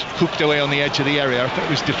cross, hooked away on the edge of the area. I thought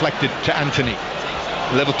it was deflected to Anthony.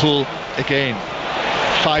 Liverpool again.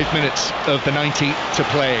 5 minutes of the 90 to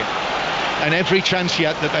play. and every chance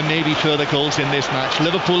yet that there may be further goals in this match.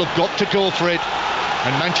 Liverpool have got to go for it,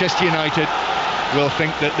 and Manchester United will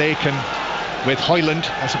think that they can, with Højlund,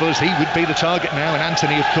 I suppose he would be the target now, and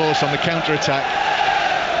Anthony, of course, on the counter-attack.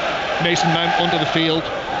 Mason Mount under the field,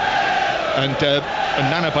 and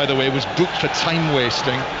Nana, by the way, was booked for time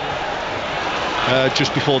wasting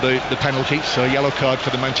just before the penalty, so a yellow card for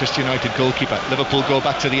the Manchester United goalkeeper. Liverpool go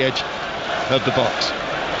back to the edge of the box.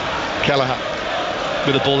 Kelleher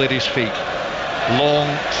with the ball at his feet, long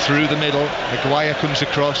through the middle. Maguire comes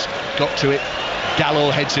across, got to it.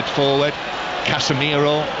 Dalot heads it forward.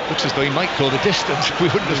 Casemiro looks as though he might go the distance. We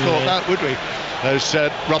wouldn't have thought that, would we? As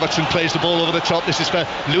Robertson plays the ball over the top. This is for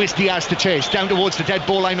Luis Diaz to chase down towards the dead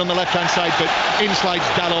ball line on the left hand side, but in slides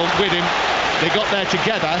Dalot with him. They got there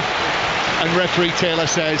together, and referee Taylor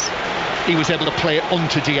says he was able to play it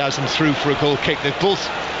onto Diaz and through for a goal kick. They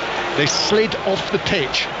slid off the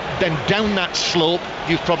pitch, then down that slope.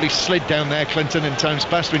 You've probably slid down there, Clinton, in times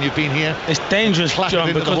past when you've been here. It's dangerous,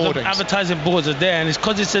 John, because the advertising boards are there, and it's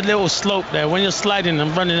because it's a little slope there. When you're sliding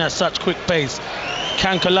and running at such quick pace,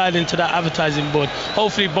 can collide into that advertising board.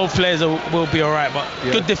 Hopefully both players will be all right, but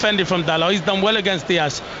good defending from Dalot. He's done well against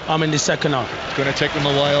Diaz in the second half. It's going to take them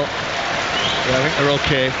a while. Yeah, I think they're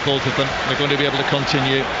okay, both of them. They're going to be able to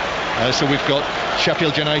continue. So we've got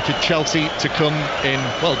Sheffield United, Chelsea to come in,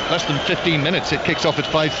 well, less than 15 minutes. It kicks off at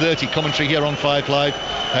 5:30. Commentary here on 5 Live.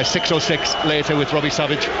 6:06 later with Robbie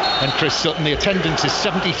Savage and Chris Sutton. The attendance is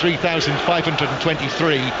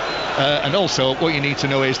 73,523. And also, what you need to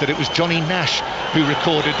know is that it was Johnny Nash who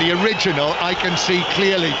recorded the original I Can See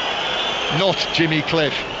Clearly, not Jimmy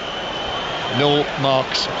Cliff. No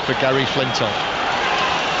marks for Gary Flintoff.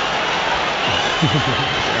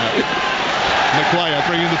 Maguire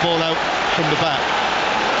bringing the ball out from the back,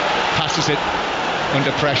 passes it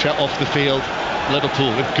under pressure off the field.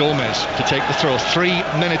 Liverpool with Gomez to take the throw. 3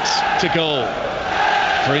 minutes to go.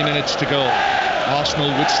 3 minutes to go. Arsenal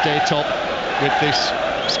would stay top with this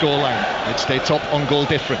scoreline. They'd stay top on goal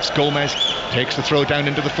difference. Gomez takes the throw down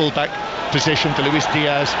into the full-back position to Luis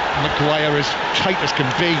Diaz. Maguire as tight as can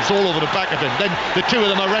be. He's all over the back of him. Then the two of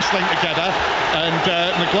them are wrestling together, and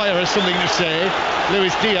Maguire has something to say.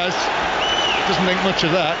 Luis Diaz doesn't think much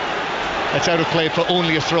of that. It's out of play for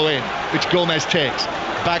only a throw-in, which Gomez takes.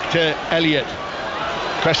 Back to Elliott.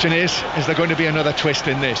 Question is there going to be another twist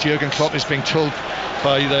in this? Jurgen Klopp is being told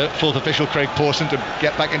by the fourth official, Craig Pawson, to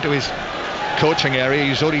get back into his coaching area.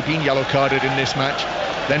 He's already been yellow carded in this match.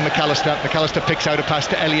 Then McAllister picks out a pass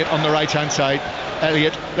to Elliott on the right hand side.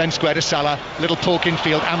 Elliott then square to Salah. Little poke in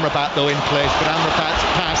field. Amrabat though in place, but Amrabat's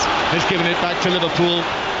pass has given it back to Liverpool.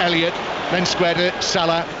 Elliott then square to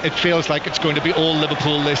Salah. It feels like it's going to be all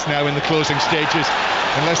Liverpool this now in the closing stages,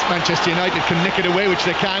 unless Manchester United can nick it away, which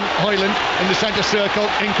they can. Højlund in the centre circle.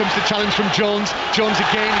 In comes the challenge from Jones. Jones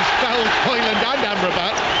again, he's fouled Højlund and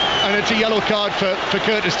Amrabat, and it's a yellow card for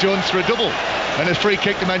Curtis Jones for a double, and a free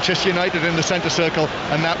kick to Manchester United in the centre circle,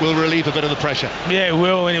 and that will relieve a bit of the pressure. Yeah, it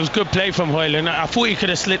will, and it was good play from Højlund. I thought he could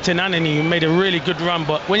have slipped in Anthony. He made a really good run,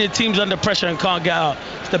 but when your team's under pressure and can't get out,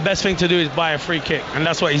 the best thing to do is buy a free kick, and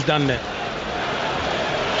that's what he's done there.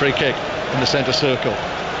 Free kick in the centre circle.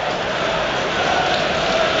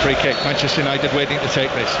 Free kick. Manchester United waiting to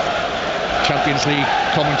take this. Champions League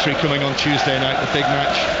commentary coming on Tuesday night, the big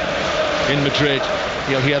match in Madrid.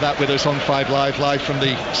 You'll hear that with us on 5 live from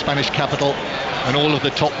the Spanish capital, and all of the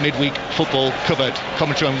top midweek football covered.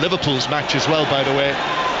 Commentary on Liverpool's match as well, by the way,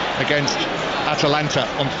 against Atalanta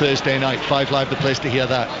on Thursday night. 5 Live, the place to hear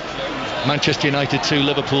that. Manchester United 2,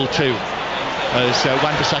 Liverpool 2. As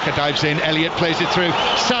Wan-Bissaka dives in, Elliott plays it through.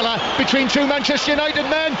 Salah between two Manchester United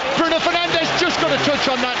men. Bruno Fernandes just got a touch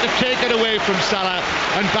on that to take it away from Salah,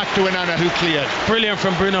 and back to Onana, who cleared. Brilliant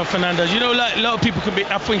from Bruno Fernandes. You know, like, a lot of people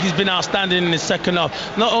I think he's been outstanding in the second half.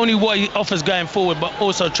 Not only what he offers going forward, but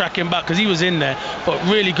also tracking back, because he was in there. But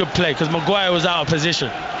really good play, because Maguire was out of position.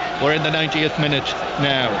 We're in the 90th minute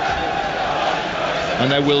now, and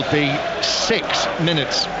there will be 7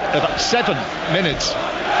 minutes of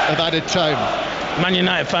added time. Man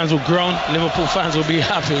United fans will groan, Liverpool fans will be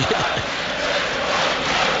happy.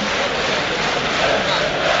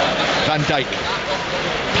 Van Dijk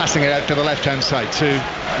passing it out to the left hand side to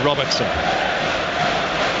Robertson.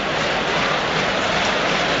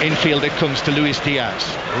 Infield it comes to Luis Diaz.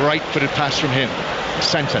 Right footed pass from him.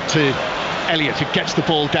 Centre to Elliott, who gets the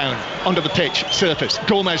ball down onto the pitch, surface.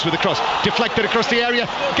 Gomez with a cross, deflected across the area.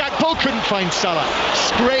 Gakpo couldn't find Salah.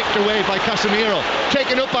 Scraped away by Casemiro.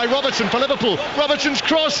 Taken up by Robertson for Liverpool. Robertson's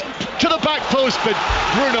cross to the back post, but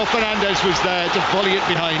Bruno Fernandes was there to volley it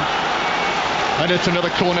behind. And it's another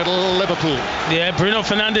corner to Liverpool. Yeah, Bruno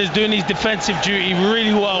Fernandes doing his defensive duty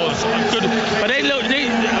really well. Good. But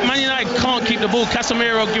Man United can't keep the ball.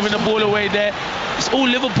 Casemiro giving the ball away there. It's all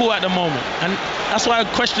Liverpool at the moment. And that's why I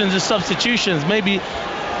question the substitutions. Maybe,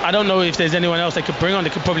 I don't know if there's anyone else they could bring on. They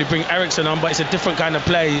could probably bring Eriksen on, but it's a different kind of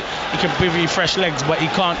play. He can bring you fresh legs, but he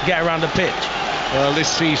can't get around the pitch. Well, this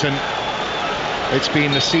season, it's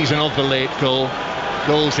been the season of the late goal.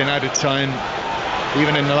 Goals in added time.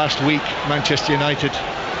 Even in the last week, Manchester United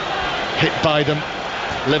hit by them.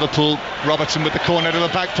 Liverpool, Robertson with the corner to the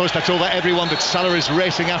back post. That's over everyone, but Salah is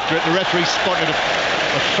racing after it. The referee spotted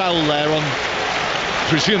a foul there on,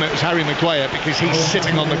 presume it was Harry Maguire, because he's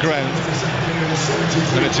sitting on the ground.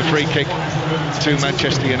 And it's a free kick to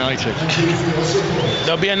Manchester United.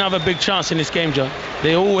 There'll be another big chance in this game, John.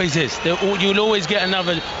 There always is. You'll always get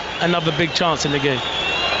another big chance in the game.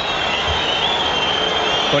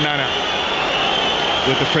 Onana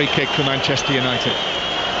with the free kick for Manchester United.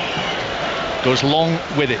 Goes long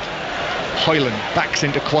with it. Højlund backs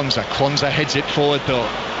into Kwanzaa. Kwanzaa heads it forward though.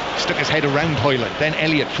 Stuck his head around Højlund. Then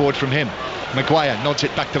Elliott forward from him. Maguire nods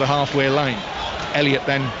it back to the halfway line. Elliott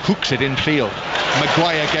then hooks it in field.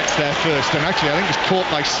 Maguire gets there first, and actually I think it's caught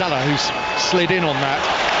by Salah, who's slid in on that,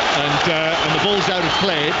 and the ball's out of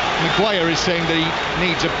play. Maguire is saying that he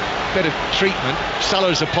needs a bit of treatment. Salah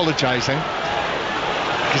is apologising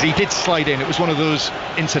because he did slide in. It was one of those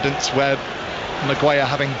incidents where Maguire,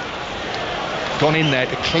 having gone in there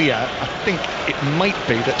to clear, I think it might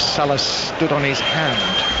be that Salah stood on his hand.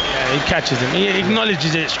 Yeah, he catches him. He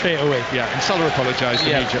acknowledges it straight away. Yeah, and Salah apologised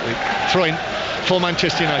immediately. Throw-in for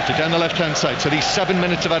Manchester United down the left-hand side. So these 7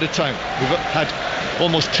 minutes of added time. We've had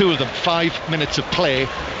almost two of them. 5 minutes of play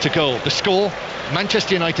to go. The score,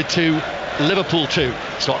 Manchester United 2, Liverpool 2.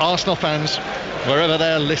 So Arsenal fans, wherever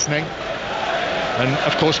they're listening, and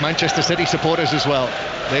of course Manchester City supporters as well,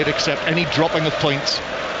 they'd accept any dropping of points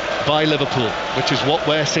by Liverpool, which is what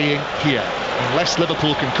we're seeing here, unless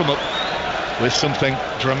Liverpool can come up with something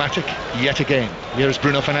dramatic yet again. Here's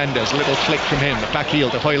Bruno Fernandes, little flick from him, the back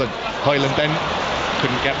heel to Højlund. Højlund then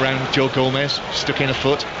couldn't get round Joe Gomez, stuck in a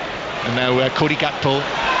foot, and now Cody Gakpo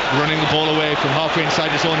running the ball away from halfway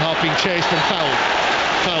inside his own half, being chased and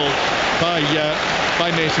fouled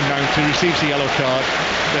by Mason Mount, who receives the yellow card,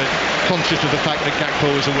 conscious of the fact that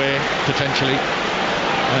Gakpo is away potentially,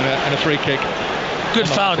 and a free kick. Good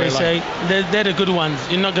foul, they say. They're the good ones.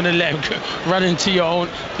 You're not going to let him run into your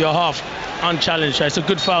half unchallenged. It's a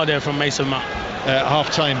good foul there from Mason Mount.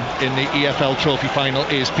 Half-time in the EFL Trophy final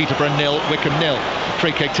is Peterborough 0, Wickham 0.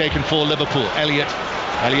 Free kick taken for Liverpool. Elliott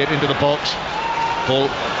into the box. Ball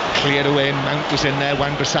cleared away. Mount was in there.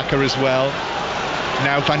 Wan-Bissaka as well.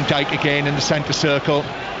 Now Van Dijk again in the centre circle.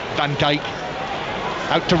 Van Dijk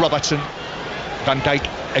out to Robertson. Van Dijk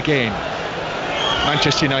again.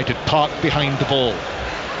 Manchester United parked behind the ball.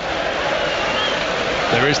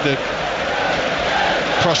 There is the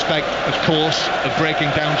prospect, of course, of breaking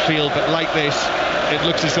downfield, but like this, it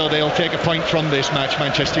looks as though they'll take a point from this match,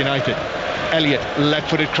 Manchester United. Elliott,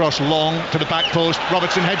 left-footed cross long to the back post.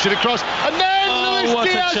 Robertson heads it across, and then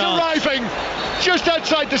Luis Diaz arriving just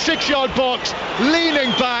outside the 6-yard box,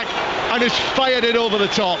 leaning back, and has fired it over the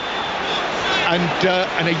top.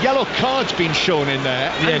 And a yellow card's been shown in there,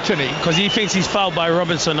 Anthony, because he thinks he's fouled by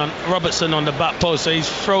Robertson on the back post, so he's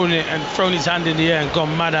thrown it and thrown his hand in the air and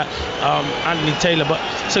gone mad at Anthony Taylor. But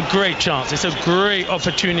it's a great chance. It's a great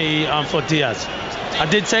opportunity for Diaz. I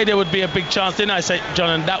did say there would be a big chance, didn't I, say,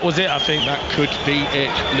 John? And that was it, I think. That could be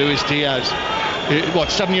it. Luis Diaz,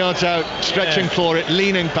 7 yards out, stretching for it,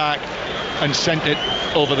 leaning back, and sent it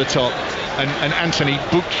over the top. And Anthony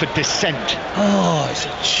booked for dissent. Oh, it's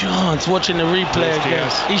a chance watching the replay again.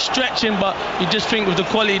 He's stretching, but you just think with the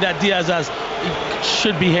quality that Diaz has, he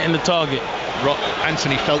should be hitting the target.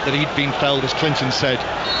 Anthony felt that he'd been fouled, as Clinton said,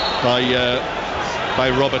 by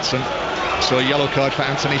Robertson. So a yellow card for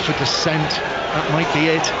Anthony for dissent. That might be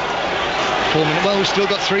it. 4 minutes. Well, we've still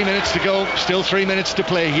got 3 minutes to go. Still 3 minutes to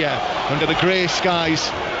play here under the grey skies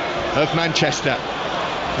of Manchester.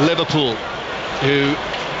 Liverpool, who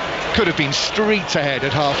could have been streets ahead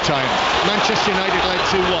at half-time. Manchester United led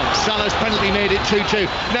 2-1. Salah's penalty made it 2-2.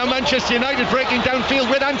 Now Manchester United breaking downfield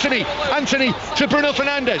with Anthony. Anthony to Bruno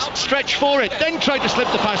Fernandes. Stretch for it. Then tried to slip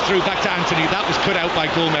the pass through back to Anthony. That was cut out by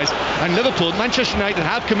Gomez. And Liverpool, Manchester United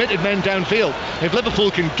have committed men downfield. If Liverpool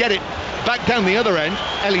can get it back down the other end,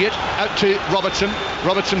 Elliott out to Robertson.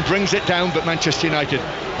 Robertson brings it down, but Manchester United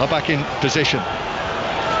are back in position.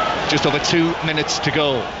 Just over 2 minutes to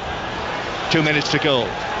go. 2 minutes to go.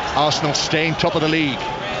 Arsenal staying top of the league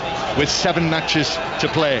with 7 matches to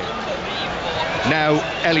play. Now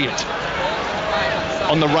Elliott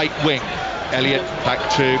on the right wing. Elliott back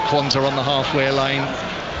to Kwanzaa on the halfway line.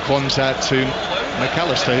 Kwanzaa to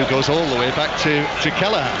McAllister, who goes all the way back to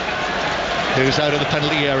Kelleher, who's out of the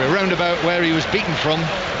penalty area, round about where he was beaten from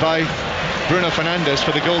by Bruno Fernandes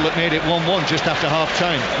for the goal that made it 1-1 just after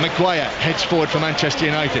half-time. Maguire heads forward for Manchester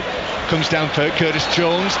United. Comes down for Curtis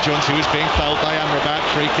Jones. Jones, who was being fouled by Amrabat.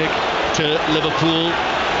 Free kick to Liverpool.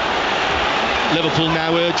 Liverpool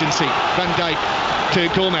now urgency. Van Dijk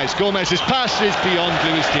to Gomez. Gomez's pass is beyond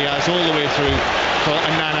Luis Diaz, all the way through for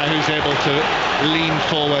Onana, who's able to lean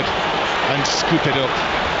forward and scoop it up.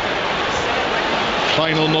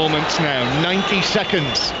 Final moments now. 90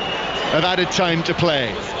 seconds of added time to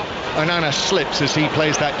play. Onana slips as he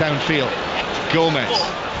plays that downfield. Gomez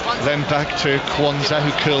then back to Kwanzaa,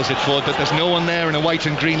 who curls it forward, but there's no one there in a white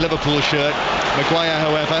and green Liverpool shirt. Maguire,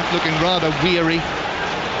 however, looking rather weary,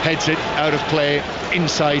 heads it out of play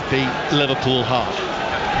inside the Liverpool half.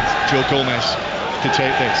 Joe Gomez to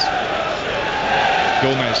take this.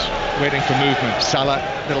 Gomez waiting for movement. Salah,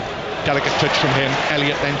 little delicate touch from him.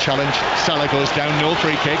 Elliott then challenged. Salah goes down, no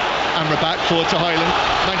free kick. Amrabat forward to Highland.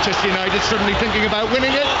 Manchester United suddenly thinking about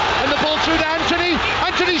winning it, and the ball through to Anthony.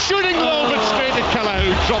 Anthony shooting low, but straight to Kelleher,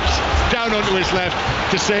 who drops down onto his left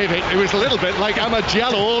to save it. It was a little bit like Amad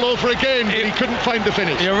Diallo all over again, but he couldn't find the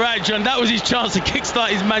finish. You're right, John. That was his chance to kickstart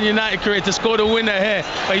his Man United career, to score the winner here.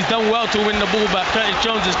 But he's done well to win the ball back. Curtis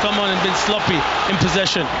Jones has come on and been sloppy in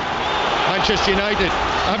possession. Manchester United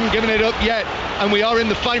haven't given it up yet, and we are in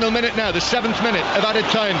the final minute now, the 7th minute of added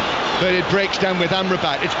time, but it breaks down with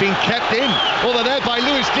Amrabat. It's been kept in over there by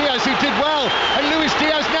Luis Diaz, who did well, and Luis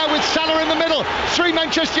Diaz now with Salah in the middle. 3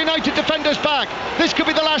 Manchester United defenders back. This could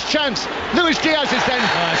be the last chance. Luis Diaz is then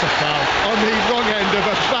it's a foul on the wrong end of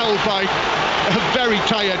a foul by a very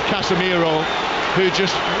tired Casemiro, who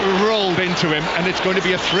just rolled into him, and it's going to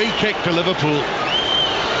be a free kick to Liverpool.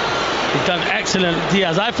 He's done excellent,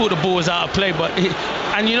 Diaz. I thought the ball was out of play, but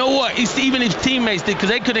and you know what? Even his teammates did, because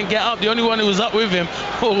they couldn't get up. The only one who was up with him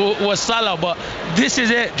was Salah. But this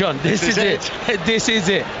is it, John. This is it. This is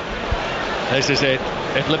it. This is it.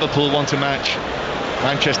 If Liverpool want to match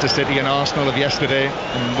Manchester City and Arsenal of yesterday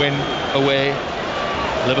and win away,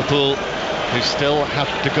 Liverpool, who still have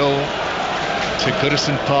to go to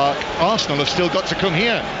Goodison Park. Arsenal have still got to come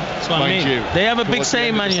here. That's what I mean. They have a big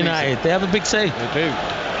say, Man United. They have a big say. They do.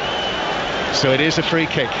 So it is a free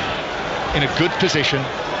kick in a good position.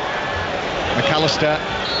 McAllister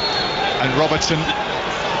and Robertson.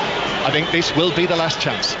 I think this will be the last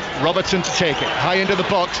chance. Robertson to take it high into the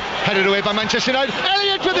box, headed away by Manchester United.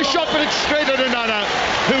 Elliott with a shot, but it's straight at Onana,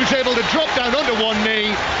 who's able to drop down onto one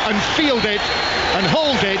knee and field it and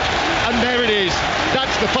hold it, and there it is.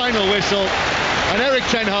 That's the final whistle, and Erik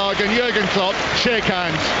ten Hag and Jurgen Klopp shake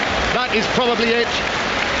hands. That is probably it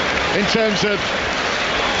in terms of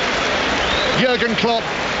Jurgen Klopp,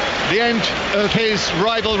 the end of his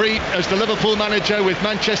rivalry as the Liverpool manager with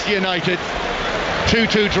Manchester United.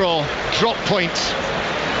 2-2 draw, drop points.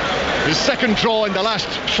 The second draw in the last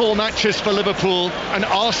 4 matches for Liverpool, and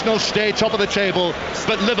Arsenal stay top of the table,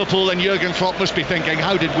 but Liverpool and Jurgen Klopp must be thinking,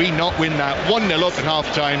 how did we not win that? 1-0 up at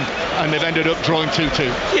half-time, and they've ended up drawing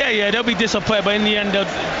 2-2. Yeah, they'll be disappointed, but in the end,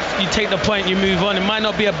 you take the point, you move on. It might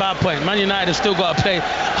not be a bad point. Man United have still got to play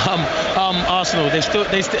Arsenal. They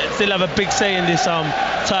still have a big say in this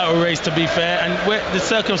title race, to be fair, and where the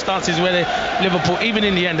circumstances where Liverpool, even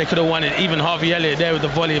in the end, they could have won it. Even Harvey Elliott there with the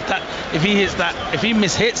volley. If he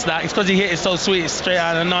mishits that, it's because he hit it so sweet, it's straight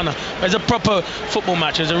out of Nana. But it's a proper football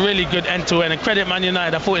match. It's a really good end-to-end. And credit Man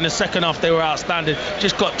United. I thought in the second half they were outstanding.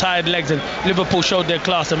 Just got tired legs, and Liverpool showed their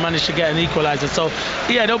class and managed to get an equaliser. So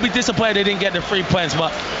yeah, they'll be disappointed they didn't get the 3 points,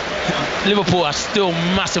 but Liverpool are still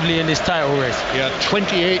massively in this title race. Yeah,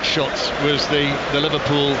 28 shots was the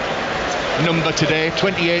Liverpool number today.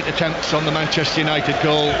 28 attempts on the Manchester United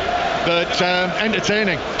goal, but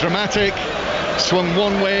entertaining, dramatic, swung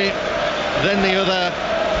one way, then the other.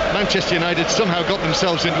 Manchester United somehow got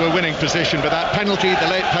themselves into a winning position, but that penalty, the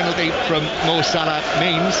late penalty from Mo Salah,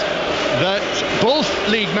 means that both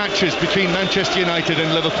league matches between Manchester United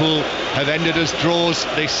and Liverpool have ended as draws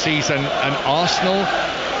this season, and Arsenal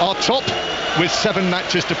are top with 7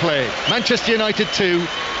 matches to play. Manchester United 2,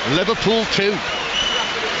 Liverpool 2.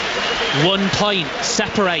 1 point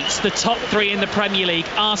separates the top 3 in the Premier League.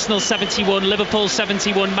 Arsenal 71, Liverpool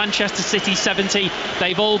 71, Manchester City 70.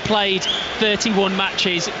 They've all played 31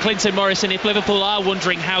 matches. Clinton Morrison, if Liverpool are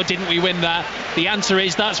wondering how didn't we win that, the answer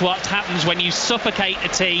is that's what happens when you suffocate a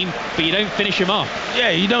team but you don't finish them off. Yeah,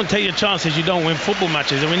 you don't take your chances, you don't win football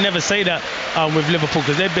matches, and we never say that with Liverpool,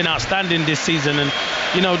 because they've been outstanding this season, and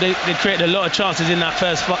you know they created a lot of chances in that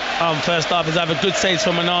first half. It's either good saves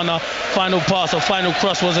from Onana, final pass or final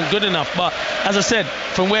cross wasn't good enough. enough. But as I said,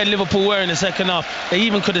 from where Liverpool were in the second half, they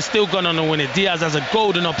even could have still gone on and win it. Diaz has a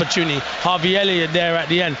golden opportunity. Harvey Elliott there at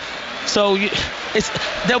the end. So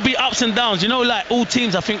there'll be ups and downs. You know, like all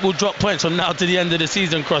teams, I think, will drop points from now to the end of the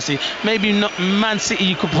season, Crossy. Maybe not Man City,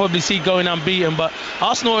 you could probably see going unbeaten, but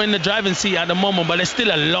Arsenal are in the driving seat at the moment, but there's still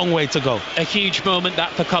a long way to go. A huge moment that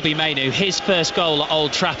for Kobbie Mainoo. His first goal at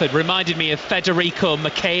Old Trafford reminded me of Federico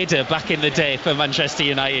Makeda back in the day for Manchester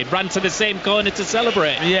United. Ran to the same corner to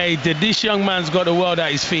celebrate. Yeah, he did. This young man's got the world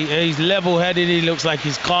at his feet. He's level-headed. He looks like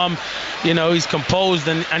he's calm. You know, he's composed,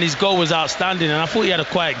 and his goal was outstanding. And I thought he had a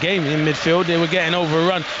quiet game in midfield. They were getting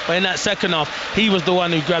overrun, but in that second half, he was the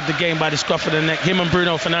one who grabbed the game by the scruff of the neck. Him and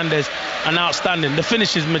Bruno Fernandes, and outstanding. The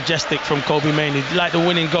finish is majestic from Kobbie Mainoo, like the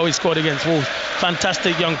winning goal he scored against Wolves.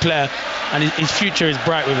 Fantastic young player, and his future is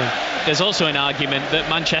bright with him. There's also an argument that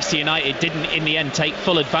Manchester United didn't in the end take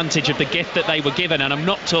full advantage of the gift that they were given, and I'm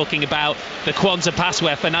not talking about the Kwanzaa pass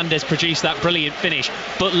where Fernandes produced that brilliant finish,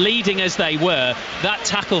 but leading as they were, that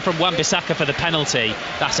tackle from Wan-Bissaka for the penalty,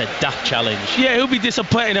 that's a daft challenge. Yeah, he'll be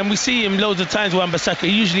disappointed, and we see him loads of times. Wan-Bissaka,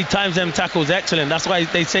 he usually times them tackles excellent. That's why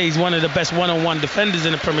they say he's one of the best one-on-one defenders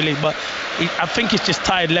in the Premier League, but I think it's just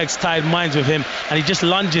tired legs, tired minds with him, and he just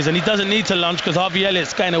lunges, and he doesn't need to lunge because Harvey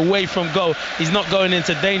Elliott's kind of away from goal. He's not going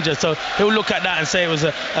into danger, so he'll look at that and say it was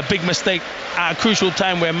a big mistake at a crucial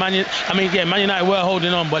time where Man United were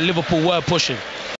holding on, but Liverpool were pushing.